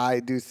 I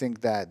do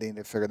think that they need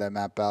to figure that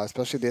map out,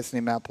 especially if the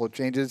S&D map pool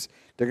changes.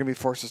 They're gonna be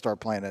forced to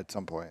start playing it at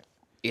some point.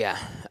 Yeah.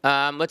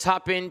 Let's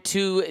hop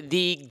into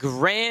the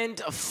grand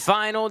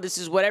final. This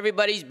is what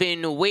everybody's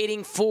been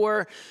waiting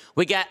for.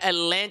 We got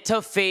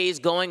Atlanta Faze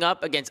going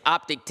up against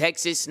Optic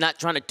Texas. Not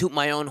trying to toot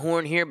my own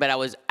horn here, but I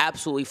was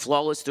absolutely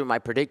flawless through my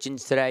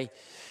predictions today,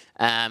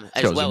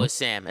 as well as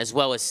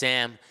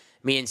Sam.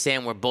 Me and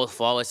Sam were both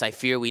flawless. I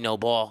fear we know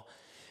ball.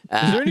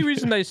 Is there any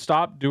reason they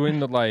stopped doing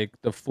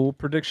the full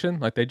prediction?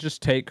 Like they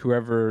just take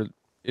whoever.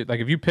 Like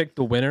if you pick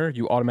the winner,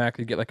 you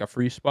automatically get like a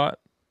free spot.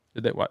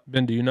 Did they? What?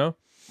 Ben, do you know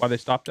why they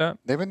stopped that?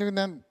 They've been doing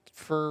that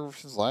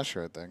since last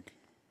year, I think.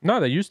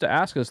 No, they used to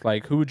ask us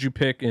like, who would you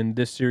pick in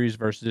this series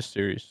versus this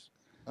series?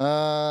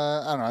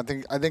 I don't know.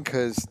 I think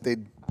because they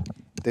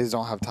just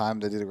don't have time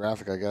to do the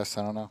graphic. I guess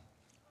I don't know.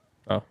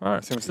 Oh, all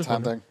right. Seems it's a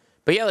time thing.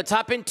 But yeah, let's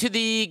hop into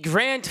the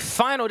grand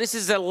final. This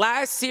is the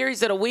last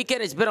series of the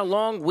weekend. It's been a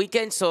long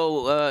weekend,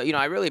 so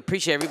I really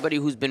appreciate everybody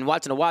who's been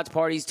watching the watch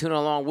parties, tuning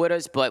along with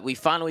us. But we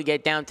finally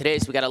get down to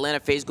this. We got Atlanta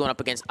Faze going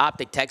up against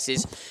Optic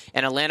Texas,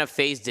 and Atlanta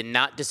Faze did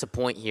not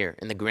disappoint here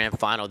in the grand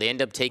final. They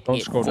end up taking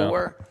it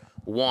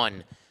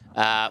 4-1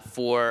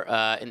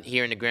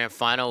 here in the grand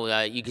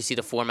final. You can see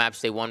the 4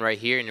 maps they won right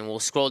here, and then well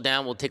scroll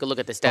down. We'll take a look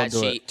at the stat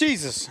sheet.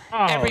 Jesus.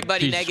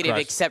 Everybody Jesus negative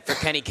Christ. except for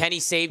Kenny.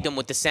 Kenny saved him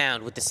with the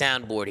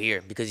soundboard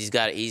here because he's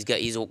got a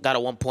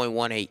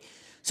 1.18.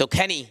 So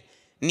Kenny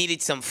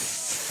needed some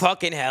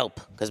fucking help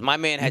because my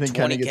man had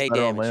 20K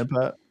damage.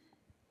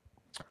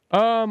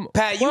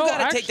 Pat, you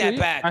gotta take that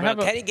back, bro.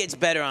 Kenny gets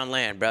better on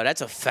land, bro.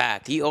 That's a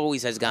fact. He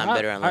always has gotten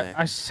better on land.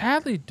 I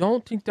sadly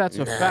don't think that's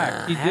a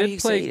fact. He did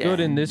play good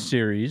in this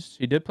series.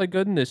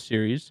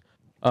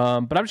 But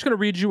I'm just gonna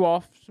read you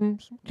off some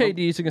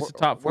KDs against the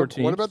top 4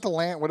 teams. What about the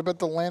land? What about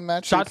the land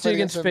match? Shotzzy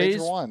against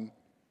Faze. I'm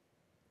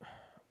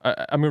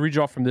gonna read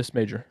you off from this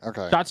major.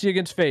 Okay. Shotzzy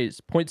against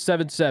Faze,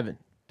 0.77.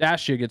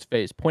 Dashi against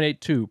Faze,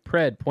 0.82.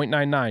 Pred,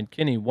 0.99.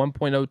 Kenny,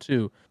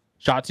 1.02.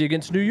 Shotzzy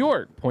against New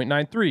York,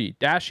 0.93.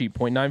 Dashi,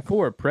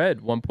 0.94.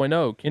 Pred,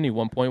 1.0. Kenny,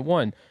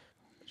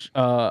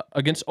 1.1.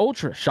 Against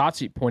Ultra,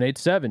 Shotzzy,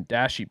 0.87.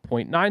 Dashi,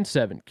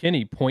 0.97.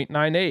 Kenny,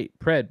 0.98.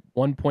 Pred,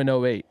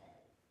 1.08.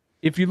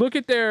 If you look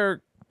at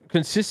their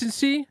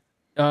consistency,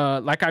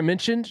 like I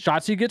mentioned,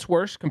 Shotzzy gets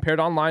worse compared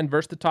online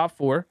versus the top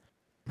 4.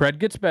 Pred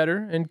gets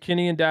better, and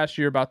Kenny and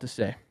Dashi are about the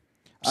same.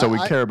 So we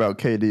care about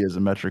KD as a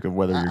metric of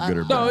whether you're good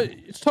or bad. No,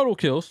 it's total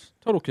kills.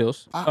 Total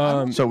kills.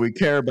 So we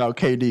care about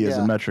KD as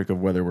a metric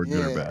of whether we're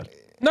good or bad.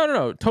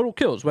 No. Total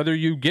kills. Whether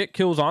you get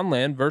kills on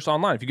land versus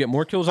online. If you get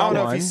more kills online, I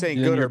don't know if he's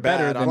saying then good you're or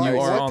bad. better than you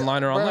are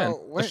online or on land.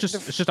 It's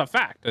just a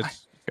fact.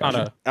 It's not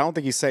a. I don't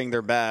think he's saying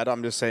they're bad.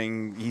 I'm just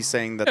saying he's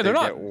saying that they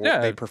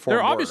perform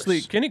They're worse.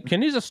 obviously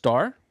Kenny's a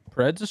star.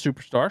 Pred's a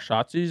superstar.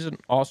 Shotzi's an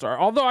all-star.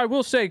 Although I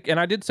will say, and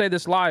I did say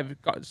this live,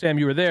 Sam,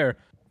 you were there.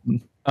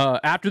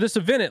 After this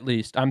event, at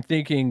least, I'm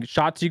thinking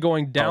Shotzzy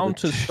going down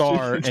to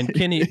star and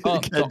Kenny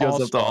up to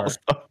all-star.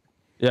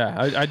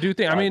 Yeah, I do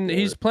think. I mean,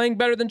 he's playing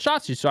better than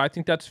Shotzzy, so I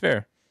think that's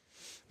fair.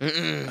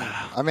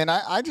 I mean,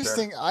 I just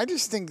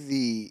think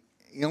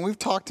we've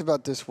talked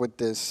about this with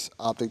this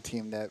Optic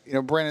team that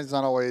Brandon's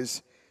not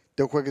always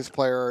the quickest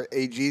player,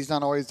 AG's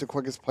not always the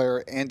quickest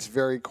player, Ant's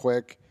very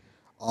quick,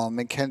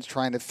 and Ken's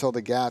trying to fill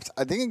the gaps.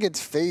 I think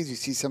against FaZe, you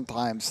see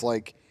sometimes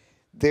like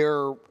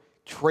their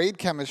trade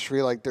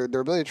chemistry, like their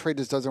ability to trade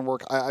just doesn't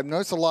work. I've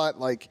noticed a lot,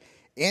 like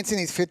Ant's in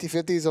these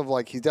 50-50s of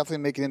like he's definitely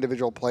making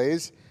individual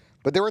plays,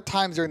 but there were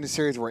times during the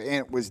series where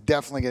Ant was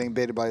definitely getting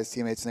baited by his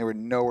teammates and they were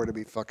nowhere to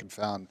be fucking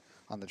found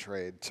on the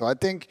trade. So I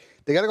think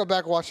they got to go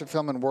back, watch the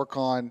film, and work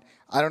on,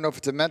 I don't know if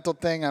it's a mental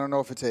thing, I don't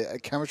know if it's a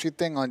chemistry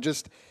thing, on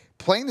just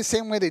playing the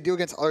same way they do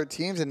against other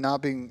teams and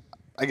not being,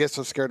 I guess,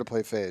 so scared to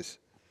play FaZe.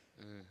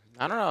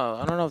 I don't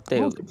know if they.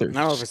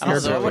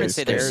 I wouldn't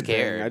say they're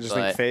scared. I just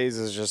think FaZe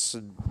is just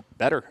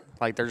better.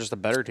 Like they're just a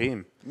better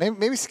team.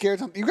 Maybe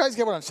scared. You guys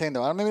get what I'm saying,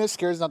 though. Maybe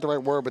scared is not the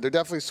right word, but they're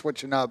definitely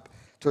switching up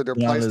to their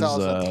play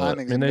styles and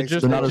timing. And they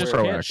just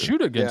can't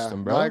shoot against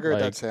them, bro. I agree with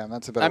that, Sam.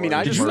 That's a better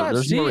word. Did you not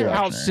see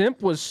how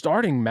Simp was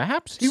starting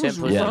maps? He was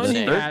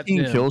running at them.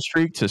 13 kill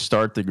streak to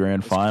start the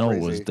grand final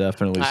was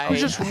definitely he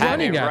was just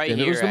running at them.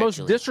 It was the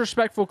most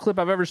disrespectful clip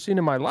I've ever seen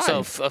in my life.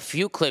 So a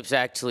few clips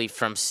actually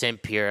from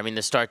Simp here. I mean,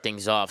 to start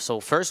things off. So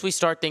first we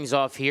start things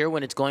off here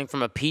when it's going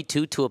from a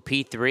P2 to a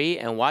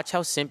P3, and watch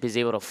how Simp is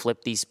able to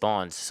flip these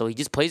spawns. So he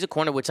just plays a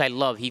corner, which I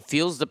love. He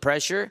feels the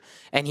pressure,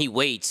 and he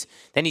waits.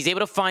 Then he's able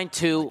to find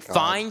two,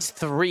 finds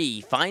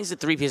the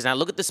three-piece. Now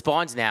look at the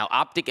spawns now.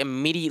 Optic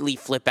immediately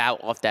flip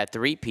out off that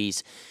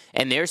three-piece,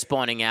 and they're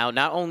spawning out.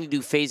 Not only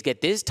do Faze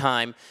get this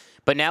time,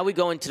 but now we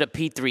go into the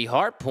P3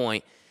 hard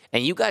point,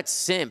 and you got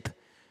Simp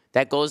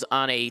that goes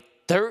on a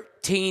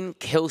 13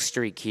 kill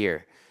streak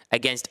here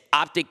against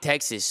Optic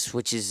Texas,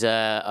 which is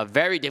a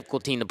very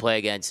difficult team to play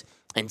against.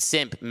 And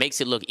Simp makes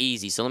it look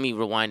easy. So let me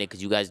rewind it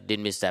because you guys did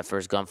miss that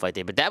first gunfight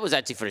there. But that was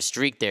actually for the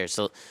streak there.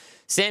 So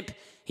Simp,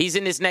 he's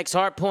in this next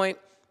hard point.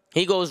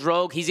 He goes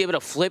rogue. He's able to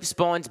flip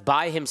spawns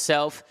by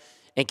himself.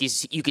 And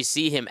you can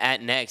see him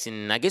at next.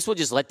 And I guess we'll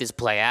just let this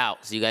play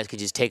out so you guys can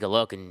just take a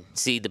look and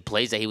see the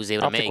plays that he was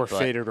able to make. I think we're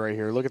faded right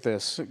here. Look at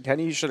this.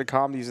 Kenny should have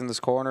calmed these in this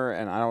corner.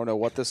 And I don't know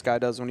what this guy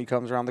does when he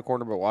comes around the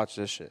corner, but watch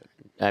this shit.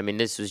 I mean,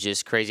 this was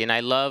just crazy. And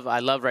I love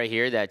right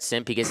here that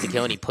Simp, he gets the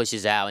kill and he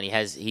pushes out.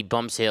 And he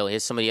bumps Hill. He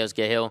has somebody else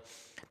get Hill.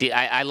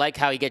 I like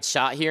how he gets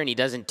shot here and he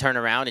doesn't turn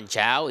around and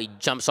chow. He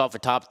jumps off a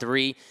top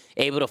three,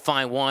 able to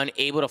find one,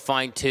 able to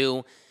find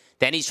two.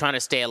 Then he's trying to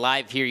stay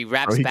alive here. He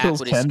wraps back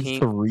with his king. He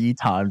kills 3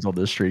 times on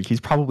this streak. He's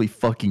probably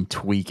fucking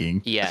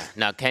tweaking. Yeah.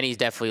 Now, Kenny's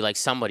definitely like,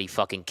 somebody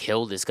fucking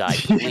kill this guy,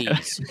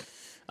 please.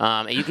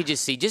 And you could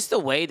just see just the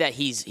way that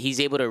he's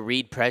able to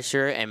read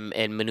pressure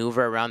and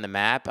maneuver around the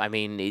map. I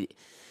mean,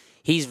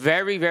 he's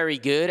very, very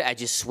good at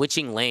just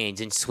switching lanes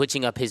and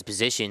switching up his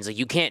positions. Like,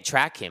 you can't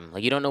track him.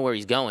 Like, you don't know where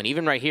he's going.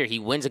 Even right here, he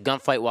wins a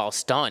gunfight while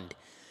stunned.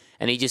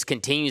 And he just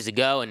continues to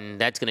go, and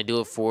that's going to do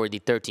it for the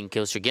 13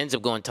 kill streak. He ends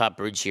up going top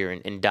bridge here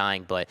and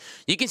dying. But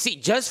you can see,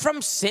 just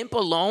from Simp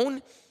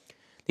alone,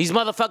 these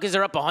motherfuckers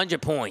are up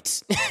 100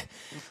 points.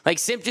 Like,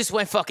 Simp just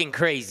went fucking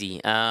crazy.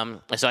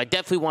 So I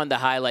definitely wanted to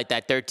highlight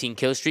that 13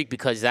 kill streak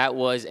because that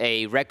was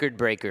a record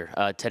breaker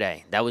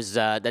today.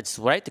 That's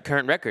right, the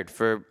current record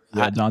for...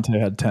 Yeah, Dante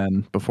had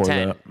 10 before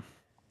 10.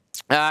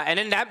 that. And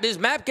then this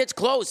map gets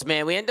close,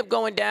 man. We end up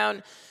going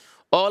down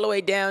all the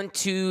way down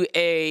to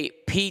a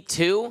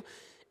P2.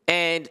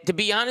 And to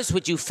be honest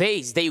with you,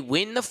 Faze, they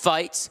win the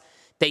fights.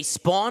 They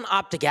spawn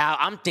Optic out.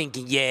 I'm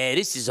thinking, yeah,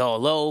 this is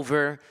all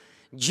over.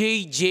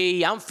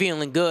 GG, I'm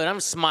feeling good.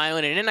 I'm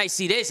smiling. And then I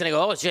see this, and I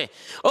go, oh, shit.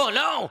 Oh,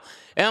 no.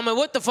 And I'm like,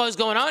 what the fuck is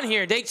going on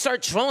here? They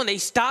start trolling. They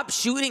stop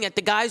shooting at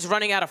the guys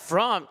running out of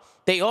front.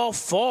 They all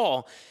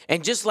fall.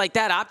 And just like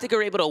that, Optic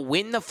are able to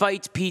win the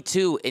fights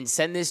P2 and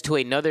send this to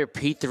another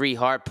P3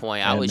 hard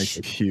point. I was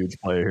a huge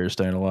player here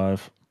staying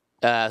alive.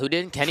 Who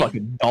didn't? Kenny?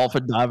 Fucking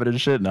dolphin diving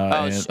and shit.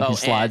 No, he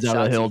slides out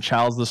of the hill,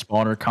 chows the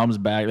spawner, comes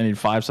back. They need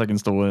 5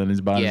 seconds to win. He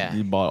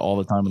bought all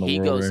the time in the world. He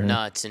goes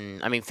nuts.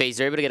 And I mean, Faze,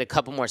 they're able to get a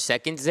couple more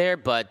seconds there,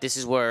 but this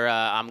is where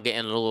I'm getting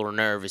a little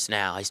nervous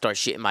now. I start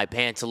shitting my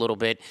pants a little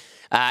bit.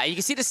 You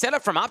can see the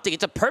setup from Optic.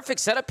 It's a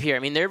perfect setup here. I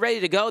mean, they're ready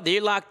to go.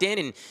 They're locked in,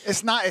 and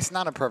it's not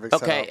a perfect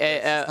setup.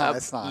 Okay,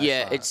 it's not.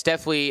 It's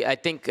definitely. I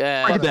think.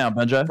 Break it down,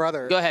 Benjay.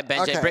 Brother, go ahead,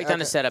 Benjay. Break down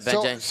the setup,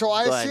 Benjay. So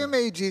I assume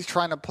AG's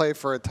trying to play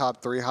for a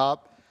top 3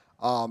 hop.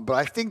 But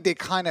I think they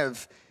kind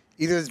of,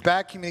 either it's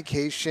bad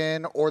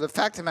communication or the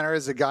fact of the matter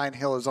is the guy in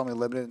Hill is only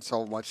limited in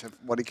so much of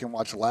what he can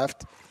watch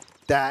left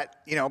that,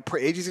 AG's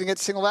going to get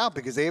singled out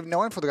because they have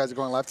no info. The guys are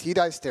going left. He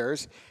dies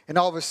stairs. And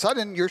all of a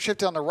sudden, you're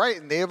shifted on the right,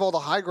 and they have all the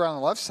high ground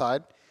on the left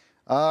side.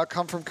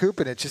 Come from Coop,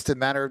 and it's just a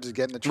matter of just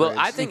getting the trades. Well,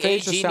 I think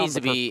AG needs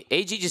to be.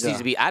 AG just needs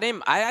to be. I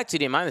actually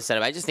didn't mind the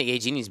setup. I just think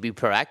AG needs to be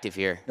proactive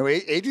here. No,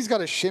 AG's got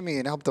to shimmy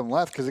and help them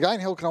left because the guy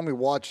in Hill can only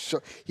watch.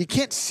 So he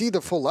can't see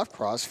the full left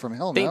cross from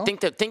Hill. I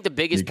think the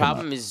biggest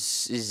problem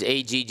is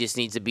AG just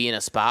needs to be in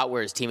a spot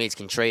where his teammates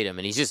can trade him,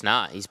 and he's just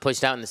not. He's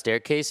pushed out in the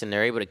staircase, and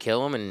they're able to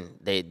kill him, and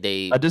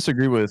they. I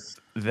disagree with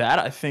that.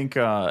 I think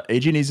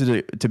AG needs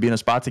to be in a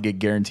spot to get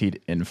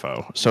guaranteed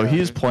info. So he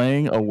is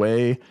playing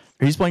away.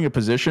 He's playing a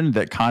position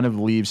that kind of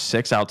leaves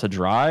 6 out to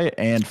dry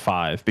and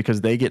 5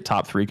 because they get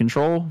top 3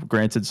 control.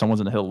 Granted, someone's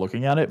in the hill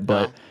looking at it,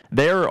 but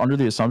they're under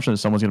the assumption that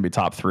someone's going to be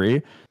top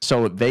 3.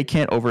 So they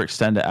can't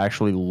overextend to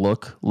actually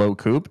look low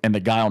Coop, and the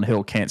guy on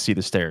hill can't see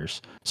the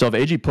stairs. So if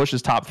AG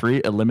pushes top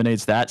 3,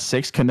 eliminates that,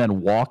 6 can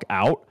then walk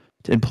out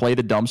and play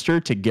the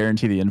dumpster to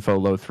guarantee the info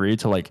low 3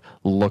 to like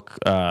look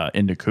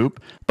into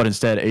Coop. But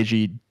instead,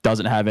 AG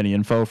doesn't have any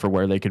info for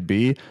where they could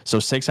be. So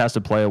 6 has to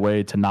play a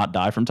way to not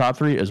die from top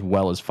 3 as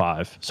well as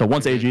 5. So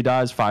once AG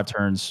dies, 5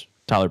 turns,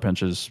 Tyler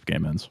pinches,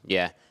 game ends.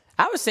 Yeah.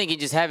 I was thinking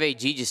just have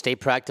AG just stay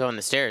proactive on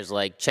the stairs.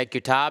 Like, check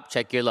your top,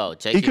 check your low.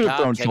 Check your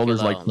top, check your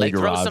low. Like,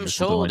 throw some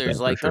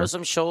shoulders. Like, throw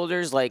some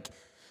shoulders.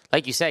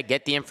 Like you said,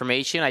 get the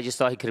information. I just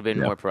thought he could have been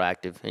more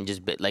proactive and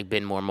just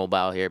been more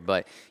mobile here.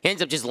 But he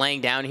ends up just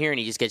laying down here, and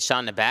he just gets shot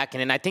in the back.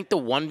 And then I think the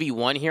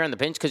 1v1 here on the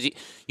pinch, because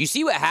you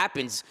see what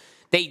happens.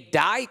 They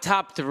die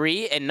top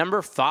 3, and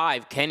number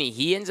 5, Kenny,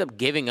 he ends up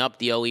giving up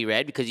the OE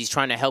red because he's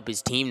trying to help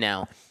his team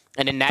now.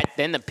 And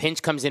then the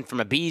pinch comes in from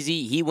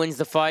Abizi. He wins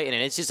the fight, and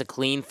it's just a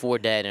clean 4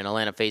 dead, and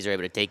Atlanta Faze are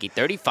able to take it.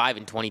 35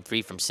 and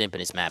 23 from Simp in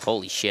this map.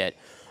 Holy shit.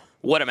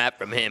 What a map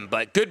from him.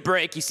 But good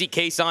break. You see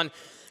Kason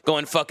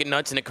going fucking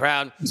nuts in the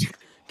crowd,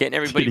 getting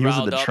everybody riled up. He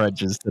was in the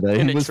trenches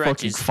today. He was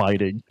fucking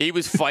fighting. He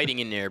was fighting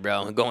in there,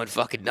 bro, going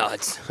fucking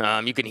nuts.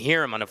 You can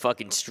hear him on a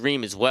fucking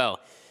stream as well.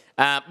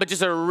 But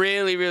just a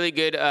really, really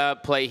good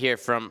play here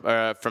from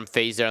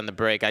Faze there on the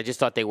break. I just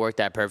thought they worked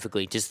that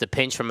perfectly. Just the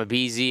pinch from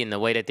Abizi and the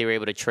way that they were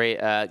able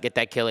to get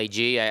that kill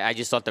AG. I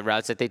just thought the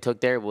routes that they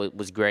took there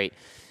was great.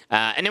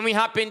 And then we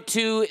hop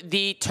into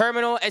the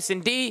Terminal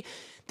S&D.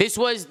 This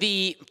was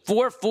the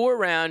 4-4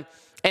 round.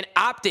 And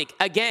Optic,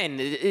 again,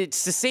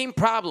 it's the same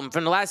problem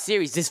from the last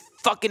series. This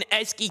fucking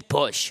Esky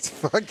push.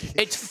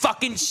 It's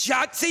fucking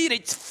Shotzi and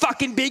it's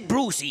fucking Big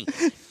Brucey.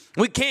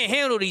 We can't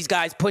handle these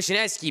guys pushing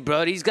Esky,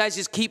 bro. These guys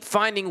just keep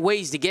finding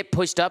ways to get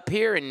pushed up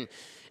here and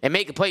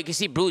make a play. You can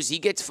see Bruce, he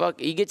gets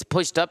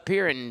pushed up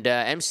here, and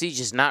MC's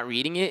just not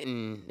reading it.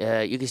 And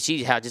you can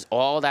see how just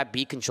all that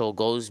beat control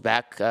goes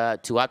back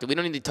to Optic. We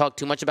don't need to talk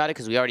too much about it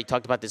because we already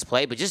talked about this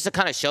play, but just to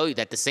kind of show you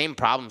that the same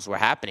problems were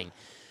happening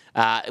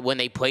when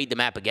they played the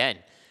map again.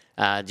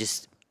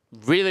 Just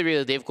really,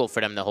 really difficult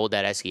for them to hold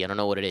that Esky. I don't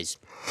know what it is.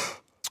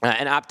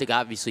 And Optic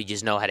obviously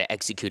just know how to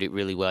execute it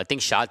really well. I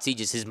think Shotzi,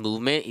 just his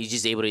movement, he's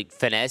just able to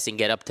finesse and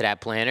get up to that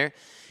planner.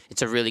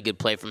 It's a really good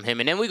play from him.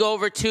 And then we go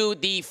over to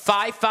the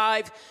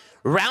 5-5,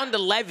 round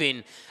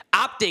 11.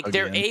 Optic,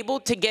 they're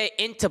able to get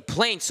into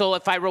plane. So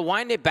if I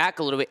rewind it back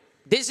a little bit,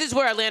 this is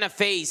where Atlanta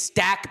Faze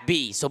stack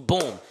B. So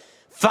boom.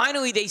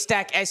 Finally, they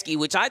stack Esky,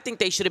 which I think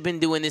they should have been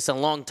doing this a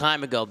long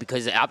time ago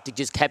because Optic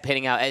just kept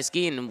hitting out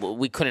Esky and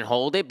we couldn't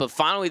hold it. But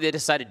finally, they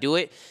decided to do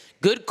it.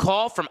 Good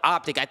call from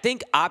Optic. I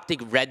think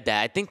Optic read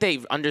that. I think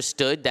they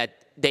understood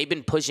that they've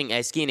been pushing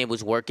Esky and it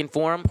was working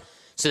for them.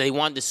 So they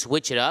wanted to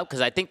switch it up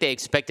because I think they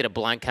expected a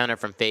blind counter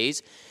from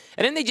Faze.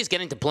 And then they just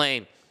get into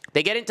plane.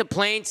 They get into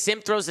plane.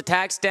 Sim throws the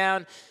tax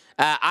down.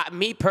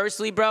 Me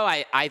personally, bro,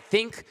 I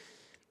think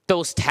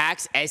those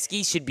tax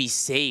Esky should be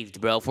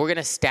saved, bro. If we're going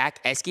to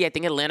stack Esky, I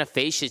think Atlanta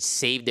Faze should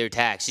save their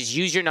tax. Just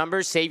use your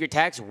numbers, save your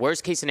tax.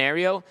 Worst case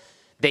scenario,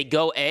 they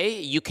go A,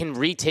 you can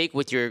retake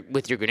with your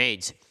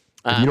grenades.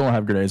 If you don't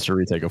have grenades to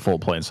retake a full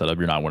plane setup,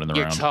 you're not winning the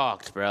round. You're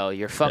chalked, bro.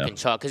 You're fucking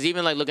chalked. Because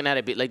even, like, looking at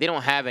it, like, they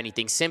don't have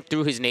anything. Simp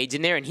threw his nades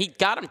in there, and he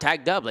got him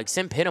tagged up. Like,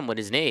 Simp hit him with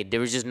his nade.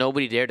 There was just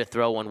nobody there to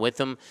throw one with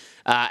him.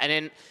 And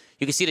then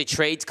you can see the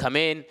trades come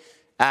in.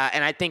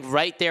 And I think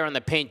right there on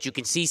the pinch, you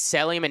can see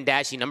Selim and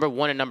Dashi, number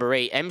 1 and number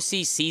 8.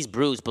 MC sees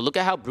Bruce, but look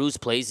at how Bruce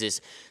plays this.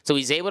 So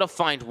he's able to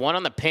find one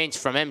on the pinch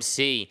from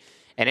MC.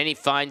 And then he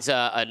finds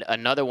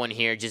another one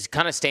here, just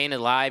kind of staying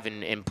alive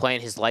and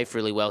playing his life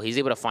really well. He's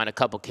able to find a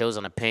couple kills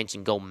on a pinch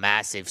and go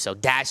massive. So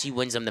Dashi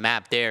wins him the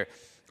map there.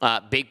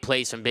 Big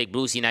plays from Big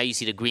Brucey. Now you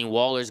see the Green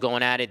Wallers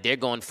going at it. They're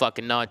going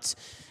fucking nuts.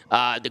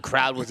 The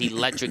crowd was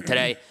electric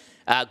today.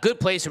 Good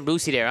plays from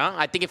Brucey there, huh?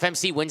 I think if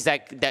MC wins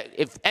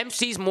if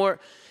MC's more,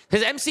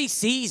 because MC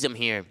sees him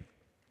here.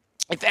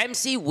 If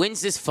MC wins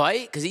this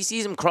fight, because he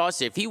sees him cross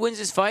here, if he wins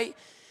this fight,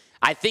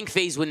 I think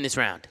Faze win this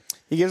round.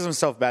 He gives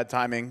himself bad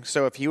timing.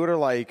 So if he would have,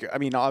 like, I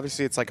mean,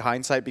 obviously it's like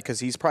hindsight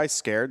because he's probably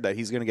scared that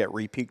he's going to get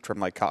re-peeked from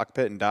like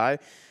cockpit and die.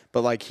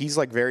 But like he's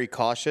like very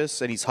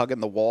cautious and he's hugging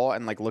the wall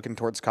and like looking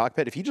towards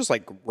cockpit. If he just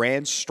like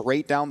ran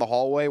straight down the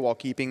hallway while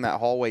keeping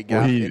that hallway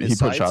gap in his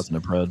sights, put shots in the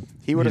pred.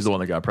 He's the one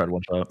that got pred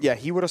one shot. Yeah,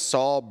 he would have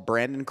saw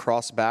Brandon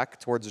cross back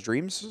towards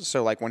Dreams.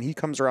 So like when he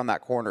comes around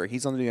that corner,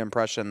 he's under the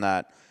impression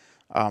that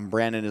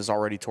Brandon is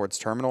already towards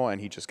terminal,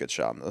 and he just gets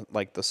shot on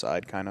the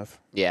side, kind of.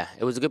 Yeah,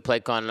 it was a good play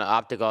con.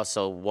 Optic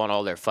also won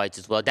all their fights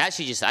as well. I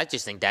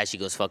just think Dashi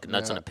goes fucking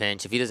nuts on a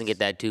pinch. If he doesn't get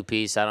that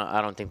 2-piece,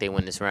 I don't think they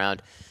win this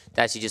round.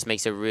 Dashi just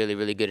makes a really,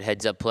 really good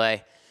heads-up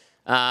play.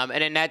 And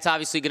then that's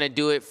obviously going to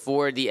do it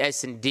for the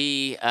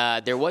S&D.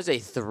 There was a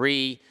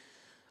three-piece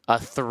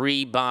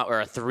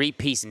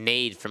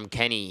nade from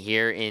Kenny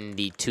here in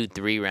the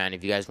 2-3 round.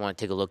 If you guys want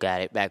to take a look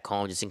at it back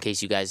home, just in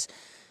case you guys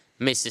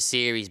missed the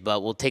series,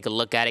 but we'll take a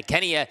look at it.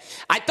 Kenny, I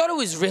thought it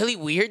was really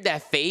weird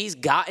that Faze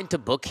got into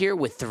book here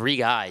with 3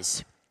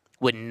 guys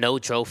with no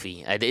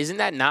trophy. Isn't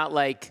that not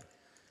like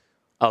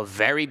a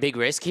very big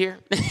risk here?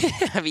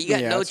 I mean, you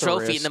got no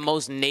trophy in the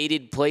most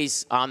naded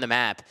place on the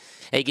map.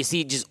 And you can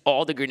see just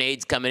all the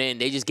grenades coming in.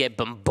 They just get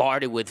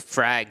bombarded with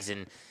frags,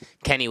 and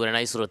Kenny with a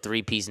nice little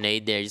 3-piece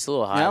nade there. Just a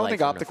little highlight. I don't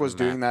think Optic was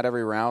doing that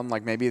every round.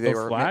 Like maybe they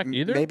were flak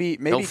either? Maybe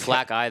no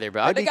flak either,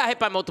 bro. They got hit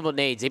by multiple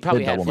nades. They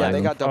probably had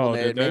they got double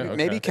nade.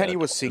 Maybe Okay. Kenny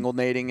was single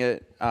nading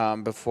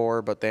it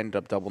before, but they ended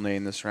up double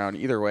nading this round.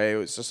 Either way, it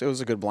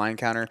was a good blind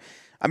counter.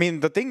 I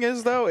mean, the thing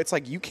is, though, it's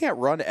like you can't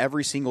run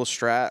every single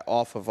strat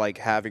off of like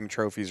having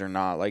trophies or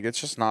not. Like, it's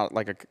just not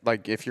like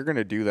if you're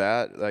gonna do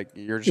that, like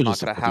you're just not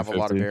gonna have a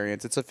lot of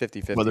variance. It's a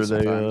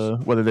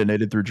 50-50 whether they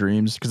naded through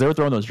dreams, because they were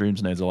throwing those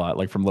dreams nades a lot,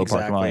 like from low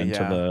parking lot into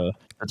the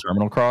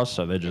terminal cross.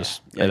 So they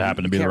just it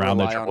happened to be around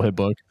their triple hit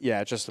book.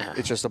 Yeah, it's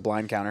just a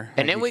blind counter.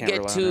 And like, then we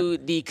get to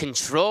the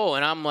control,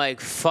 and I'm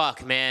like,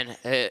 fuck, man.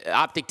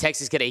 Optic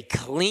Texas get a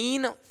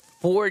clean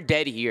 4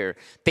 dead here.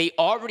 They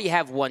already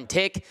have 1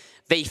 tick.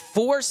 They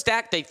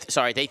 3-stacked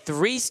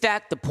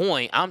the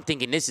point. I'm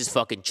thinking this is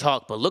fucking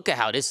chalk, but look at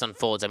how this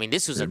unfolds. I mean,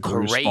 this was a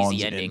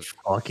crazy ending.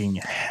 Fucking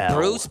hell.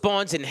 Bruce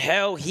spawns in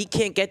hell. He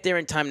can't get there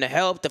in time to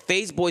help. The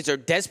Faze boys are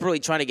desperately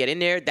trying to get in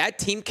there. That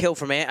team kill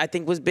from Ant, I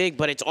think, was big,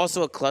 but it's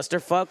also a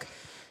clusterfuck.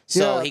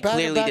 So yeah, he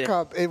clearly did.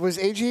 Up. It was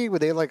AG. Were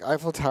they like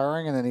Eiffel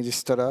Towering, and then he just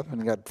stood up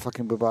and got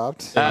fucking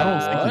boobopped? I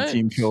don't think the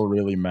team kill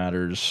really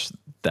matters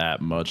that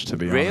much, to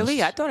be honest.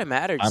 Really? I thought it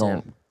mattered.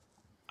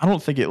 I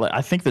don't think it. Like,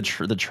 I think the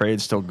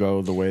trades still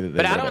go the way that they.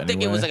 But I don't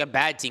think it was like a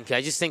bad team.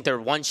 I just think they're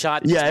one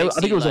shot. Yeah, I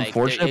think it was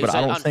unfortunate, but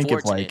I don't think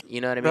it's like. You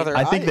know what I mean? Brother,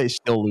 I think they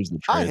still lose the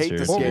trades. I hate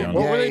this game.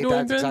 What were they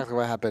doing? That's exactly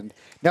what happened.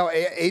 No,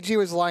 AG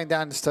was lying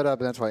down and stood up,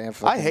 and that's why.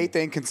 I hate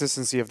the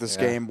inconsistency of this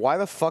game. Why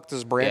the fuck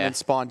does Brandon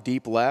spawn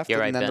deep left,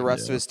 and then the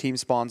rest of his team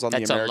spawns on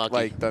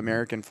the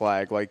American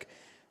flag?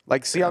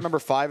 Like, see how number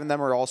 5 and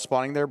them are all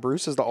spawning there?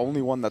 Bruce is the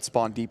only one that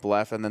spawned deep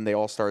left, and then they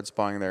all started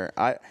spawning there.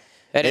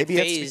 Maybe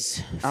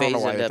Faze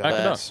ended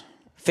up.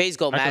 Faze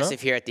go massive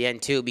here at the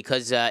end, too,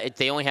 because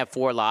they only have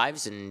 4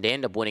 lives, and they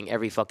end up winning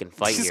every fucking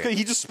fight here.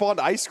 He just spawned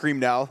ice cream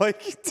now.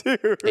 Like,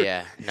 dude.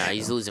 Yeah, nah,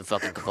 he's losing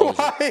fucking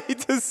composure.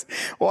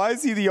 Why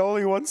is he the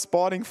only one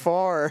spawning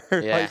far?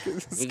 Yeah. Like,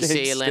 you can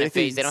see Atlanta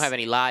Faze, they don't have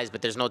any lives,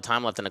 but there's no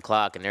time left on the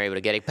clock, and they're able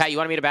to get it. Pat, you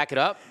wanted me to back it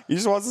up? He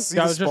just wants to see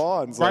the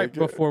spawns. Right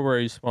before where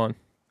he spawned.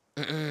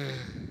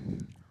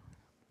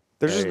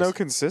 There's just no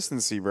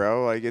consistency,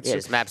 bro. Like it's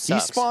just, map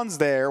sucks. He spawns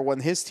there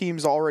when his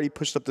team's already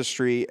pushed up the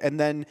street, and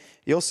then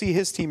you'll see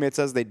his teammates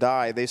as they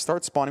die. They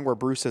start spawning where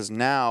Bruce is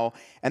now,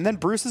 and then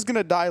Bruce is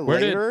gonna die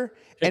later.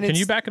 Can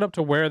you back it up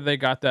to where they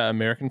got that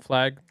American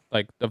flag?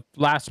 Like the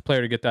last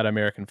player to get that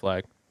American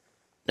flag.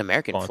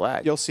 American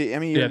flag. You'll see. I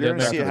mean, you're going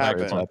to see it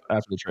happen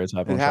after the trades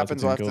happen. It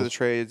happens after the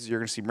trades. You're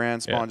going to see Brandon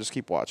spawn. Just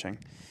keep watching.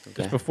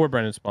 Just before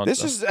Brandon spawns.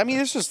 This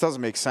just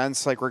doesn't make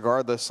sense. Like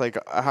regardless, like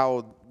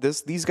how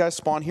these guys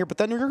spawn here, but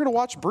then you're going to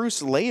watch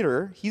Bruce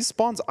later. He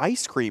spawns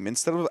ice cream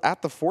instead of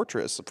at the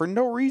fortress for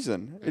no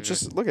reason. It's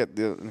just look at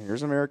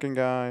here's an American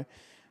guy,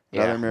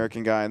 another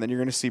American guy, and then you're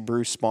going to see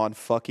Bruce spawn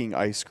fucking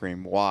ice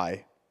cream.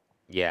 Why?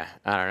 Yeah,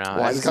 I don't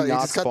know. Why does he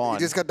not spawn? You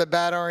just got the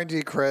bad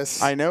RNG, Chris.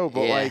 I know,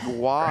 but like,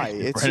 why?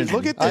 It's just,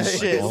 look at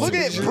this shit. Look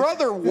at it,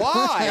 brother.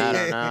 Why? I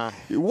don't know.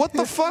 What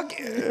the fuck?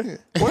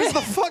 What is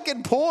the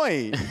fucking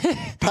point?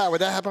 Pat,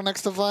 would that happen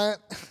next to Flat?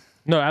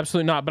 No,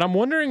 absolutely not. But I'm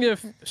wondering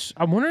if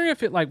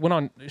it like went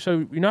on.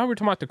 So you know how we were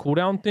talking about the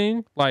cooldown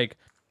thing? Like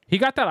he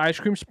got that ice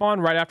cream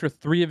spawn right after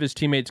 3 of his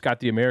teammates got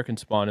the American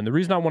spawn. And the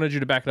reason I wanted you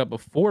to back it up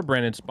before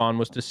Brandon spawned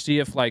was to see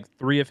if like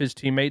 3 of his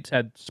teammates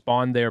had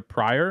spawned there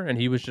prior, and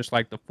he was just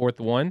like the 4th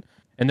one,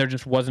 and there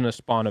just wasn't a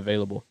spawn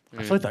available.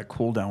 I feel like that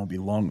cooldown would be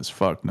long as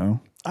fuck. No.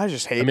 I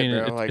just hate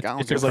it, bro. Like, I don't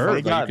it's a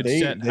curve.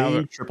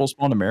 They triple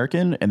spawn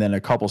American, and then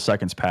a couple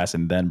seconds pass,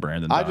 and then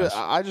Brandon dies.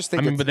 I just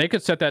think. I mean, but they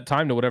could set that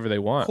time to whatever they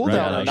want.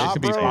 Cooldown, right? It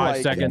could be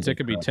 5 seconds. It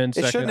could be 10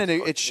 seconds.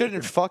 It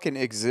shouldn't fucking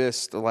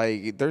exist.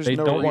 Like, there's they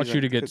no. They don't want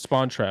you to get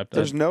spawn trapped.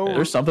 There's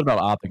something about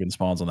Optic and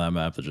spawns on that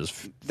map that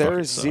just. There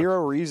is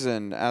zero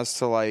reason as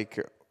to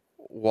like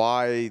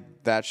why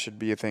that should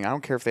be a thing. I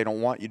don't care if they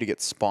don't want you to get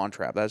spawn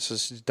trapped. That's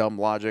just dumb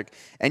logic,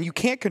 and you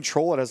can't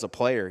control it as a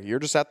player. You're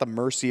just at the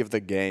mercy of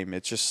the game.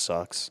 It just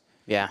sucks.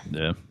 Yeah.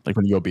 Yeah. Like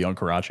when you go beyond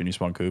Karachi and you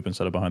spawn Coop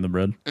instead of behind the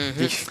bread.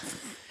 And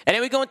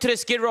then we go into the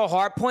Skid Row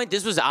hardpoint.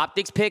 This was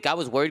Optic's pick. I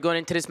was worried going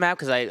into this map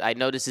because I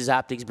know this is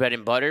Optic's bread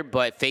and butter,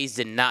 but FaZe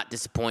did not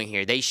disappoint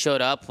here. They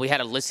showed up. We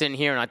had a listen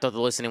here, and I thought the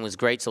listening was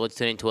great, so let's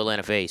tune into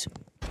Atlanta FaZe.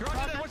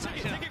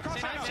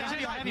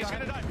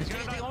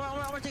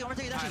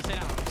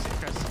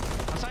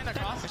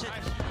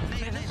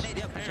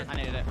 I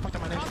needed it.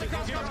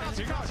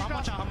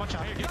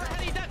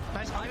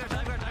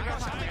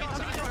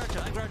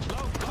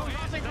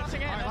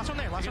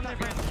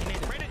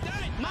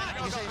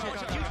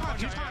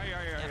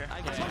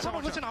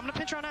 Someone listen, I'm gonna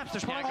pinch around apps.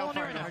 There's one all in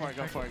there right now.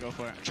 Go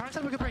for it. Try and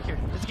set up a good break here.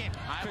 It's a game.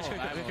 Let's go.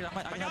 That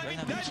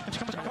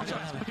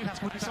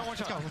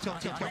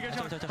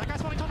guy's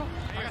spawning tunnel.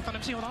 I got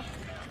MC, hold on.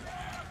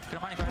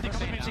 Come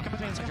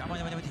with me inside.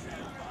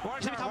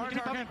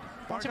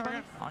 Watch him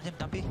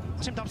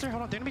dumpster.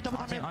 Hold on. They're gonna be double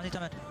dumpster.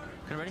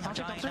 Ready?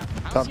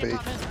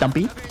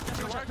 Dumpy.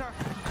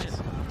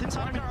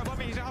 Inside me. Above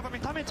me. He's above me.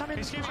 Time in.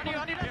 He's on you.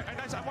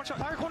 Nice. One shot.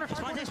 Fire corner.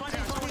 One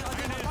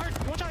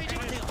shot.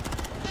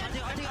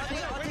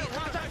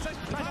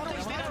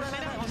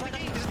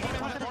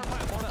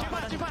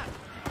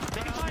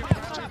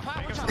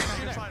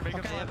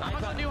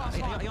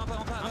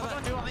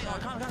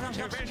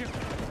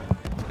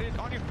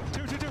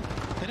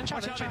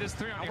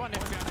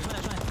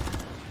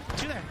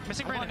 Two there.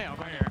 Missing Brandon.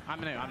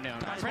 I'm new.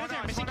 Brandon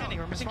there. Missing Kenny.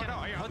 We're missing Kenny.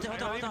 Hold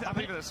on. I'm gonna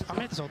hit this hold.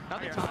 Let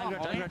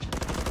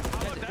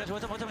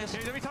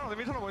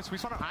me tunnel, boys. We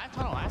spawn out. I have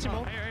tunnel. I have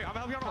tunnel. Hey, I'm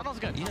helping you on. Tunnel's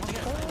good.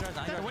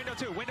 Window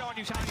 2. Window on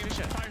you. Challenge you.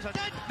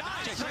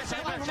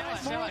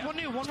 One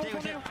new.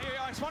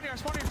 I spawn here.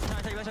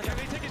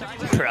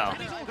 Bro.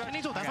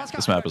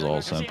 This map is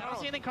awesome. I don't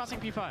see anything crossing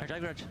P5.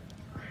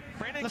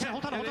 Brandon, Listen,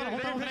 hold on.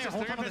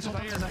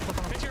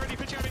 Pitch you ready.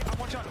 I'm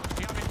one shot.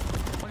 You got me.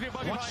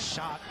 One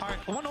shot. All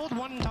right. One old,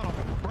 one tunnel.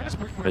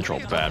 They troll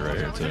bad right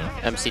here, too.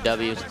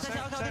 MCWs.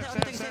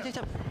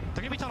 They're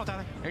gonna be tunnel,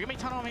 Tyler. They're gonna be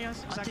tunnel on me,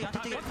 guys.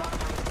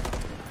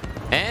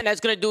 And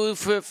that's gonna do it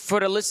for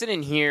the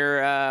listening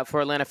here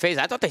for Atlanta Faze.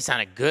 I thought they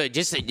sounded good.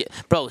 Just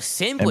bro,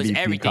 Simp was MVP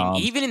everything.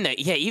 comms.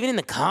 Even in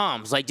the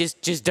comms, like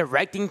just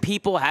directing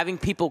people, having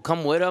people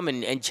come with him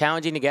and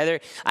challenging together.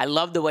 I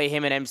love the way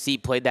him and MC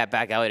played that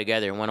back alley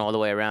together and went all the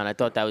way around. I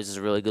thought that was just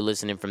really good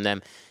listening from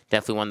them.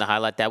 Definitely wanted to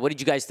highlight that. What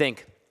did you guys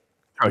think?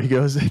 Bro, he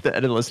goes at the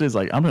end of the listen, he's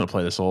like, I'm gonna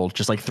play this old,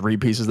 just like 3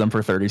 pieces of them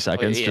for 30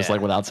 seconds, just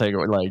like without taking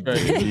like.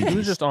 He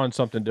was just on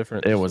something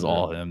different. It was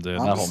all him, dude.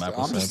 That whole map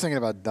was I'm just thinking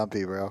about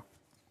Dumpy, bro.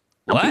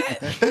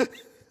 What? You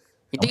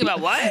think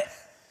about what?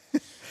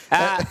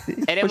 And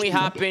then we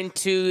hop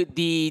into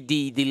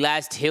the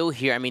last hill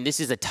here. I mean, this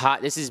is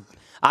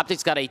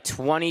Optic's got a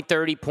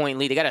 20-30 point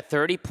lead. They got a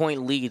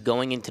 30-point lead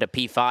going into the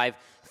P5.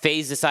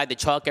 Faze decided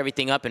to chalk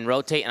everything up and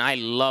rotate, and I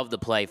love the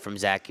play from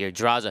Zach here.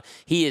 Draza,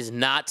 he is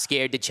not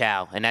scared to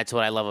chow, and that's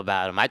what I love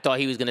about him. I thought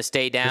he was going to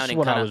stay down. This is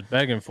what I was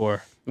begging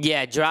for.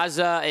 Yeah,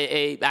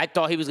 Draza, I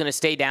thought he was going to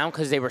stay down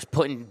because they were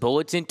putting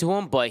bullets into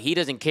him, but he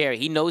doesn't care.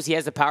 He knows he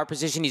has the power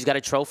position. He's got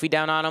a trophy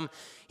down on him.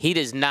 He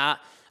does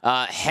not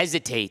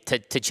hesitate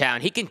to chow,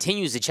 and he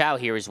continues to chow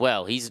here as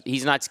well.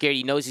 He's not scared.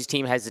 He knows his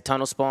team has the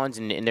tunnel spawns,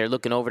 and they're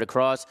looking over the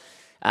cross.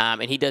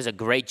 And he does a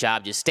great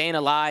job just staying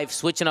alive,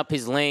 switching up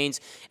his lanes.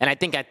 And I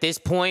think at this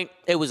point,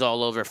 it was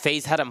all over.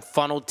 Faze had him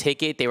funneled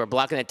ticket. They were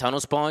blocking the tunnel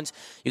spawns.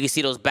 You can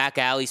see those back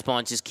alley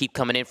spawns just keep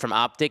coming in from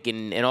Optic.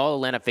 And all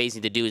Atlanta Faze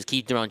need to do is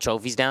keep throwing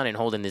trophies down and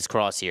holding this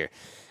cross here.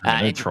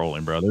 They're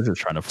trolling, bro. They're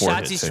just trying to force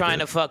it. Shotzi's trying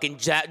to fucking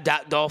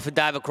dolphin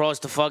dive across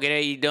the fucking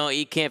air.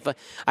 You can't.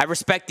 I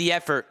respect the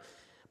effort.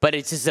 But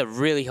it's just a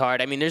really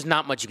hard. I mean, there's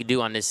not much you can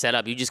do on this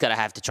setup. You just gotta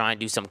have to try and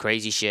do some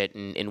crazy shit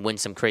and win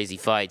some crazy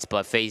fights.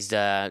 But Faze,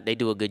 they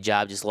do a good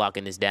job just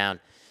locking this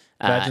down.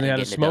 Imagine they had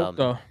a smoke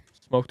though.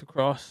 Smoked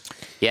across.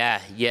 Yeah,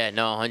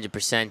 no,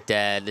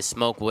 100%. The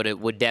smoke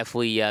would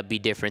definitely be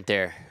different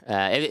there.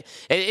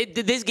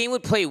 This game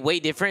would play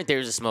way different if there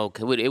was a smoke.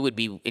 It would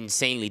be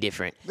insanely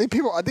different. I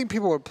think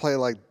people would play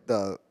like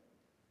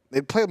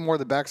they'd play more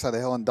the backside of the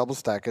hill and double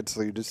stack it,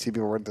 so you just see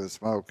people run through the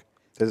smoke.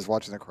 They're just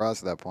watching the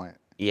cross at that point.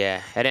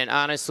 Yeah, and then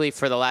honestly,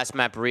 for the last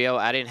map, Rio,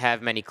 I didn't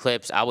have many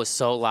clips. I was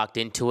so locked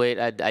into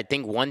it. I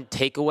think one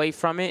takeaway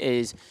from it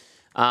is,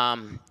 I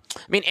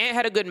mean, Ant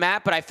had a good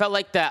map, but I felt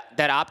like that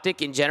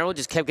Optic in general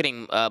just kept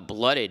getting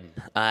blooded.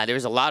 There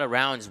was a lot of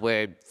rounds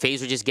where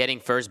Faze were just getting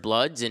first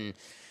bloods, and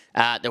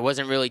there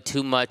wasn't really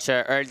too much,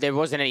 or there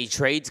wasn't any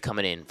trades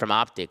coming in from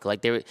Optic.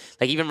 Like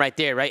even right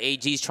there, right?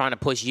 AG's trying to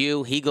push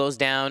you, he goes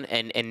down,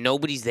 and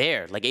nobody's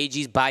there. Like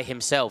AG's by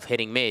himself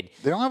hitting mid.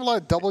 They don't have a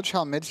lot of double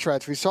chow mid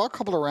strats. We saw a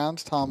couple of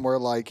rounds, Tom, where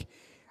like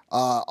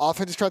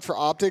offensive strats for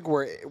Optic,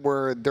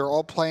 where they're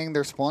all playing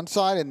their spawn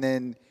side, and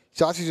then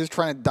Shotzi's just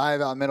trying to dive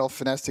out middle,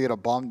 finesse to get a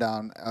bomb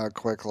down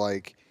quick.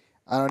 Like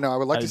I don't know. I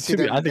would like to see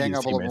them gang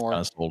up a little more. I think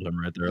his teammates kind of sold him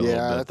right there a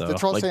little bit, though.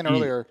 That's what I was saying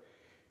earlier.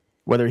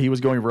 Whether he was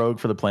going rogue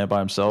for the plant by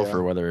himself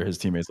or whether his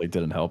teammates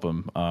didn't help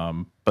him.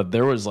 But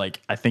there was I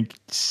think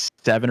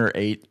 7 or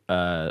 8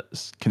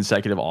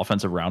 consecutive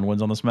offensive round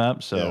wins on this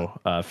map. So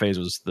Faze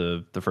was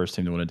the first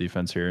team to win a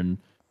defense here and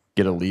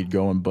get a lead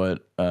going.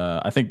 But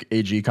I think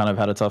AG kind of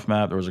had a tough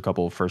map. There was a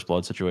couple of first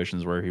blood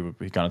situations where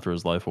he kind of threw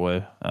his life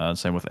away.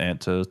 Same with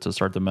Ant to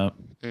start the map.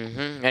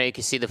 And you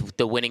can see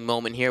the winning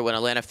moment here when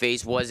Atlanta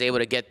Faze was able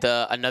to get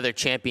another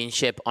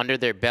championship under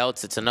their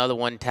belts. It's another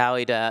one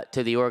tallied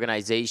to the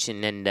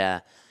organization. And,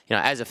 you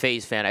know, as a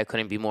Faze fan, I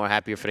couldn't be more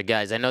happier for the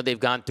guys. I know they've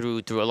gone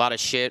through a lot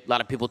of shit. A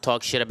lot of people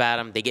talk shit about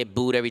them. They get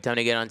booed every time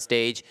they get on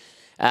stage.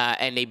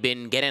 And they've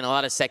been getting a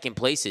lot of second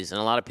places.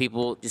 And a lot of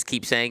people just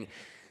keep saying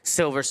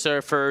Silver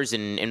Surfers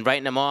and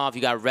writing them off.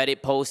 You got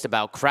Reddit posts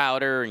about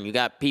Crowder, and you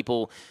got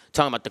people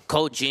talking about the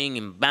coaching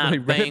and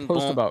bang, Reddit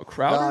post about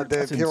Crowder?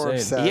 That's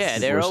insane. Yeah,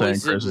 they're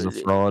always saying Chris is a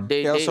fraud.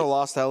 They also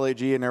lost to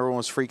LAG, and everyone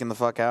was freaking the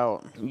fuck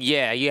out.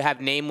 Yeah, you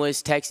have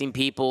Nameless texting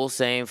people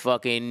saying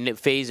fucking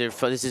Phaser,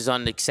 this is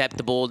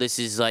unacceptable. This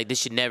is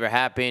this should never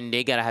happen.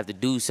 They gotta have to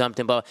do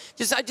something. But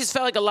I just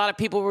felt like a lot of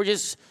people were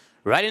just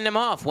writing them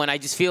off when I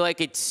just feel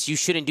like you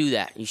shouldn't do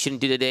that. You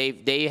shouldn't do that.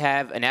 They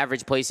have an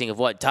average placing of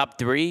what, top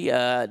 3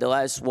 the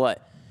last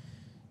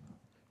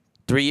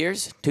 3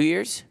 years, 2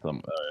 years?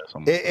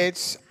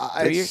 It's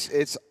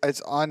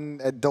on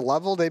the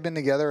level they've been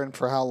together, and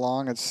for how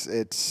long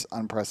it's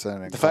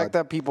unprecedented. The fact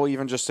that people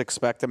even just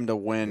expect them to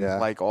win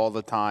all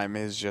the time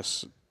is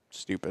just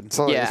stupid.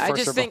 So yeah,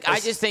 I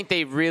just think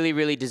they really,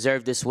 really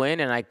deserve this win,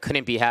 and I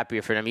couldn't be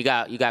happier for them. You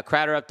got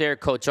Crowder up there,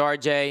 Coach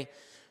RJ.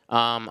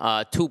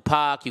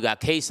 Tupac, you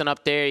got Kaysen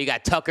up there, you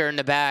got Tucker in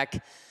the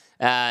back.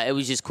 It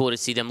was just cool to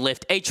see them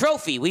lift a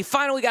trophy. We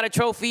finally got a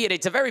trophy, and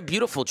it's a very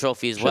beautiful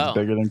trophy as well.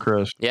 Bigger than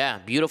Chris. Yeah,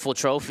 beautiful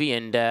trophy,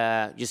 and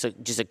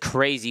just a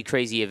crazy,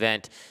 crazy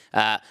event.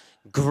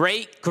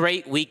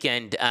 Great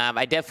weekend.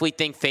 I definitely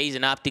think Faze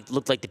and Optic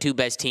looked like the two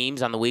best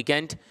teams on the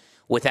weekend,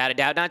 without a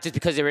doubt. Not just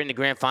because they were in the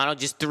grand final,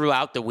 just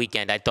throughout the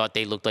weekend, I thought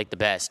they looked like the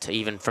best,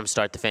 even from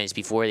start to finish,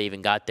 before they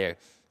even got there.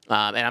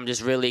 And I'm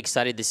just really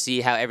excited to see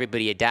how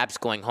everybody adapts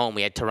going home.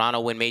 We had Toronto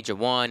win Major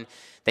 1.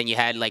 Then you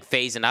had like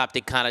Faze and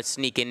Optic kind of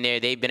sneak in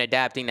there. They've been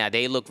adapting. Now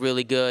they look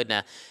really good.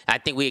 Now I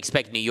think we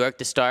expect New York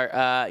to start,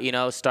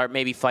 start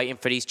maybe fighting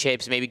for these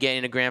chips, maybe getting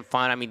in a grand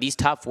final. I mean, these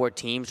top 4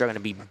 teams are going to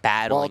be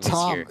battling this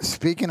year.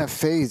 Speaking of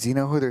Faze, you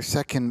know who their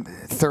second,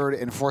 third,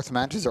 and fourth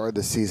matches are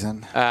this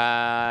season?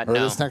 No.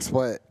 This next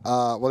split.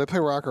 Well, they play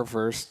Rocker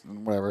first,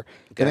 whatever.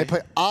 Okay. Then they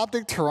play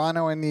Optic,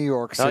 Toronto, and New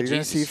York. So you're going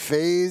to see Jesus.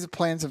 Faze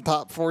playing some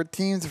top 4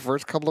 teams the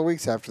first couple of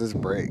weeks after this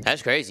break.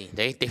 That's crazy.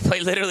 They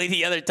play literally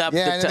the other top,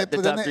 Yeah, the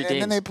top 3 teams. and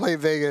then they play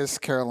Vegas,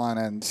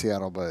 Carolina, and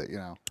Seattle, but, you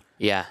know.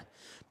 Yeah.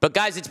 But,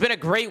 guys, it's been a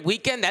great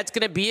weekend. That's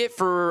going to be it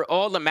for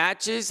all the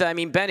matches. I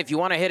mean, Ben, if you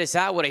want to hit us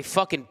out with a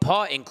fucking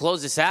putt and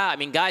close us out, I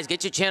mean, guys,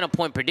 get your channel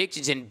point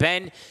predictions. And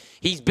Ben,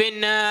 he's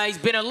been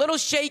a little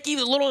shaky,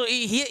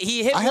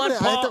 he hit one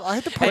putt, I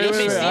hit the and he Wait,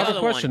 missed the I have other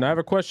a question. one. I have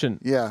a question.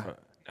 Yeah.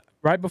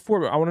 Right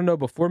before, I want to know,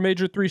 before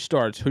Major 3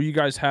 starts, who you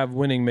guys have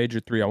winning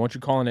Major 3? I want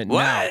you calling it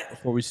now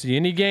before we see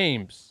any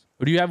games.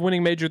 Who do you have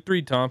winning Major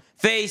 3, Tom?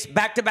 Faze,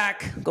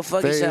 back-to-back. Go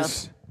fuck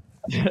yourself.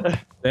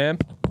 Sam?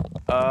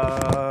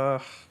 I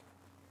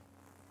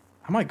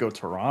might go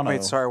Toronto.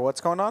 Wait, sorry,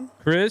 what's going on?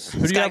 Chris?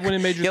 Who do you have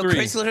winning Major 3?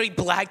 Chris literally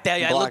blacked out.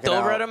 I looked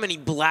over at him, and he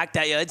blacked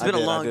out. It's been a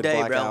long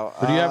day, bro.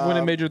 Who do you have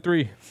winning Major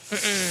 3?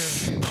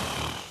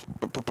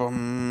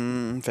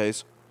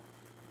 Faze.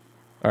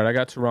 All right, I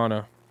got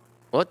Toronto.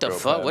 What the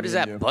fuck? Pat, What is me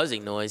and that you.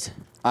 buzzing noise?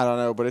 I don't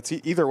know, but it's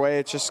either way.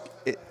 It's just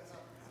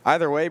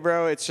either way,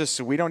 bro. It's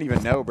just we don't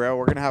even know, bro.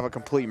 We're gonna have a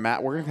complete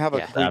map. We're gonna have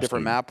a complete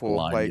different map pool,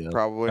 blind, like yeah.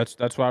 probably.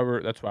 That's why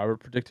we're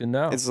predicting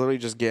now. It's literally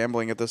just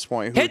gambling at this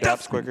point. Who Hit the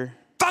adapts quicker?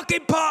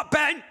 fucking pop,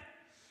 Ben.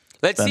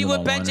 Let's Ben see the what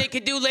one-liner. Benjay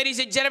can do, ladies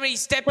and gentlemen.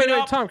 He's stepping Wait,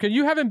 up. Tom, can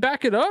you have him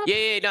back it up?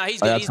 Yeah, no,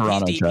 he's I good. got He's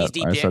Toronto, deep. chat. He's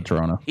deep I there. said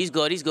Toronto. He's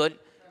good.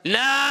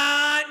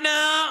 Nah.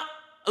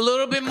 A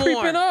little bit more.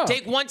 creeping up.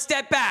 Take one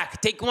step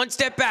back.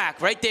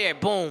 Right there.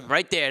 Boom.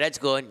 Right there. That's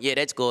good. Yeah,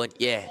 that's good.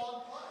 Yeah.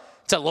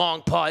 It's a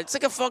long putt. It's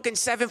like a fucking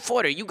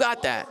 7-footer. You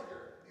got that.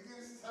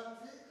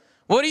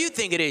 What do you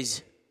think it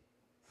is?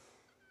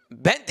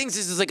 Ben thinks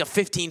this is like a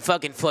 15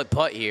 fucking foot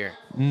putt here.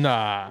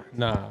 Nah.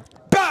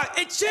 But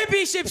it's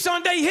championship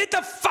Sunday. Hit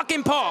the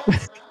fucking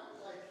putt.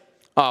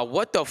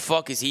 What the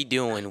fuck is he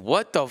doing?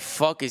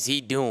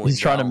 He's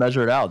trying to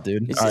measure it out,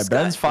 dude. Is All this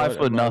right, Ben's guy-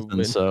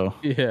 5'0", so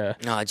Yeah.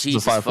 Oh,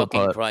 Jesus 5 foot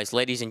fucking putt. Christ.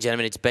 Ladies and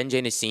gentlemen, it's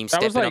Benjay Nassim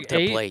That was stepping like up to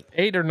the plate.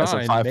 8 or 9, that's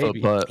a 5 foot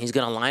maybe. putt. He's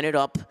going to line it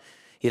up.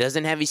 He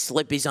doesn't have his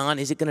slippies on.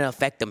 Is it going to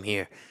affect him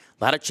here?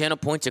 A lot of channel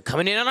points are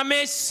coming in on a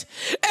miss.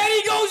 And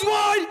he goes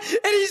one,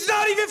 and he's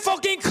not even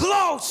fucking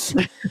close.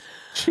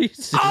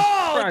 Jesus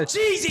Oh, Christ.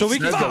 Jesus So we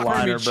can fuck. confirm he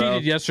liner, bro.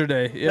 cheated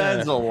yesterday. Yeah.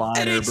 Ben's a And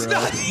liner, it's bro.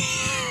 not...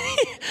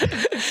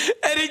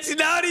 and it's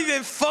not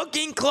even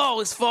fucking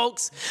close,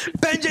 folks.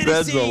 Benjay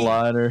Ben's a Nassim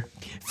liner.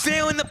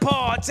 failing the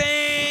parts,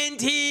 and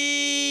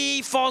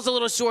he falls a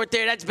little short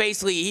there.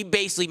 He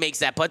basically makes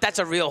that putt. That's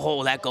a real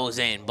hole that goes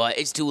in, but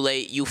it's too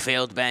late. You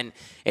failed, Ben.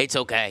 It's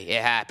okay.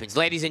 It happens.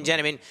 Ladies and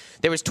gentlemen,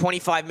 there was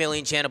 25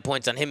 million channel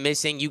points on him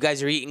missing. You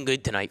guys are eating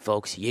good tonight,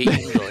 folks. You're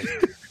eating good.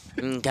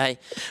 Okay.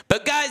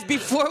 But, guys,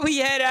 before we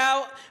head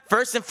out,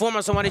 first and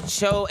foremost, I want to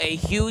show a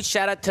huge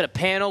shout-out to the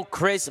panel,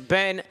 Chris,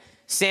 Ben,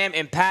 Sam,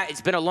 and Pat.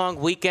 It's been a long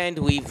weekend.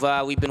 We've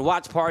been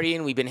watch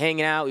partying. We've been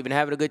hanging out. We've been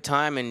having a good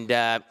time, and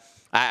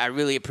I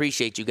really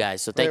appreciate you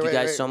guys. So thank you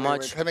guys so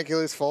much. Can I make you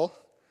lose full?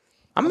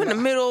 I'm in the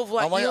middle of,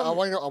 like, I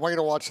want you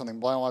to watch something.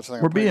 Blind watch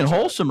something. We're being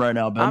wholesome right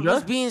now, I'm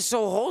just Benja. being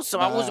so wholesome.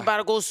 I was about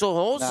to go so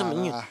wholesome.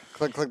 and you-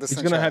 Click this.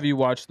 He's going to have you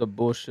watch the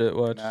bullshit.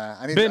 Watch.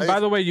 Nah, Ben, by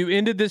the way, you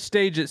ended this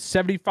stage at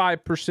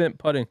 75%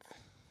 putting.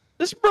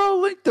 This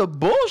bro linked the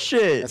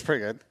bullshit. That's pretty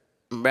good.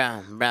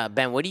 Bro,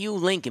 Ben, what are you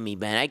linking me,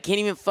 Ben? I can't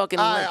even fucking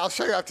All right, link. I'll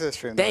show you after the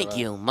stream. Thank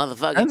you,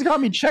 motherfucker. Ben's got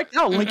me checked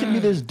out, linking me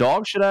this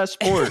dog shit ass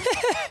sport.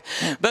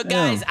 But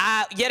guys,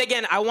 yet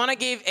again, I want to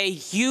give a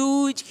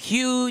huge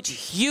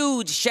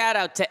shout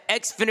out to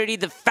Xfinity,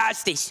 the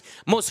fastest,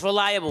 most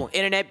reliable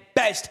internet,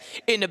 best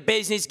in the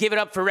business. Give it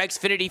up for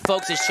Xfinity,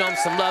 folks, and show them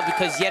some love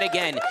because yet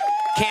again,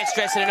 can't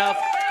stress it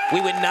enough, we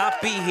would not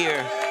be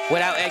here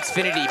without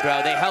Xfinity,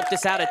 bro. They helped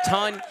us out a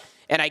ton.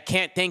 And I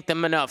can't thank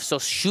them enough. So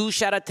huge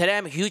shout out to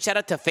them. Huge shout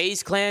out to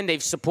Faze Clan.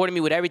 They've supported me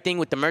with everything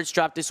with the merch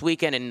drop this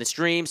weekend and the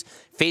streams.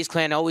 Faze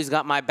Clan always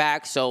got my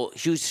back. So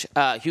huge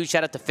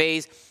shout out to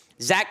Faze.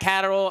 Zach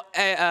Catterall,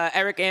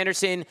 Eric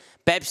Anderson,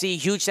 Pepsi,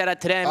 huge shout out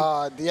to them.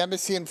 The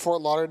embassy in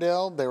Fort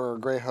Lauderdale, they were a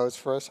great host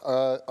for us.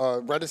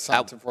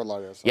 Renaissance in Fort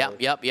Lauderdale. Sorry.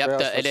 Yep.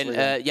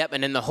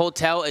 And then the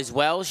hotel as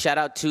well. Shout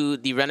out to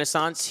the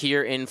Renaissance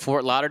here in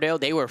Fort Lauderdale.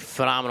 They were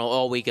phenomenal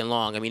all weekend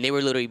long. I mean, they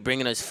were literally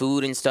bringing us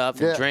food and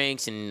stuff and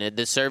drinks, and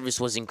the service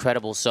was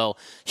incredible. So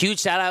huge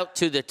shout out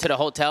to the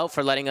hotel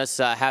for letting us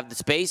have the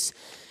space.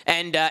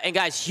 And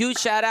guys, huge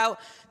shout out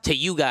to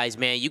you guys,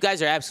 man. You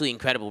guys are absolutely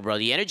incredible, bro.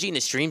 The energy in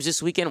the streams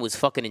this weekend was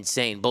fucking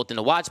insane. Both in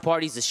the watch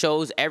parties, the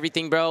shows,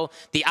 everything, bro.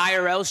 The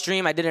IRL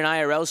stream, I did an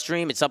IRL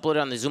stream. It's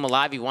uploaded on the ZooMaa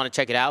Live if you want to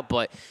check it out.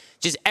 But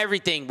just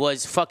everything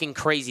was fucking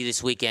crazy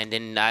this weekend.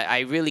 And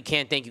I really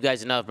can't thank you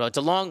guys enough, bro. It's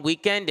a long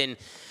weekend, and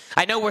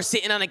I know we're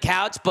sitting on the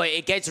couch, but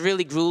it gets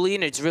really grueling,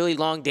 and it's really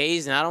long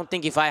days, and I don't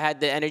think if I had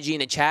the energy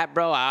in the chat,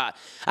 bro, I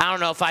don't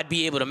know if I'd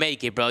be able to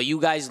make it, bro. You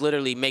guys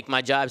literally make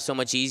my job so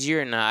much easier,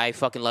 and I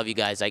fucking love you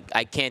guys. I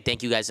can't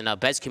thank you guys enough.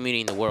 Best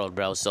community in the world,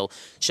 bro. So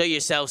show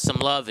yourselves some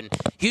love, and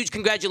huge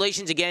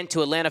congratulations again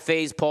to Atlanta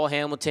Faze, Paul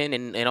Hamilton,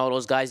 and all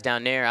those guys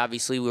down there.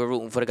 Obviously, we were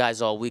rooting for the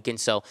guys all weekend,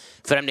 so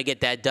for them to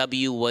get that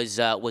W was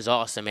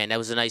awesome, man. That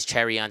was a nice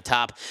cherry on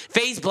top.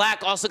 Faze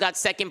Black also got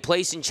second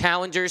place in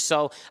Challengers,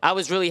 so I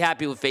was really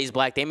happy with Faze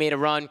Black. They made a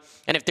run,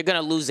 and if they're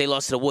going to lose, they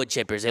lost to the Wood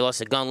Chippers. They lost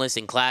to Gunless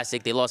and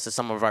Classic. They lost to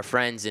some of our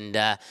friends, and,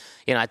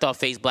 I thought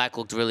Faze Black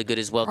looked really good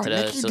as well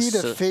today. Nikki D,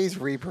 the Faze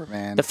Reaper,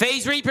 man. The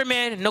Faze Reaper,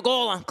 man.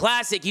 Nagola,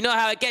 Classic. You know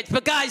how it gets.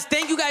 But, guys,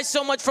 thank you guys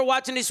so much for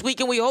watching this week,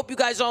 and we hope you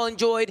guys all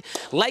enjoyed.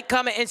 Like,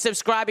 comment, and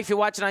subscribe if you're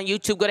watching on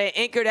YouTube. Go to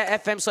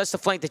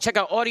anchor.fm/theflank to check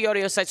out all the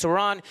audio sites we're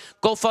on.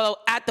 Go follow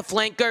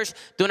 @theflankers.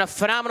 Doing a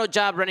phenomenal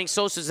job running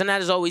socials, and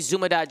that is always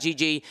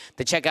zooma.gg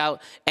to check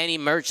out any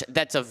merch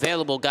that's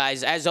available,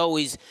 guys. As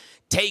always,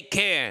 take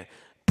care.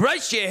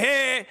 Brush your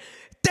hair.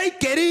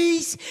 Take it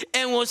easy.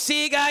 And we'll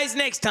see you guys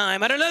next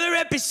time on another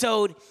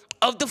episode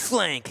of The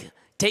Flank.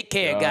 Take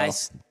care,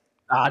 guys.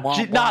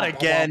 Not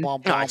again. Oh,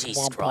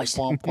 Jesus Christ.